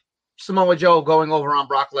bought Samoa Joe going over on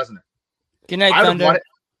Brock Lesnar? Good night, Thunder.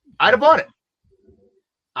 I'd have bought it.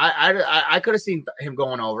 I could have seen him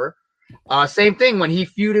going over. Same thing when he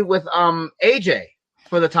feuded with AJ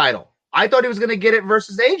for the title. I thought he was going to get it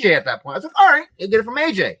versus AJ at that point. I was like, all right, he'll get it from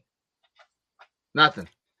AJ. Nothing.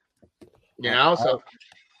 You know, so.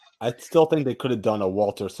 I still think they could have done a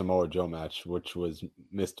Walter Samoa Joe match, which was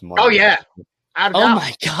missed money. Oh, yeah. Oh,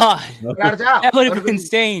 my God. That would have been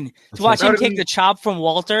insane. To watch him take the chop from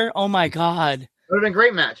Walter, oh, my God. It would have been a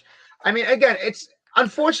great match. I mean, again, it's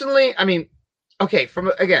unfortunately, I mean, okay,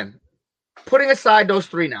 putting aside those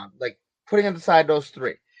three now, putting aside those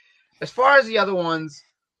three. As far as the other ones,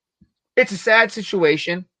 it's a sad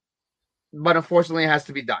situation, but unfortunately it has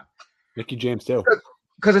to be done. Mickie James too.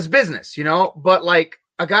 Because it's business, you know? But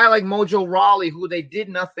a guy like Mojo Rawley, who they did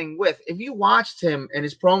nothing with, if you watched him and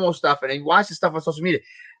his promo stuff and you watched his stuff on social media,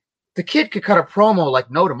 the kid could cut a promo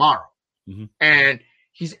like no tomorrow. Mm-hmm. And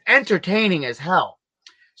he's entertaining as hell.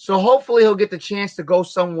 So hopefully he'll get the chance to go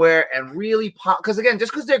somewhere and really pop. Because again,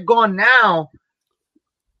 just because they're gone now,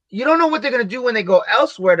 you don't know what they're going to do when they go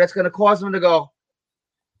elsewhere that's going to cause them to go,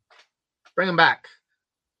 bring him back.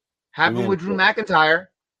 Happened with Drew McIntyre,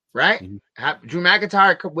 right? Mm-hmm. Drew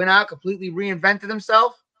McIntyre went out, completely reinvented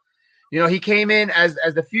himself. You know, he came in as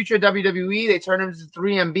the future WWE. They turned him into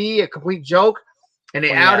 3MB, a complete joke, and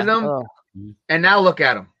they outed him. Oh. And now look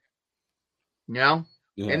at him. You know?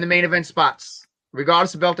 in the main event spots.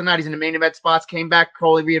 Regardless of belt or not, he's in the main event spots, came back,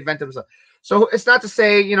 totally reinvented himself. So it's not to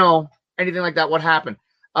say, anything like that, what happened.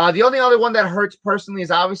 The only other one that hurts personally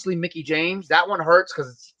is obviously Mickie James. That one hurts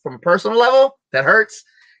because it's from a personal level. That hurts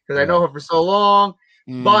because I know her for so long.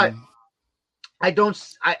 But I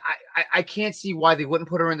can't see why they wouldn't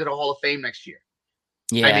put her into the Hall of Fame next year.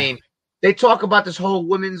 Yeah. I mean, they talk about this whole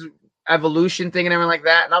women's evolution thing and everything like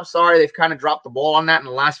that. And I'm sorry, they've kind of dropped the ball on that in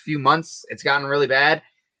the last few months. It's gotten really bad.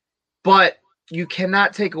 But you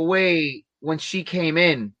cannot take away when she came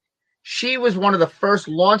in. She was one of the first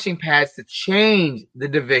launching pads to change the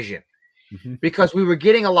division because we were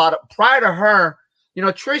getting a lot of prior to her.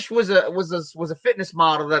 Trish was a fitness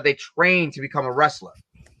model that they trained to become a wrestler.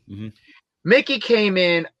 Mickie came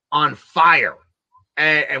in on fire,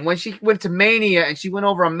 and when she went to Mania and she went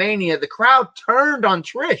over on Mania, the crowd turned on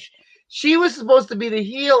Trish. She was supposed to be the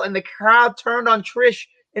heel, and the crowd turned on Trish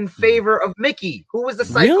in favor of Mickie, who was the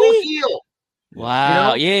psycho heel.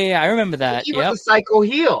 Wow. Yeah, I remember that. He was the psycho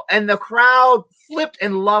heel, and the crowd flipped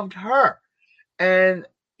and loved her. And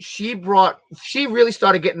she really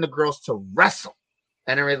started getting the girls to wrestle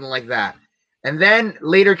and everything like that. And then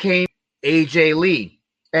later came AJ Lee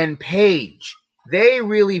and Paige. They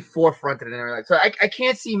really forefronted it and everything. So I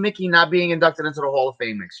can't see Mickie not being inducted into the Hall of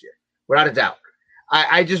Fame next year, without a doubt.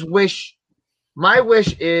 I just wish, my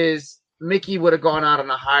wish is Mickie would have gone out on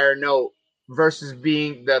a higher note versus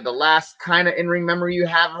being the last kind of in-ring memory you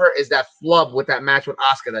have of her is that flub with that match with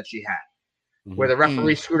Asuka that she had, where the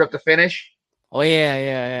referee screwed up the finish. Oh,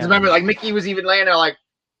 yeah. Remember, like, Mickie was even laying there like,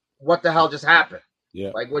 what the hell just happened?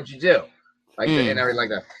 Yeah. Like, what'd you do? Like, and everything like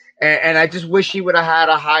that. And I just wish she would have had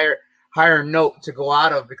a higher note to go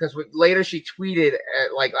out of, because later she tweeted,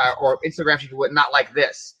 or Instagram, she would not like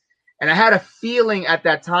this. And I had a feeling at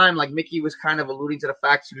that time, like Mickie was kind of alluding to the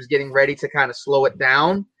fact she was getting ready to kind of slow it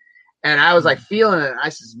down. And I was like feeling it. And I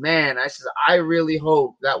says, I really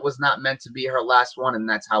hope that was not meant to be her last one. And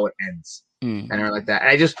that's how it ends. And everything like that.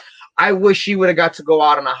 And I wish she would have got to go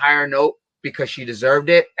out on a higher note because she deserved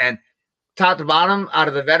it. And top to bottom, out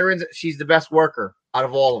of the veterans, she's the best worker out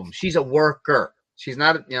of all of them. She's a worker. She's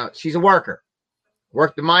not, she's a worker.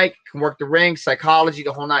 Work the mic, can work the ring, psychology,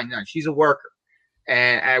 the whole nine. No, she's a worker.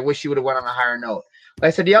 And I wish she would have went on a higher note. Like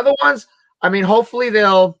I said, the other ones, I mean, hopefully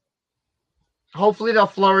they'll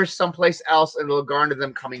flourish someplace else and it'll garner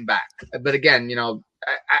them coming back. But again,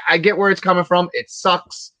 I get where it's coming from. It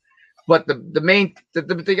sucks. But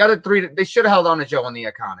the other three, they should have held on to Joe and the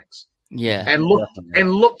Iconics. Yeah. And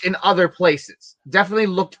looked in other places. Definitely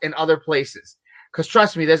looked in other places. Because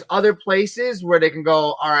trust me, there's other places where they can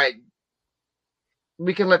go, all right,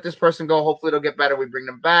 we can let this person go. Hopefully they'll get better. We bring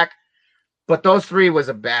them back. But those three was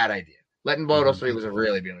a bad idea. Letting go of those three was a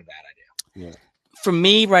really, really bad idea. Yeah. For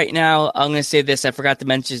me right now, I'm going to say this. I forgot to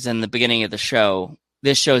mention this in the beginning of the show.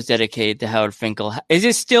 This show is dedicated to Howard Finkel. Is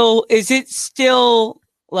it still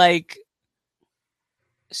like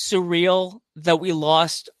surreal that we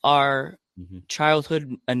lost our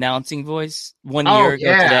childhood announcing voice 1 year ago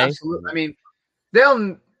today? Absolutely. I mean,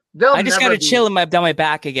 they'll I just got to chill down my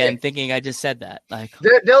back again, thinking I just said that. Like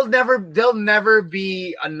they'll never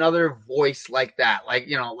be another voice like that. Like,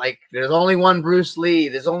 like there's only one Bruce Lee,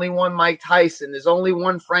 there's only one Mike Tyson, there's only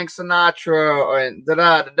one Frank Sinatra, and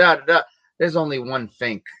da. There's only one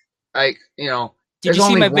Fink. Like, Did you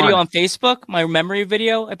see my video on Facebook? My memory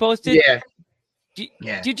video I posted?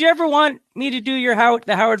 Yeah. Did you ever want me to do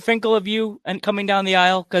the Howard Finkel of you and coming down the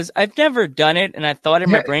aisle? Because I've never done it, and I thought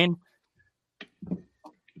in my brain.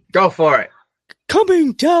 Go for it.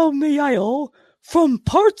 Coming down the aisle from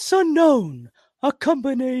parts unknown,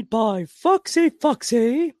 accompanied by Foxy,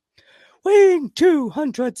 weighing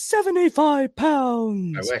 275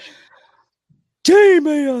 pounds. I wish.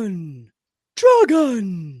 Damian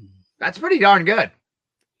Dragon. That's pretty darn good.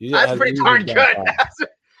 Yeah, that's pretty darn good.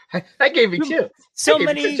 That gave me chills. So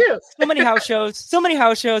many house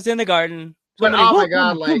shows in the Garden. But oh my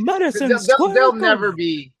God, like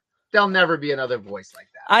they'll never be another voice like that.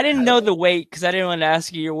 I didn't know the weight because I didn't want to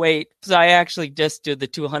ask you your weight. So I actually just did the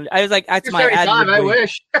 200. I was like, that's my ad lib. I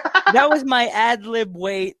wish. That was my ad lib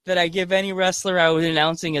weight that I give any wrestler I was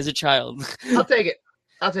announcing as a child. I'll take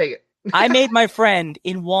it. I made my friend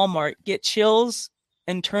in Walmart get chills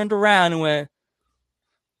and turned around and went,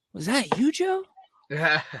 "Was that you, Joe?"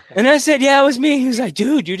 And I said, "Yeah, it was me." He was like,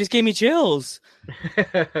 "Dude, you just gave me chills."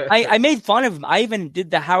 I made fun of him. I even did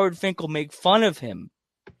the Howard Finkel make fun of him.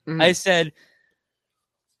 I said,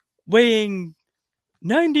 weighing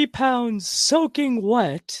 90 pounds soaking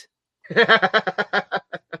wet. And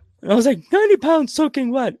I was like, 90 pounds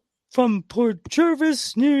soaking wet from Port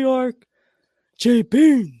Jervis, New York. Jay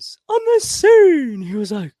Beans on the scene. He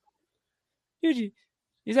was like,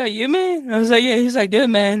 He's like, you man? I was like, yeah. He's like, dude,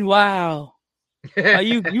 man, wow.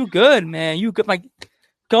 You good, man. You good. Like,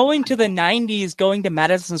 going to the 90s, going to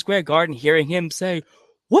Madison Square Garden, hearing him say,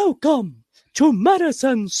 welcome to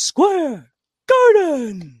Madison Square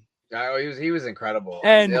Garden. Oh, he was incredible.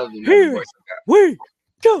 And here we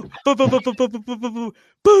go.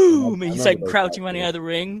 Boom. And he's like crouching running out of the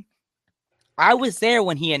ring. I was there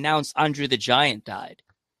when he announced Andre the Giant died.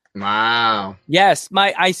 Wow. Yes,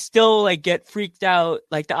 I still like get freaked out,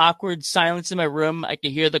 like the awkward silence in my room. I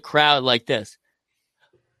can hear the crowd like this.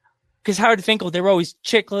 Because Howard Finkel, they were always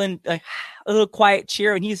chickling like a little quiet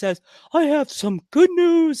cheer, and he says, I have some good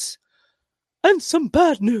news and some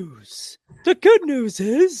bad news. The good news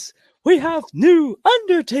is we have new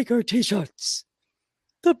Undertaker t-shirts.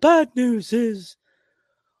 The bad news is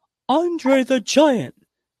Andre the Giant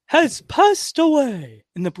has passed away.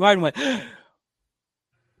 And the bride went,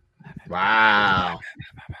 wow.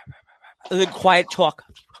 The quiet talk.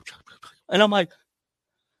 And I'm like,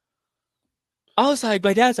 I was like,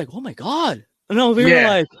 my dad's like, oh my God. And no, we were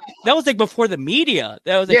like, that was like before the media.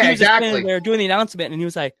 That was like, he was just standing there doing the announcement, and he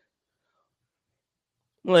was like,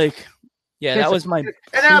 yeah, that was my. And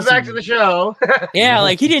now back to the show. Yeah,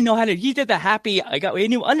 like he didn't know how to. He did the happy. He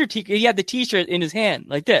knew Undertaker. He had the T-shirt in his hand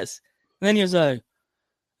like this, and then he was like,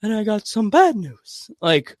 and I got some bad news.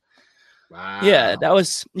 Like, wow. Yeah, that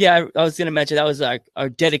was. Yeah, I was gonna mention that was like our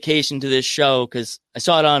dedication to this show because I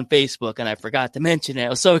saw it on Facebook and I forgot to mention it. I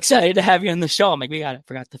was so excited to have you on the show. I'm like, I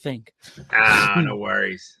forgot to think. No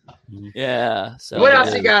worries. Yeah. So what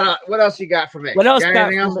else you got? What else you got for me? What else?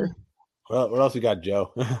 What else you got,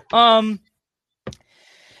 Joe?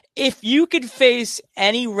 If you could face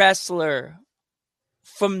any wrestler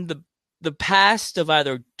from the past of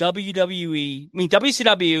either WCW,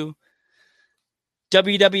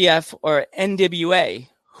 WWF, or NWA,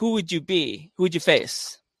 who would you be? Who would you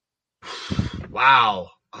face?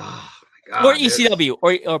 Wow. Oh, my God, or ECW,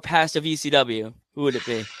 or past of ECW. Who would it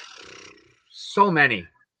be? So many.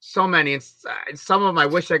 And some of them I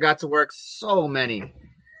wish I got to work. So many.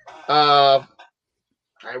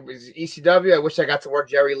 I was ECW. I wish I got to work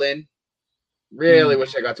Jerry Lynn. Really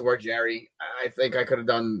wish I got to work Jerry. I think I could have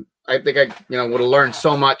done. I think I would have learned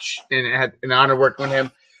so much and had an honor working with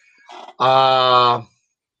him.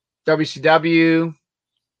 WCW.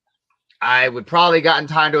 I would probably gotten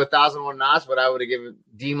time to 1,001 Knots, but I would have given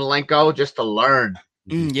Dean Malenko just to learn.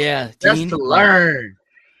 Yeah, just to learn.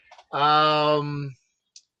 Trying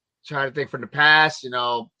to think from the past.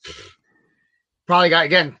 Probably got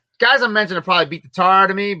again. Guys I mentioned have probably beat the tar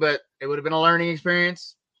out of me, but it would have been a learning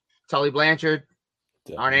experience. Tully Blanchard,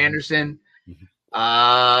 Arn Anderson.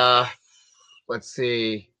 Let's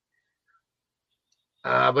see.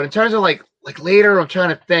 But in terms of like later, I'm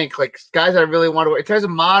trying to think like guys I really want to work. In terms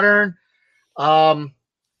of modern, I'd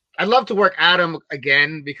love to work Adam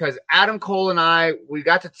again because Adam Cole and I, we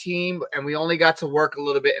got to team and we only got to work a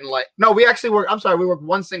little bit in we actually worked. I'm sorry, we worked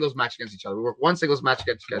one singles match against each other. We worked one singles match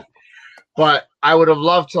against each other. But I would have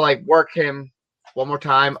loved to work him one more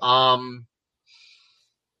time. Trying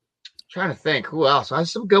to think who else. I have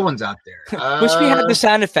some good ones out there. Wish we had the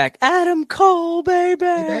sound effect. Adam Cole, baby.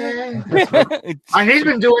 And he's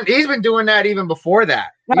been doing that even before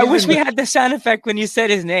that. I wish we had the sound effect when you said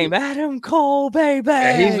his name. Adam Cole, baby.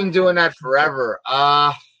 Yeah, he's been doing that forever.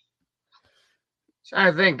 Trying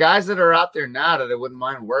to think guys that are out there now that I wouldn't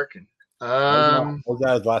mind working. What was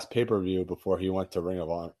that his last pay-per-view before he went to Ring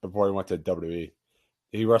of Honor, before he went to WWE?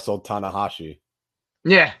 He wrestled Tanahashi.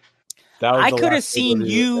 Yeah. I could have seen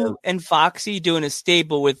you and Foxy doing a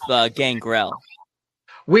stable with Gangrel.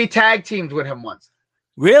 We tag teamed with him once.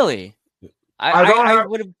 Really? I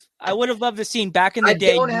would have loved to see back in the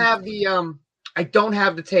day. I don't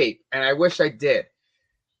have the tape, and I wish I did.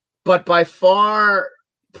 But by far,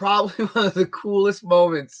 probably one of the coolest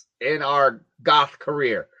moments in our goth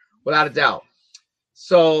career. Without a doubt.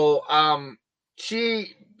 So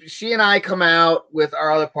she and I come out with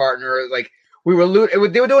our other partner. Like they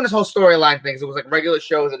were doing this whole storyline thing. So it was like regular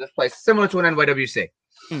shows at this place, similar to an NYWC.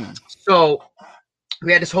 So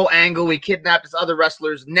we had this whole angle. We kidnapped this other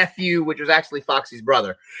wrestler's nephew, which was actually Foxy's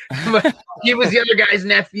brother. But he was the other guy's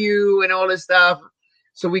nephew and all this stuff.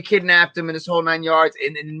 So we kidnapped him in this whole 9 yards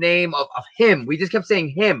in the name of him. We just kept saying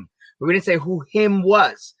him. But we didn't say who him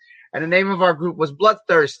was. And the name of our group was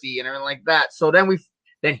Bloodthirsty and everything like that. So then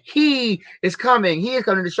he is coming. He is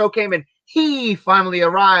coming. The show came and he finally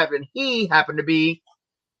arrived and he happened to be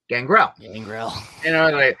Gangrel. And I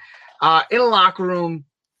was like, in a locker room,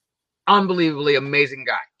 unbelievably amazing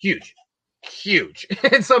guy. Huge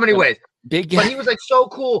in so many ways. Big guy. But he was so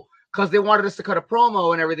cool because they wanted us to cut a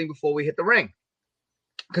promo and everything before we hit the ring.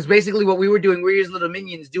 because basically what we were doing, we were his little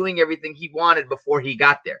minions doing everything he wanted before he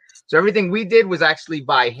got there. So everything we did was actually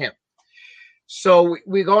by him. So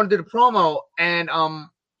we go into the promo, and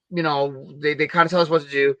you know, they kind of tell us what to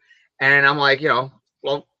do, and I'm like, you know,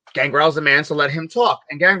 well, Gangrel's the man, so let him talk.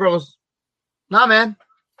 And Gangrel was, nah, man,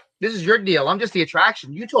 this is your deal. I'm just the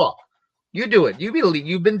attraction. You talk, you do it.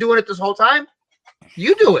 You've been doing it this whole time.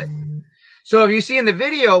 You do it. So if you see in the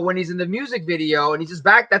video when he's in the music video and he's just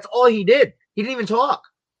back, that's all he did. He didn't even talk.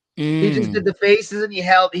 He just did the faces, and he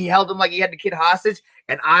held him like he had the kid hostage.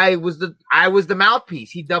 And I was the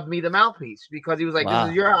mouthpiece. He dubbed me the mouthpiece because he was like, wow,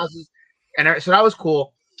 this is your house. And so that was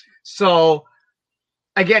cool. So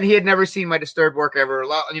again, he had never seen my Disturbed work ever.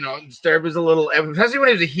 You know, Disturbed was a little, especially when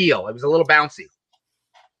he was a heel, it was a little bouncy.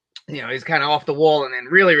 You know, he's kind of off the wall and then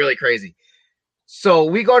really, really crazy. So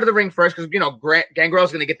we go to the ring first because, you know,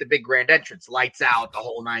 Gangrel's going to get the big grand entrance, lights out, the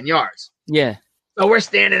whole 9 yards. Yeah. So we're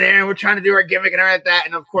standing there and we're trying to do our gimmick and everything like that.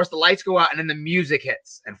 And of course the lights go out and then the music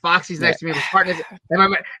hits. And Foxy's next to me.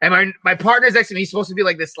 My partner's next to me. He's supposed to be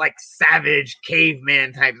like this like savage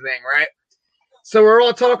caveman type thing, right? So we're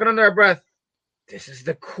all talking under our breath. This is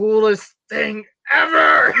the coolest thing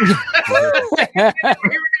ever.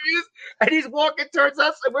 And he's walking towards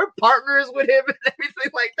us and we're partners with him and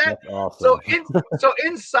everything like that. Awesome. So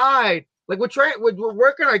inside, like we're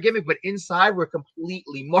working our gimmick, but inside we're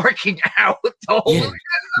completely marking out the whole.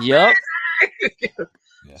 Yep.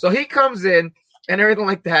 So he comes in and everything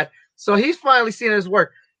like that. So he's finally seeing his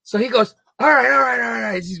work. So he goes, all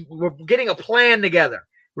right. We're getting a plan together.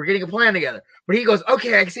 But he goes,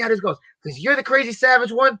 okay, I can see how this goes. Because you're the crazy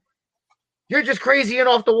savage one. You're just crazy and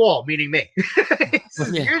off the wall, meaning me.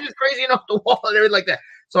 You're just crazy and off the wall and everything like that.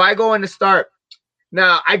 So I go in to start.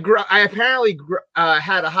 Now, I apparently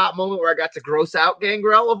had a hot moment where I got to gross out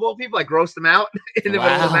Gangrel of all people. I grossed him out in the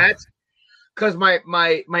middle of the match because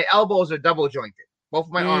my elbows are double jointed. Both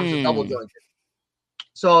of my arms are double jointed.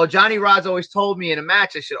 So Johnny Rodz always told me in a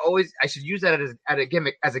match I should use that as a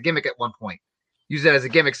gimmick at one point. Use that as a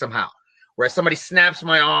gimmick somehow. Where somebody snaps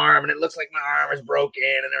my arm and it looks like my arm is broken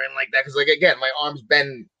and everything like that. Because like again, my arm's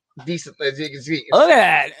been decently, as you can see. Look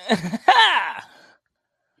at that.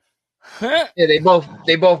 Yeah, they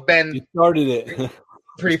both bend. You started it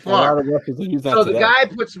pretty far. So the guy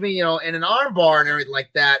puts me, you know, in an arm bar and everything like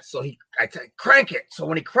that. So I crank it. So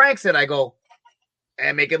when he cranks it, I go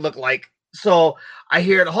and make it look like. So I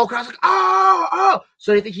hear the whole crowd's like, oh.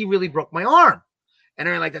 So they think he really broke my arm and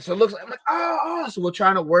everything like that. So it looks like I'm like, oh. So we're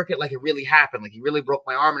trying to work it like it really happened, like he really broke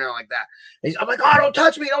my arm and everything like that. And I'm like, oh, don't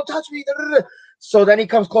touch me. So then he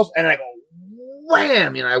comes close and I go,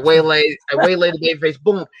 wham! You know, I waylay the babyface,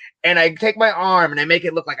 boom, and I take my arm and I make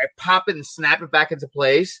it look like I pop it and snap it back into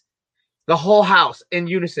place. The whole house in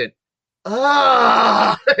unison.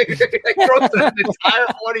 I grossed the entire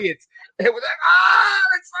audience. It was like,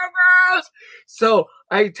 that's so gross. So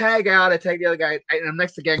I tag the other guy, and I'm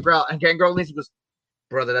next to Gangrel, and Gangrel leans and goes,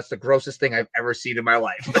 brother, that's the grossest thing I've ever seen in my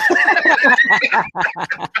life.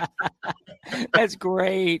 That's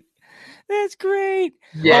great. That's great.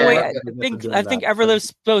 Yeah. Oh, wait, I think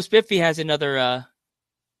Everlive Bo Spiffy has another.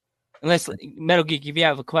 Unless Metal Geek, if you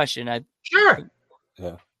have a question, sure.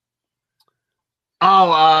 Yeah.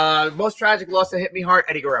 Oh, most tragic loss that hit me hard,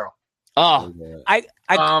 Eddie Guerrero. Oh,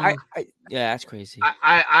 that's crazy.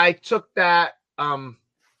 I took that.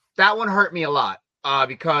 That one hurt me a lot.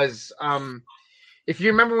 Because if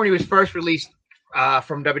you remember when he was first released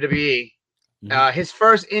from WWE. His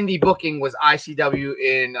first indie booking was ICW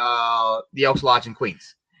in the Elks Lodge in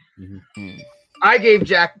Queens. Mm-hmm. I gave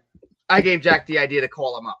Jack the idea to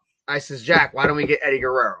call him up. I says, Jack, why don't we get Eddie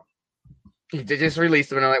Guerrero? He just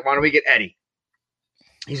released him, and I'm like, why don't we get Eddie?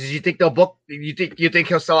 He says, you think they'll book? You think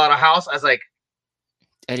he'll sell out a house? I was like,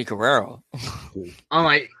 Eddie Guerrero. I'm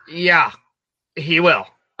like, yeah, he will.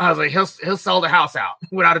 I was like, he'll sell the house out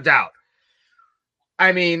without a doubt.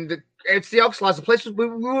 I mean, it's the Elks Lodge. The place we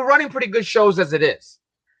were running pretty good shows as it is,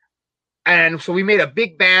 and so we made a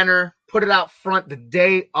big banner, put it out front the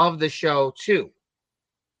day of the show too.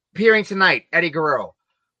 Appearing tonight, Eddie Guerrero.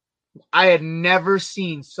 I had never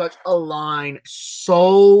seen such a line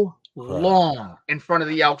so long in front of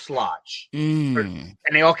the Elks Lodge, and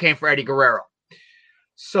they all came for Eddie Guerrero.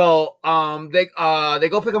 So they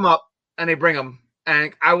go pick him up and they bring him.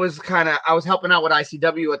 And I was helping out with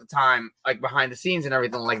ICW at the time, like behind the scenes and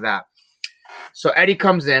everything like that. So Eddie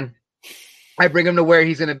comes in. I bring him to where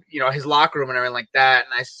he's gonna, his locker room and everything like that.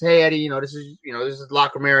 And I say, hey, Eddie, this is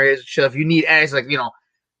locker room area. If you need Eddie, it's like,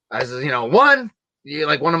 you're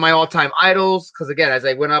like one of my all-time idols. Because again, as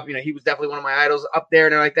I went up, he was definitely one of my idols up there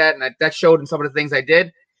and everything like that. And that showed in some of the things I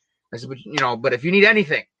did. I said, but if you need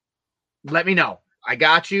anything, let me know. I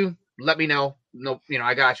got you. Let me know. no,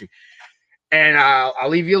 I got you. And I'll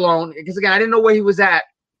leave you alone. Because again, I didn't know where he was at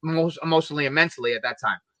most emotionally and mentally at that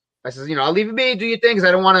time. I says, I'll leave you be, do your thing, because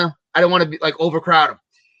I don't want to be like overcrowd him.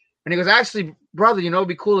 And he goes, actually, brother, it'd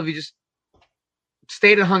be cool if you just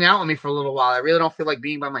stayed and hung out with me for a little while. I really don't feel like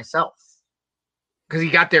being by myself. Because he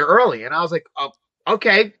got there early. And I was like, oh,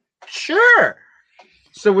 okay, sure.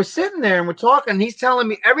 So we're sitting there and we're talking. And he's telling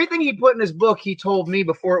me everything he put in his book, he told me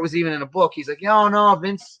before it was even in a book. He's like, no,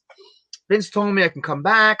 Vince told me I can come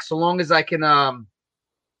back so long as I can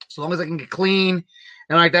get clean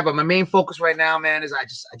and like that. But my main focus right now, man, is I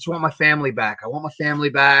just want my family back. I want my family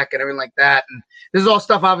back and everything like that. And this is all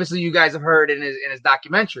stuff obviously you guys have heard in his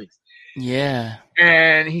documentaries. Yeah.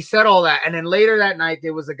 And he said all that. And then later that night,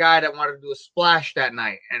 there was a guy that wanted to do a splash that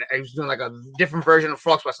night. And he was doing like a different version of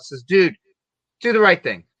Frog Splash. I says, dude, do the right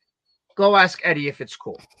thing. Go ask Eddie if it's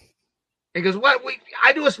cool. He goes, what?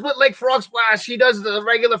 I do a split leg frog splash. He does the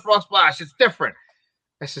regular frog splash. It's different.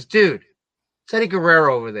 I says, dude, it's Eddie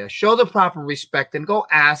Guerrero over there. Show the proper respect and go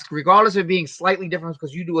ask, regardless of being slightly different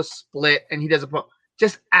because you do a split and he does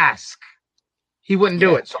just ask. He wouldn't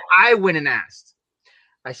do it. So I went and asked.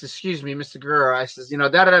 I said, excuse me, Mr. Guerrero. I says,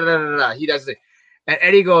 da-da-da-da-da-da. He does it. And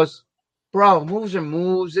Eddie goes, bro, moves are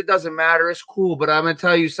moves. It doesn't matter. It's cool. But I'm going to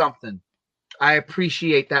tell you something. I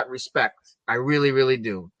appreciate that respect. I really, really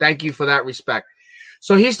do. Thank you for that respect.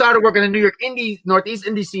 So he started working in the New York Northeast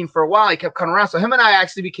indie scene for a while. He kept coming around. So him and I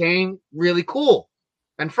actually became really cool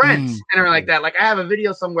and friends and everything like that. Like I have a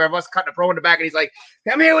video somewhere of us cutting a pro in the back and he's like,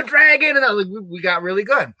 come here with Dragon. And we got really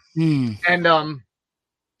good. And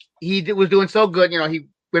he was doing so good. He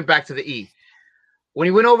went back to the E. When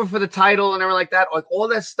he went over for the title and everything like that, like all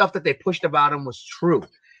that stuff that they pushed about him was true.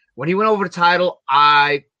 When he went over the title,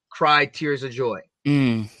 I cried tears of joy.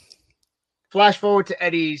 Flash forward to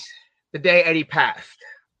the day Eddie passed.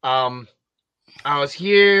 I was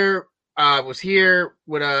here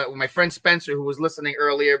with my friend Spencer, who was listening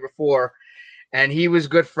earlier before, and he was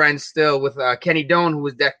good friends still with Kenny Doan, who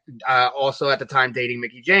was also at the time dating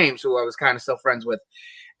Mickie James, who I was kind of still friends with,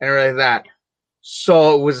 and everything like that.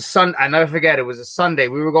 So it was a Sunday. I never forget. It was a Sunday.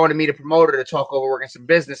 We were going to meet a promoter to talk over working some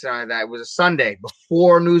business and all that. It was a Sunday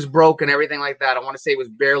before news broke and everything like that. I want to say it was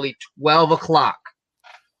barely 12 o'clock.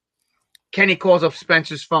 Kenny calls up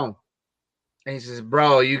Spencer's phone. And he says,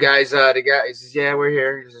 bro, you guys, the guy, he says, yeah, we're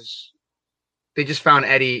here. He says, they just found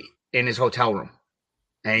Eddie in his hotel room.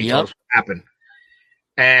 And he told us what happened.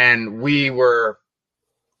 And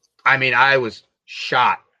I was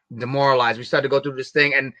shot, demoralized. We started to go through this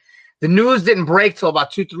thing. And the news didn't break till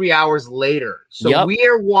about 2-3 hours later. So we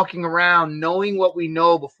are walking around knowing what we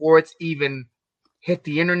know before it's even hit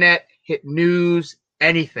the internet, hit news,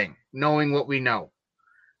 anything, knowing what we know.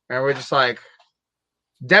 And we're just like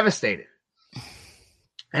devastated.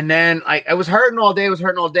 And then I was hurting all day.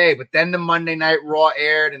 But then the Monday Night Raw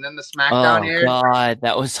aired and then the SmackDown aired. Oh, God,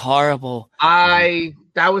 that was horrible.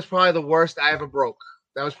 That was probably the worst I ever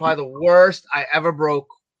broke.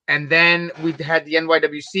 And then we had the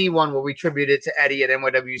NYWC one where we tributed to Eddie at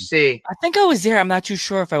NYWC. I think I was there. I'm not too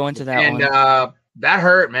sure if I went to that one. And that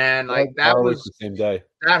hurt, man. Like that was the same day.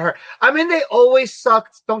 That hurt. I mean, they always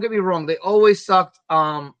sucked. Don't get me wrong. They always sucked.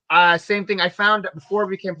 Same thing. I found before it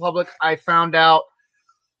became public, I found out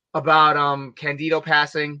about Candido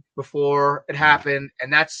passing before it happened.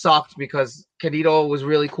 And that sucked because Candido was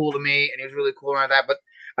really cool to me and he was really cool around that. But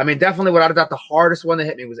I mean, definitely without a doubt, the hardest one that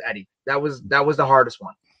hit me was Eddie. That was the hardest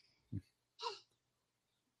one.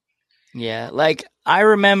 Yeah, like I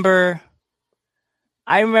remember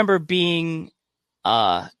being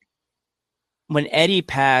when Eddie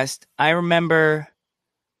passed, I remember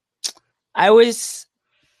I was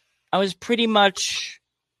pretty much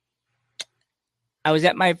I was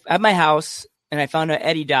at my house and I found out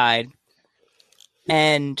Eddie died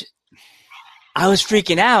and I was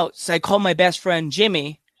freaking out. So I called my best friend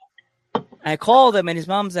Jimmy. I called him and his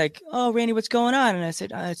mom's like, oh, Randy, what's going on? And I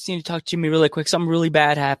said, I just need to talk to Jimmy really quick. Something really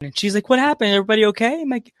bad happened. She's like, what happened? Everybody okay? I'm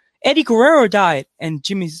like, Eddie Guerrero died. And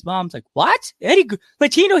Jimmy's mom's like, what?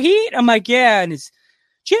 Latino Heat? I'm like, yeah. And it's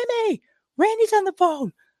Jimmy, Randy's on the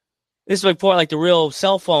phone. This is like before like the real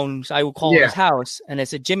cell phones I would call his house. And I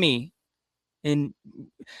said, Jimmy, Eddie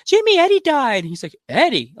died. And he's like,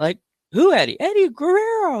 Eddie? Like, who Eddie? Eddie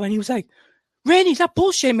Guerrero. And he was like, Randy, stop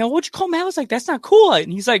bullshit, man. What'd you call me? I was like, that's not cool.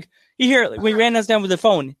 And he's like, you hear, like, when he ran us down with the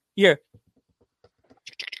phone, you hear,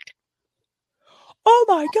 oh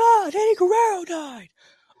my God, Eddie Guerrero died.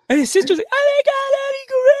 And his sister's like, oh my God, Eddie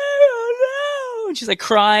Guerrero, no. And she's like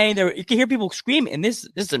crying. You can hear people screaming. And this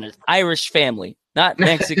is an Irish family, not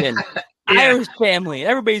Mexican. Irish family.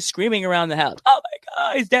 Everybody's screaming around the house. Oh my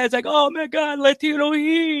God. His dad's like, oh my God, Latino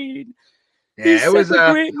Heat. Yeah, He's such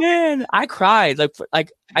a great man. I cried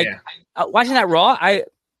watching that Raw. I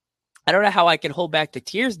don't know how I can hold back the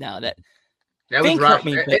tears now. That was rough.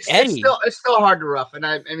 It's still hard to rough, and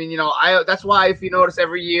I mean, that's why if you notice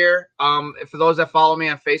every year, for those that follow me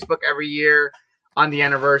on Facebook, every year on the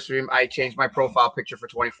anniversary, I change my profile picture for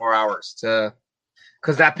 24 hours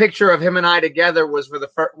because that picture of him and I together was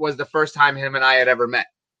the first time him and I had ever met.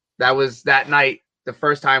 That was that night, the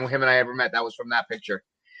first time him and I ever met. That was from that picture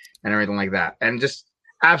and everything like that, and just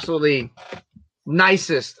absolutely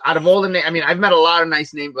nicest out of all the names. I mean, I've met a lot of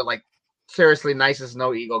nice names, but like seriously, nicest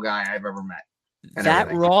no ego guy I've ever met. That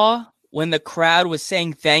everything. Raw, when the crowd was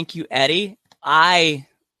saying "Thank you, Eddie," I'm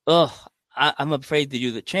afraid to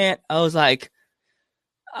do the chant. I was like,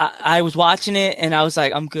 I was watching it and I was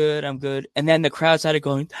like, I'm good. And then the crowd started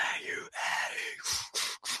going, "Thank you, Eddie.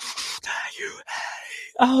 Thank you,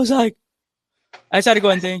 Eddie." I was like, I started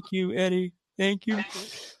going, "Thank you, Eddie. Thank you."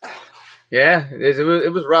 Yeah,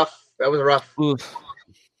 it was rough. That was rough. Oof.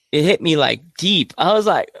 It hit me like deep. I was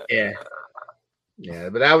like, yeah,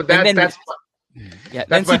 but that's. Yeah,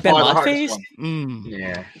 then see Benoit's face.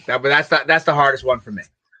 Yeah, that's the hardest one for me.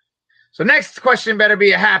 So next question better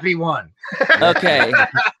be a happy one. Okay,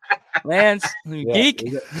 Lance, geek.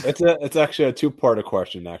 It's actually a two-parter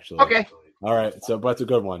question. Actually, okay. All right, so but it's a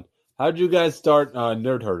good one. How did you guys start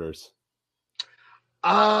Nerd Herders?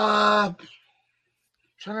 Trying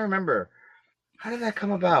to remember. How did that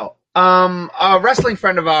come about? A wrestling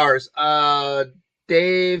friend of ours,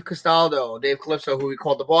 Dave Calypso, who we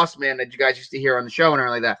called the Boss Man, that you guys used to hear on the show and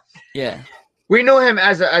everything like that. Yeah, we knew him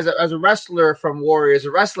as a wrestler from Warriors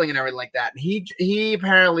of Wrestling and everything like that. And he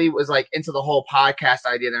apparently was like into the whole podcast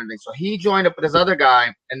idea and everything. So he joined up with this other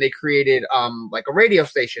guy, and they created like a radio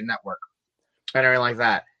station network and everything like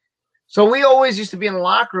that. So we always used to be in the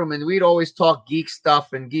locker room, and we'd always talk geek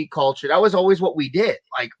stuff and geek culture. That was always what we did.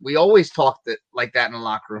 Like, we always talked like that in the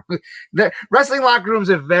locker room. The wrestling locker rooms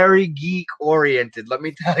are very geek-oriented, let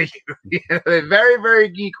me tell you. They're very, very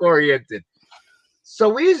geek-oriented. So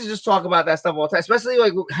we used to just talk about that stuff all the time, especially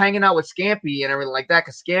like hanging out with Scampy and everything like that,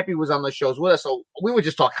 because Scampy was on the shows with us. So we would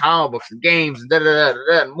just talk comic books and games and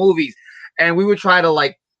and movies. And we would try to,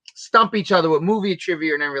 like, stump each other with movie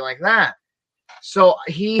trivia and everything like that. So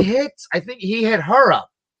I think he hit her up.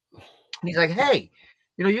 And he's like, "Hey,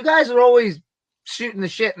 you guys are always shooting the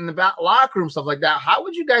shit in the locker room, stuff like that. How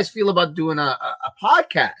would you guys feel about doing a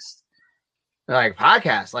podcast? Like,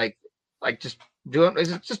 podcast, like just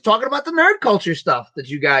talking about the nerd culture stuff that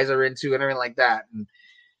you guys are into and everything like that." And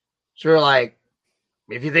so we're like,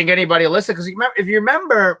 if you think anybody will listen, because if you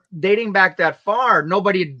remember, dating back that far,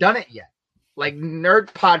 nobody had done it yet. Like, nerd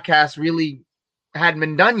podcasts really hadn't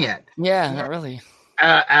been done yet. Yeah, not really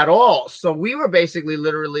at all. So we were basically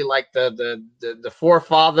literally like the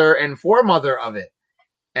forefather and foremother of it.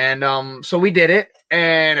 And so we did it,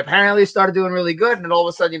 and apparently it started doing really good. And then all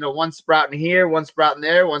of a sudden, one sprouting here, one sprouting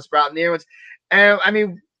there, one sprouting there. And I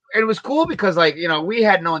mean, it was cool because, like, we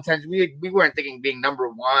had no intention. We weren't thinking being number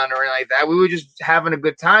one or anything like that. We were just having a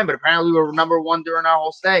good time. But apparently we were number one during our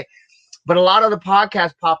whole stay. But a lot of the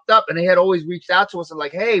podcasts popped up, and they had always reached out to us and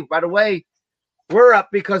like, "Hey, by the way, we're up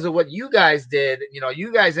because of what you guys did.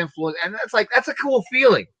 You guys influenced," and that's a cool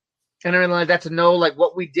feeling. And everything like that, to know like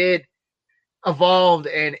what we did evolved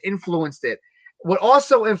and influenced it. What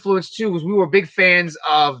also influenced too was we were big fans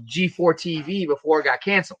of G4 TV before it got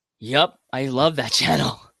canceled. Yep, I love that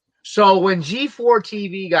channel. So when G4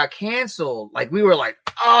 TV got canceled, like, we were like,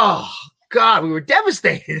 oh God, we were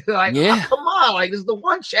devastated. Like, yeah. Oh, come on, like, this is the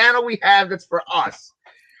one channel we have that's for us.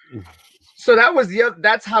 So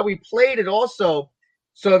that's how we played it also.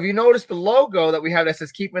 So if you notice the logo that we have that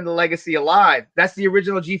says "Keeping the Legacy Alive," that's the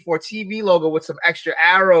original G4 TV logo with some extra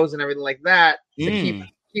arrows and everything like that to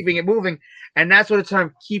keeping it moving. And that's what the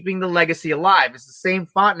term "Keeping the Legacy Alive." It's the same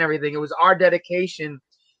font and everything. It was our dedication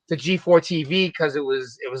to G4 TV because it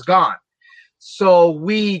was gone. So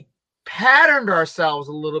we patterned ourselves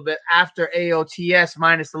a little bit after AOTS,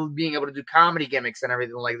 minus being able to do comedy gimmicks and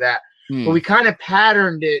everything like that. But we kind of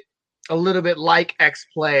patterned it a little bit like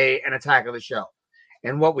X-Play and Attack of the Show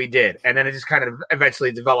and what we did. And then it just kind of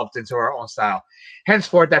eventually developed into our own style.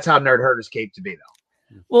 Henceforth, that's how Nerd Herders came to be,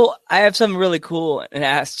 though. Well, I have something really cool and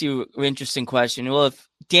asked you an interesting question. Well, if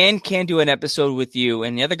Dan can't do an episode with you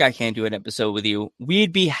and the other guy can't do an episode with you,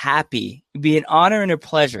 we'd be happy. It'd be an honor and a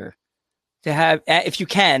pleasure to have, if you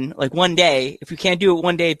can, like one day, if you can't do it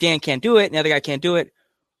one day, if Dan can't do it and the other guy can't do it,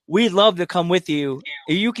 we'd love to come with you.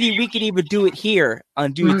 We could even do it here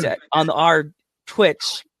on Dudes on our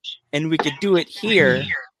Twitch, and we could do it here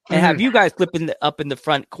and have you guys flipping up in the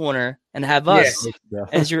front corner and have us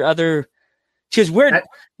as your other. Because we're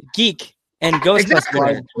geek. and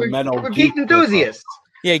Ghostbusters. Exactly. We're geek enthusiasts.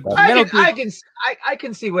 Yeah, I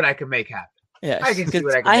can see what I can make happen. Yes, I can see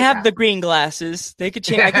what I have the green glasses. They could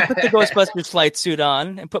change. I could put the Ghostbusters flight suit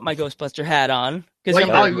on and put my Ghostbuster hat on.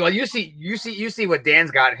 Well, you see what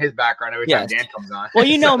Dan's got in his background every time Dan comes on. Well,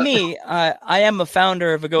 you know me. I am a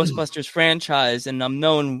founder of a Ghostbusters franchise, and I'm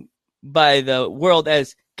known by the world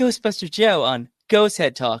as Ghostbuster Joe on Ghost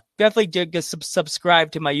Head Talk. Definitely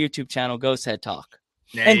subscribe to my YouTube channel, Ghost Head Talk.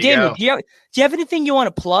 And Daniel, do you have anything you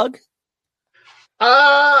want to plug?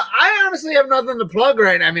 I honestly have nothing to plug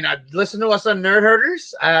right now. I mean, I listen to us on Nerd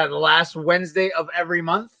Herders the last Wednesday of every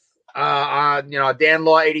month. On Dan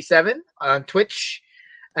Law 87 on Twitch,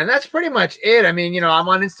 and that's pretty much it. I mean, I'm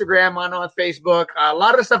on Instagram, I'm on Facebook. A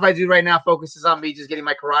lot of the stuff I do right now focuses on me just getting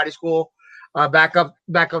my karate school back up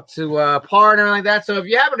to par and everything like that. So if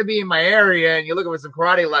you happen to be in my area and you're looking for some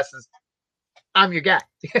karate lessons, I'm your guy.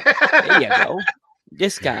 There you go.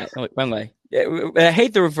 This guy. Oh, wait, wrong way. I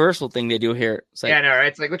hate the reversal thing they do here. It's like, yeah, I know, right?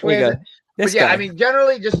 It's like, which way is it? But yeah, I mean,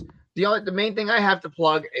 generally, just the main thing I have to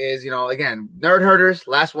plug is, again, Nerd Herders,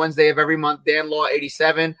 last Wednesday of every month, Dan Law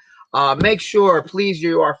 87. Make sure, please,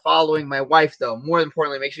 you are following my wife, though. More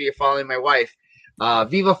importantly, make sure you're following my wife,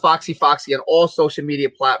 Viva Foxy on all social media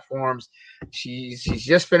platforms. She's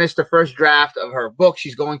just finished the first draft of her book.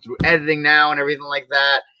 She's going through editing now and everything like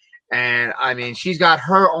that. And I mean, she's got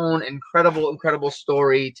her own incredible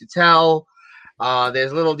story to tell.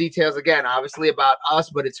 There's little details, again, obviously about us,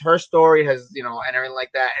 but it's her story, and everything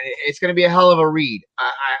like that. And it's going to be a hell of a read. I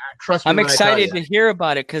trust me. I'm excited to hear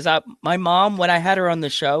about it because my mom, when I had her on the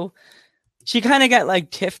show, she kind of got like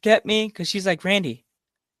tiffed at me because she's like, Randy,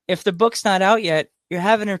 if the book's not out yet, you're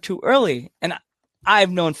having her too early. And I've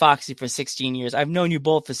known Foxy for 16 years. I've known you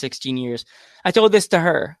both for 16 years. I told this to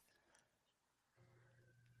her.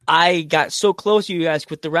 I got so close to you guys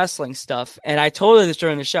with the wrestling stuff, and I told her this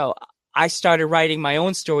during the show. I started writing my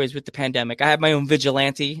own stories with the pandemic. I have my own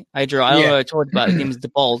vigilante. I don't know what I told you about. His name is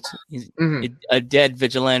DeBolt. He's a dead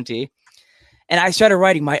vigilante. And I started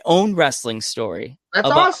writing my own wrestling story. That's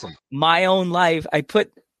awesome. My own life.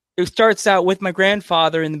 It starts out with my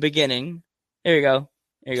grandfather in the beginning. There you go.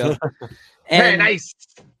 And, very nice.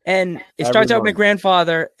 And it starts out with my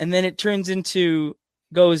grandfather, and then it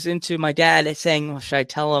goes into my dad saying, well, should I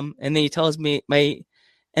tell him? And then he tells me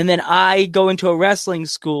and then I go into a wrestling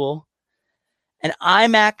school. And I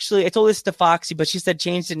told this to Foxy, but she said,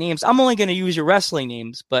 change the names. I'm only going to use your wrestling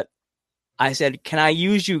names. But I said, can I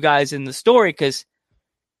use you guys in the story? Because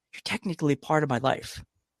you're technically part of my life.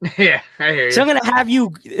 Yeah, I hear you. So I'm going to have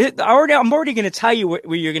you. I'm already going to tell you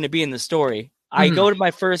where you're going to be in the story. I go to my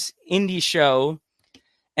first indie show,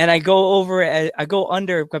 and I go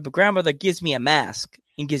under. My grandmother gives me a mask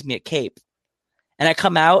and gives me a cape. And I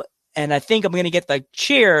come out, and I think I'm going to get the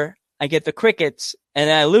cheer. I get the crickets, and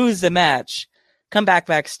I lose the match. Come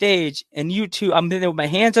backstage, and you two, I'm there with my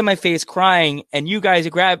hands on my face crying, and you guys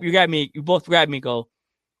you both grab me, go,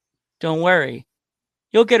 don't worry,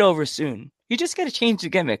 you'll get over soon. You just got to change the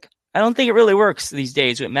gimmick. I don't think it really works these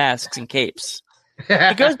days with masks and capes.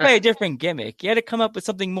 It goes by a different gimmick. You had to come up with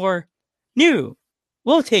something more new.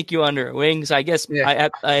 We'll take you under our wings. I guess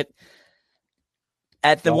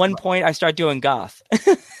at the one point I start doing goth.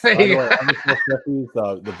 By the way, Steffi's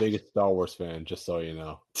the biggest Star Wars fan, just so you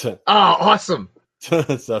know. Oh, awesome.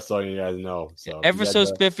 That's so you guys know. So ever so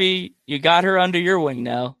spiffy, you got her under your wing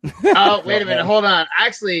now. Oh, wait a minute, hold on.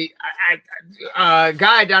 Actually, a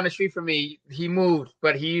guy down the street from me, he moved,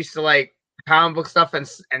 but he used to like comic book stuff and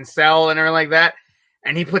sell and everything like that.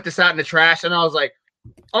 And he put this out in the trash, and I was like,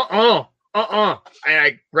 And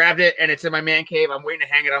I grabbed it, and it's in my man cave. I'm waiting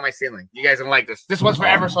to hang it on my ceiling. You guys don't like this. This one's for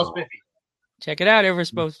Ever So Spiffy. Check it out, Ever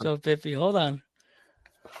So Spiffy. Hold on.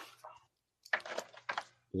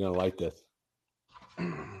 You're going to like this.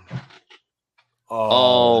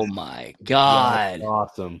 Oh my God.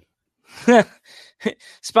 Awesome.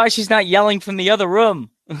 Surprised she's not yelling from the other room.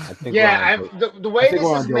 The way this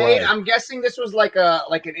is made, I'm guessing this was like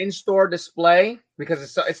an in-store display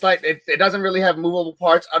because it's like it doesn't really have movable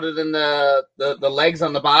parts other than the legs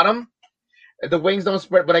on the bottom. The wings don't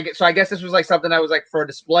spread, but I guess this was like something that was like for a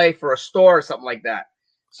display for a store or something like that.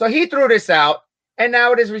 So he threw this out, and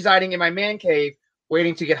now it is residing in my man cave,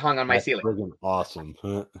 waiting to get hung on my ceiling. Friggin' awesome.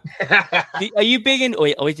 Are you big in?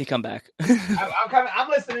 Wait to come back. I'm coming. I'm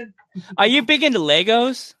listening. Are you big into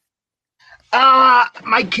Legos?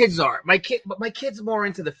 My kids are. My kid's more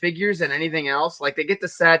into the figures than anything else. Like they get the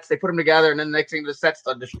sets, they put them together, and then the next thing the sets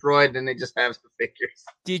are destroyed, and they just have the figures.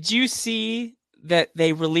 Did you see that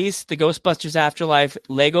they released the Ghostbusters Afterlife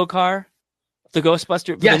Lego car? The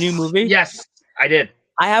Ghostbuster for the new movie? Yes, I did.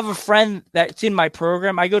 I have a friend that's in my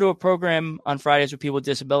program. I go to a program on Fridays with people with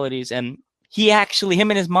disabilities, and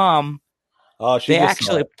him and his mom. Oh, they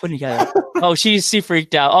actually put together. Oh, she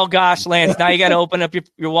freaked out. Oh gosh, Lance, now you got to open up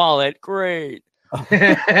your wallet. Great.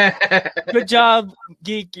 Good job,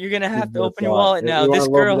 Geek. You're gonna have to open your wallet now. This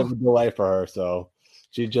girl. A delay for her, so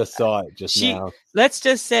she just saw it now. Let's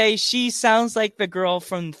just say she sounds like the girl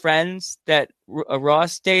from Friends that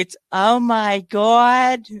Ross dates. Oh my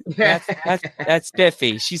god, that's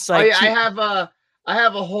Biffy. She's like, I have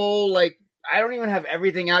a whole like. I don't even have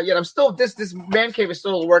everything out yet. I'm still this man cave is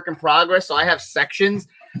still a work in progress, so I have sections.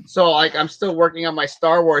 So like I'm still working on my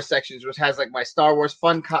Star Wars sections, which has like my Star Wars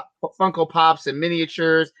Funko Pops and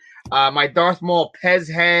miniatures, my Darth Maul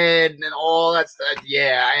Pez head and all that stuff.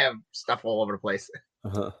 Yeah, I have stuff all over the place.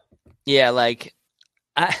 Uh-huh. Yeah, like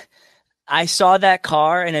I saw that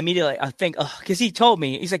car and immediately I think, because he told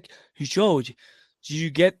me, he's like, hey, Joe, did you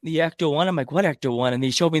get the Ecto 1? I'm like, what Ecto 1? And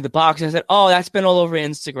he showed me the box. And I said, oh, that's been all over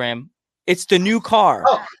Instagram. It's the new car.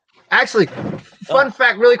 Oh, actually, fun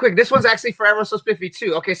fact really quick. This one's actually Forever So Spiffy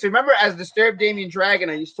too. Okay, so remember as Disturbed Damien Dragon,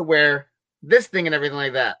 I used to wear this thing and everything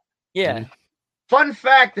like that. Yeah. Fun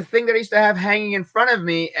fact, the thing that I used to have hanging in front of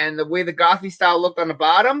me and the way the Gothy style looked on the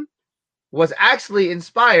bottom was actually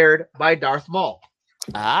inspired by Darth Maul.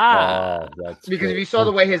 That's because if you saw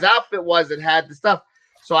the way his outfit was, it had the stuff.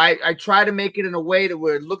 So I try to make it in a way that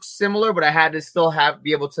where it looks similar, but I had to still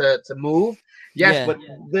be able to move. Yes, but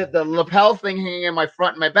the lapel thing hanging in my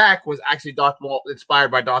front and my back was actually Darth Maul, inspired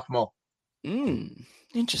by Darth Maul.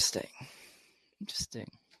 Interesting.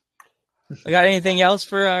 I got anything else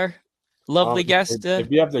for our lovely guest? If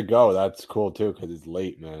you have to go, that's cool too, because it's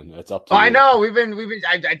late, man. It's up to you. I know we've been.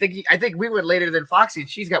 I think we went later than Foxy, and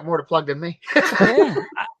she's got more to plug than me. The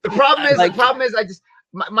problem is, I just.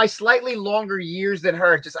 My slightly longer years than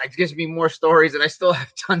her just gives me more stories, and I still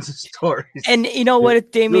have tons of stories. And you know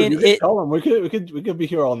what, Damien? Tell them we could be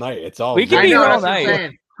here all night. It's all we could be here all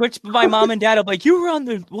night. Which my mom and dad will be like, you were on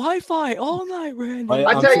the Wi-Fi all night, Randy.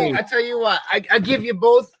 I tell you what, I give you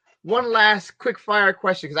both one last quick fire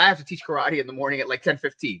question because I have to teach karate in the morning at like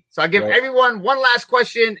 10:15. So I give everyone one last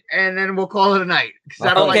question, and then we'll call it a night.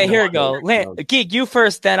 Okay, here we go. Geek, you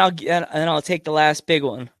first, then I'll take the last big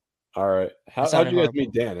one. All right. How did you guys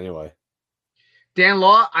meet Dan anyway? Dan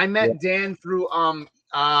Law. I met Dan through through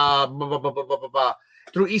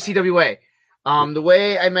ECWA. The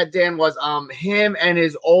way I met Dan was him and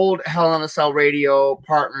his old Hell on a Cell radio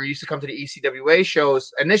partner used to come to the ECWA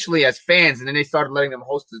shows initially as fans, and then they started letting them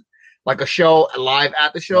host like a show live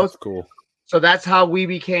at the shows. That's cool. So that's how we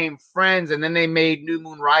became friends, and then they made New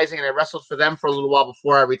Moon Rising, and I wrestled for them for a little while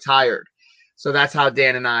before I retired. So that's how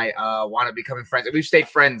Dan and I wound up becoming friends. And we've stayed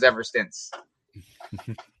friends ever since.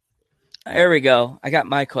 There we go. I got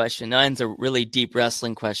my question. Mine's a really deep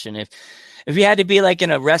wrestling question. If you had to be like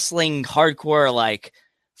in a wrestling hardcore like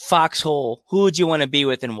foxhole, who would you want to be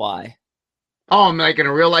with and why? Oh, I'm like in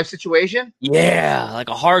a real life situation? Yeah, like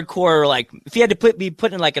a hardcore, like if you had to be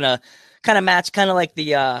put in like in a kind of match, kind of like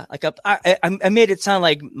the I made it sound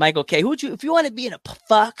like Michael K. Who would you, if you want to be in a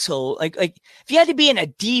foxhole, like if you had to be in a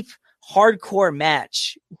deep hardcore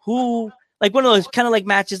match, who, like one of those kind of like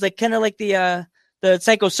matches, like kind of like the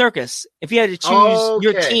Psycho Circus, if you had to choose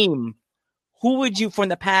your team, who would you from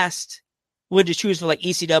the past would you choose for like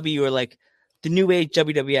ECW or like the new age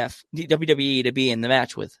WWE to be in the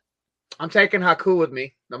match with? I'm taking Haku with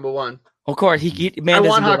me, number one. Of course, I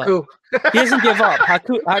want Haku. He doesn't give up.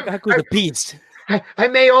 Haku's a beast. I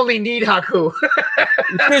may only need Haku.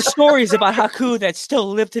 There's stories about Haku that still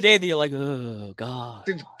live today that you're like, oh, God.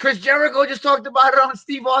 Chris Jericho just talked about it on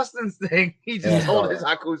Steve Austin's thing. He just told his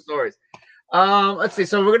Haku stories. Let's see.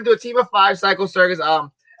 So we're going to do a team of 5, Psycho Circus.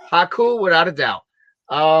 Haku, without a doubt.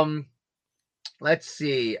 Let's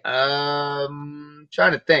see. Trying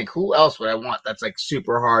to think. Who else would I want that's like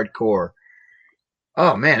super hardcore?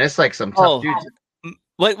 Oh, man. It's like some tough dudes.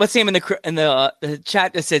 What's the name in the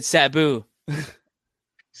chat that said Sabu?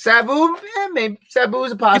 Sabu, maybe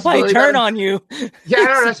Sabu's a possibility. He might turn on you. Yeah, I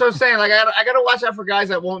know. That's what I'm saying. Like, I gotta watch out for guys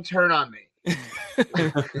that won't turn on me.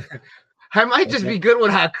 I might just be good with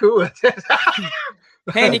Haku.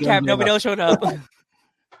 Handicap. Nobody else showed up.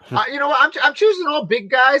 You know what? I'm choosing all big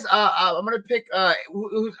guys. I'm gonna pick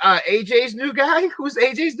AJ's new guy. Who's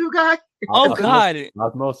AJ's new guy? Oh God,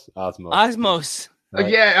 Osmos. Right.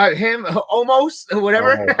 Yeah, him, almost,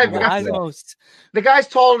 whatever. Osmos. The guy's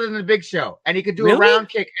taller than the Big Show, and he could do a round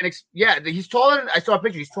kick. And he's taller than, I saw a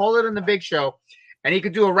picture. He's taller than the Big Show, and he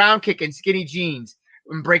could do a round kick in skinny jeans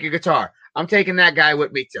and break a guitar. I'm taking that guy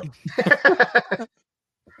with me too.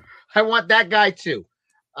 I want that guy too.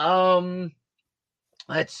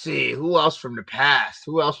 Let's see, who else from the past?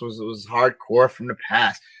 Who else was hardcore from the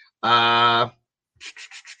past? I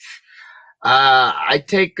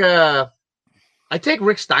take I take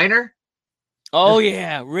Rick Steiner. Oh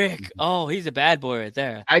yeah, Rick. Oh, he's a bad boy right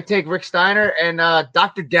there. I take Rick Steiner and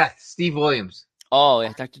Dr. Death, Steve Williams. Oh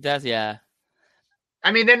yeah, Dr. Death. Yeah.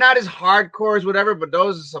 I mean, they're not as hardcore as whatever, but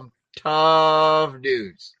those are some tough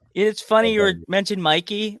dudes. It's funny you mentioned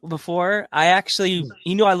Mikey before. I actually,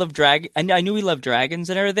 I love drag. I knew he loved dragons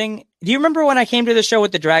and everything. Do you remember when I came to the show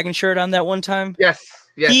with the dragon shirt on that one time? Yes.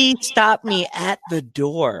 He stopped me at the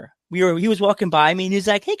door. He was walking by me and he's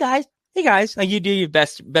like, "Hey guys, like, you do your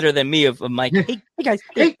best, better than me of Mike. Hey guys,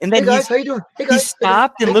 and then guys, how you doing? Hey guys, he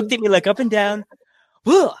stopped and looked at me like up and down.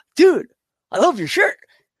 Whoa, dude, I love your shirt.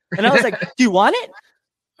 And I was like, "Do you want it?"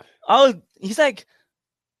 He's like,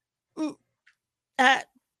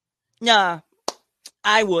 "Nah,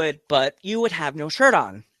 I would, but you would have no shirt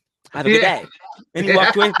on. Have a good day." And he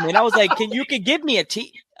walked away from me, and I was like, "You could give me a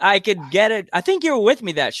tee. I could get it. I think you were with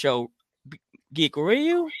me that show, Geek. Were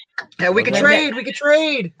you?" Yeah, we could trade. We could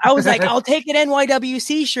trade. I was like, "I'll take an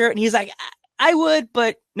NYWC shirt," and he's like, "I would,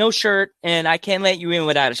 but no shirt, and I can't let you in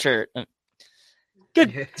without a shirt."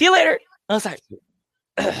 Good. See you later. I was like,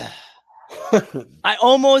 I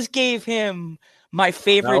almost gave him my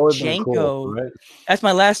favorite Janko. Cool, right? That's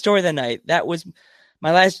my last story of the night. That was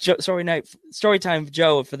my last story time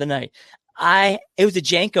Joe for the night. It was a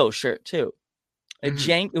Janko shirt too.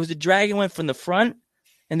 It was a dragon went from the front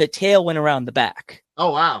and the tail went around the back.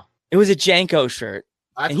 Oh wow. It was a Janko shirt.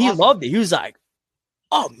 That's and he awesome. loved it. He was like,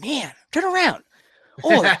 "Oh man, turn around.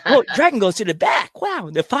 Oh, dragon goes to the back.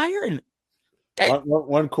 Wow, the fire." And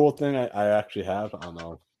one cool thing I actually have, I don't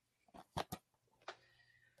know.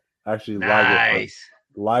 Actually, nice.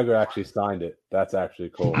 Liger actually signed it. That's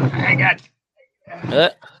actually cool. I got.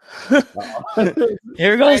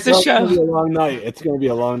 Here goes the show. It's gonna be a long night. It's gonna be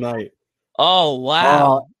a long night. Oh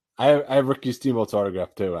wow! I have Ricky Steamboat's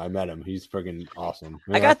autograph too. I met him. He's freaking awesome.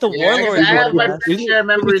 I got the Warlord. I have my share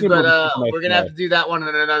memories, but we're gonna have to do that one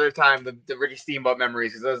at another time. The Ricky Steamboat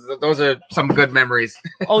memories, because those are some good memories.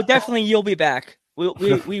 Oh, definitely, you'll be back.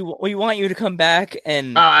 We want you to come back,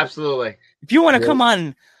 and absolutely. If you want to come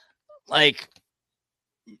on, like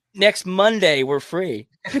next Monday, we're free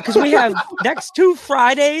because we have next 2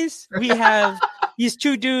 Fridays. We have these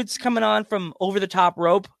 2 dudes coming on from Over the Top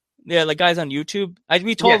Rope. Yeah, like guys on YouTube.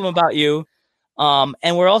 We told them about you.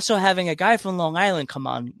 And we're also having a guy from Long Island come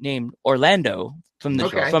on named Orlando from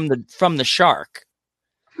the Shark.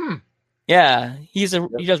 Yeah, he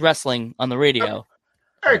does wrestling on the radio.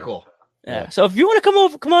 Very cool. Yeah. So if you want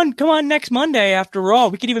to come on next Monday after Raw.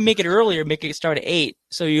 We could even make it earlier, make it start at 8,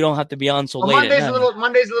 so you don't have to be on so late.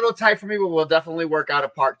 Monday's a little tight for me, but we'll definitely work out a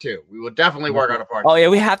part 2. We will definitely work out a part 2. Oh yeah,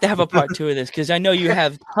 we have to have a part 2 of this because I know you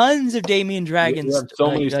have tons of Damien Dragons. You have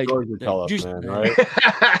so many stories to tell us, man. Right?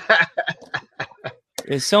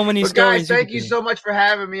 There's so many stories. Guys, thank you so much for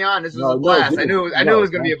having me on. This was a blast. I knew it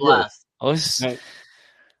was going to be a blast.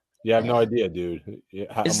 You have no idea, dude.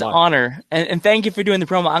 It's an honor. And thank you for doing the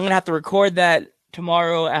promo. I'm going to have to record that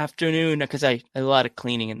tomorrow afternoon because I have a lot of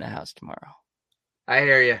cleaning in the house tomorrow. I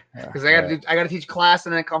hear you. Because I got to teach class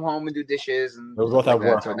and then come home and do dishes. And we both have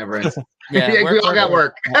work. So it never ends. Yeah, we all got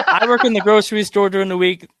work. I work in the grocery store during the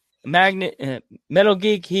week. Metal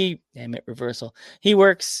Geek, he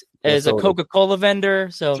works as a Coca-Cola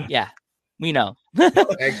vendor. So, yeah, we know.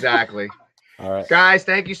 Exactly. All right, guys,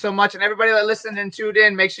 thank you so much. And everybody that listened and tuned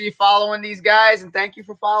in, make sure you're following these guys. And thank you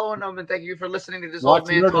for following them. And thank you for listening to this old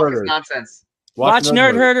man talk his nonsense. Watch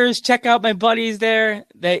Nerd Herders. Check out my buddies there.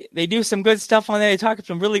 They do some good stuff on there. They talk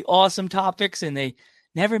some really awesome topics, and they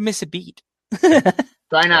never miss a beat.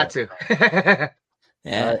 Try not to.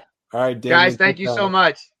 Yeah. All right, Damien, guys, thank you so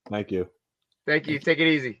much. Thank you. Thank you. Take it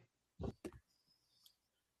easy.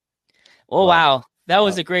 Oh, wow. That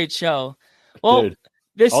was a great show. Well, dude.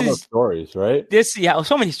 Those stories, right?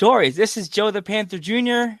 So many stories. This is Joe the Panther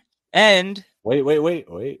Jr. and wait.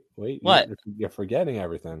 What? You're forgetting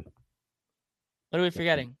everything. What are we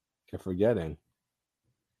forgetting? You're forgetting.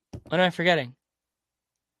 What am I forgetting?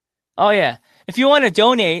 Oh yeah. If you want to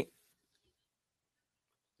donate,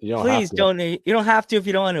 please donate. You don't have to if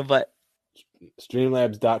you don't want to, but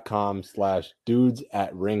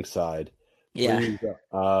streamlabs.com/dudes@ringside. Yeah. Please,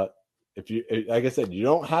 if you, like I said, you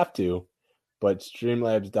don't have to. But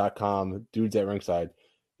streamlabs.com, dudes at ringside.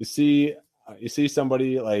 You see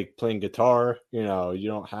somebody like playing guitar, you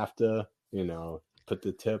don't have to, put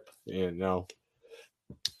the tip, it's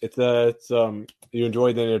you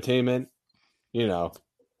enjoy the entertainment, Thank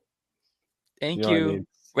you. I mean?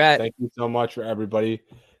 Thank you so much for everybody.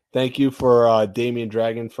 Thank you for Damien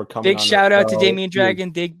Dragon for coming. Big shout out to Damien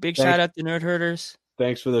Dragon. Big shout out to Nerd Herders.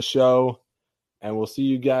 Thanks for the show, and we'll see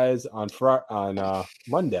you guys on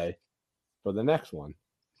Monday for the next one.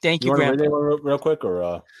 Thank you, Grandpa. Want to read it real quick,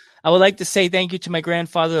 or I would like to say thank you to my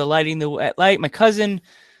grandfather, lighting the light. My cousin,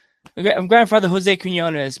 my grandfather Jose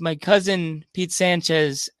Quinones, my cousin Pete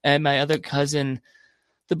Sanchez, and my other cousin,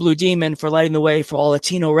 the Blue Demon, for lighting the way for all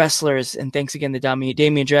Latino wrestlers. And thanks again to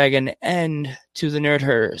Damian Dragon and to the Nerd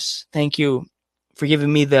Herders. Thank you for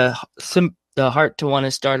giving me the heart to want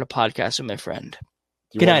to start a podcast with my friend.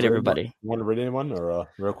 Good night, everybody. You want to read anyone, or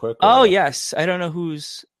real quick? Oh yes, I don't know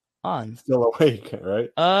who's on. Still awake, right?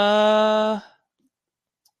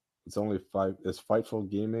 It's only 5. It's Fightful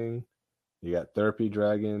Gaming. You got Therapy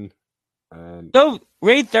Dragon, and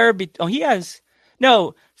Raid Therapy. Oh, he has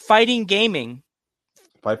Fighting Gaming.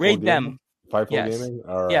 Fightful Raid Gaming? them. Fightful Gaming.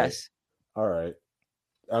 All right. Yes. All right.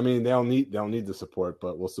 I mean, they'll need the support,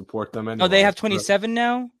 but we'll support them anyway. Oh, they have 27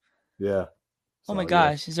 now. Yeah. Oh my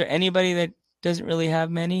gosh, is there anybody that doesn't really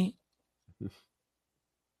have many?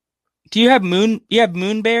 Do you have Moon? You have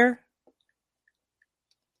Moon Bear?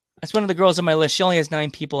 That's one of the girls on my list. She only has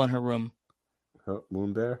 9 people in her room.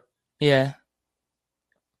 Moon Bear? Yeah.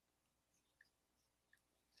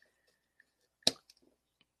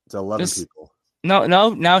 It's 11 people. No.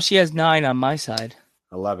 Now she has 9 on my side.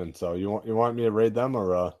 11. So you want me to raid them,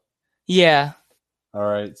 or? Yeah. All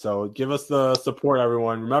right. So give us the support,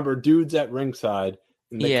 everyone. Remember, dudes at ringside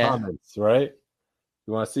in the comments, right?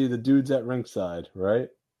 You want to see the dudes at ringside, right?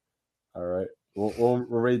 All right. We'll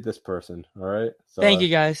raid this person. All right. So, thank you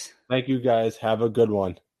guys. Thank you guys. Have a good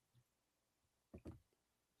one.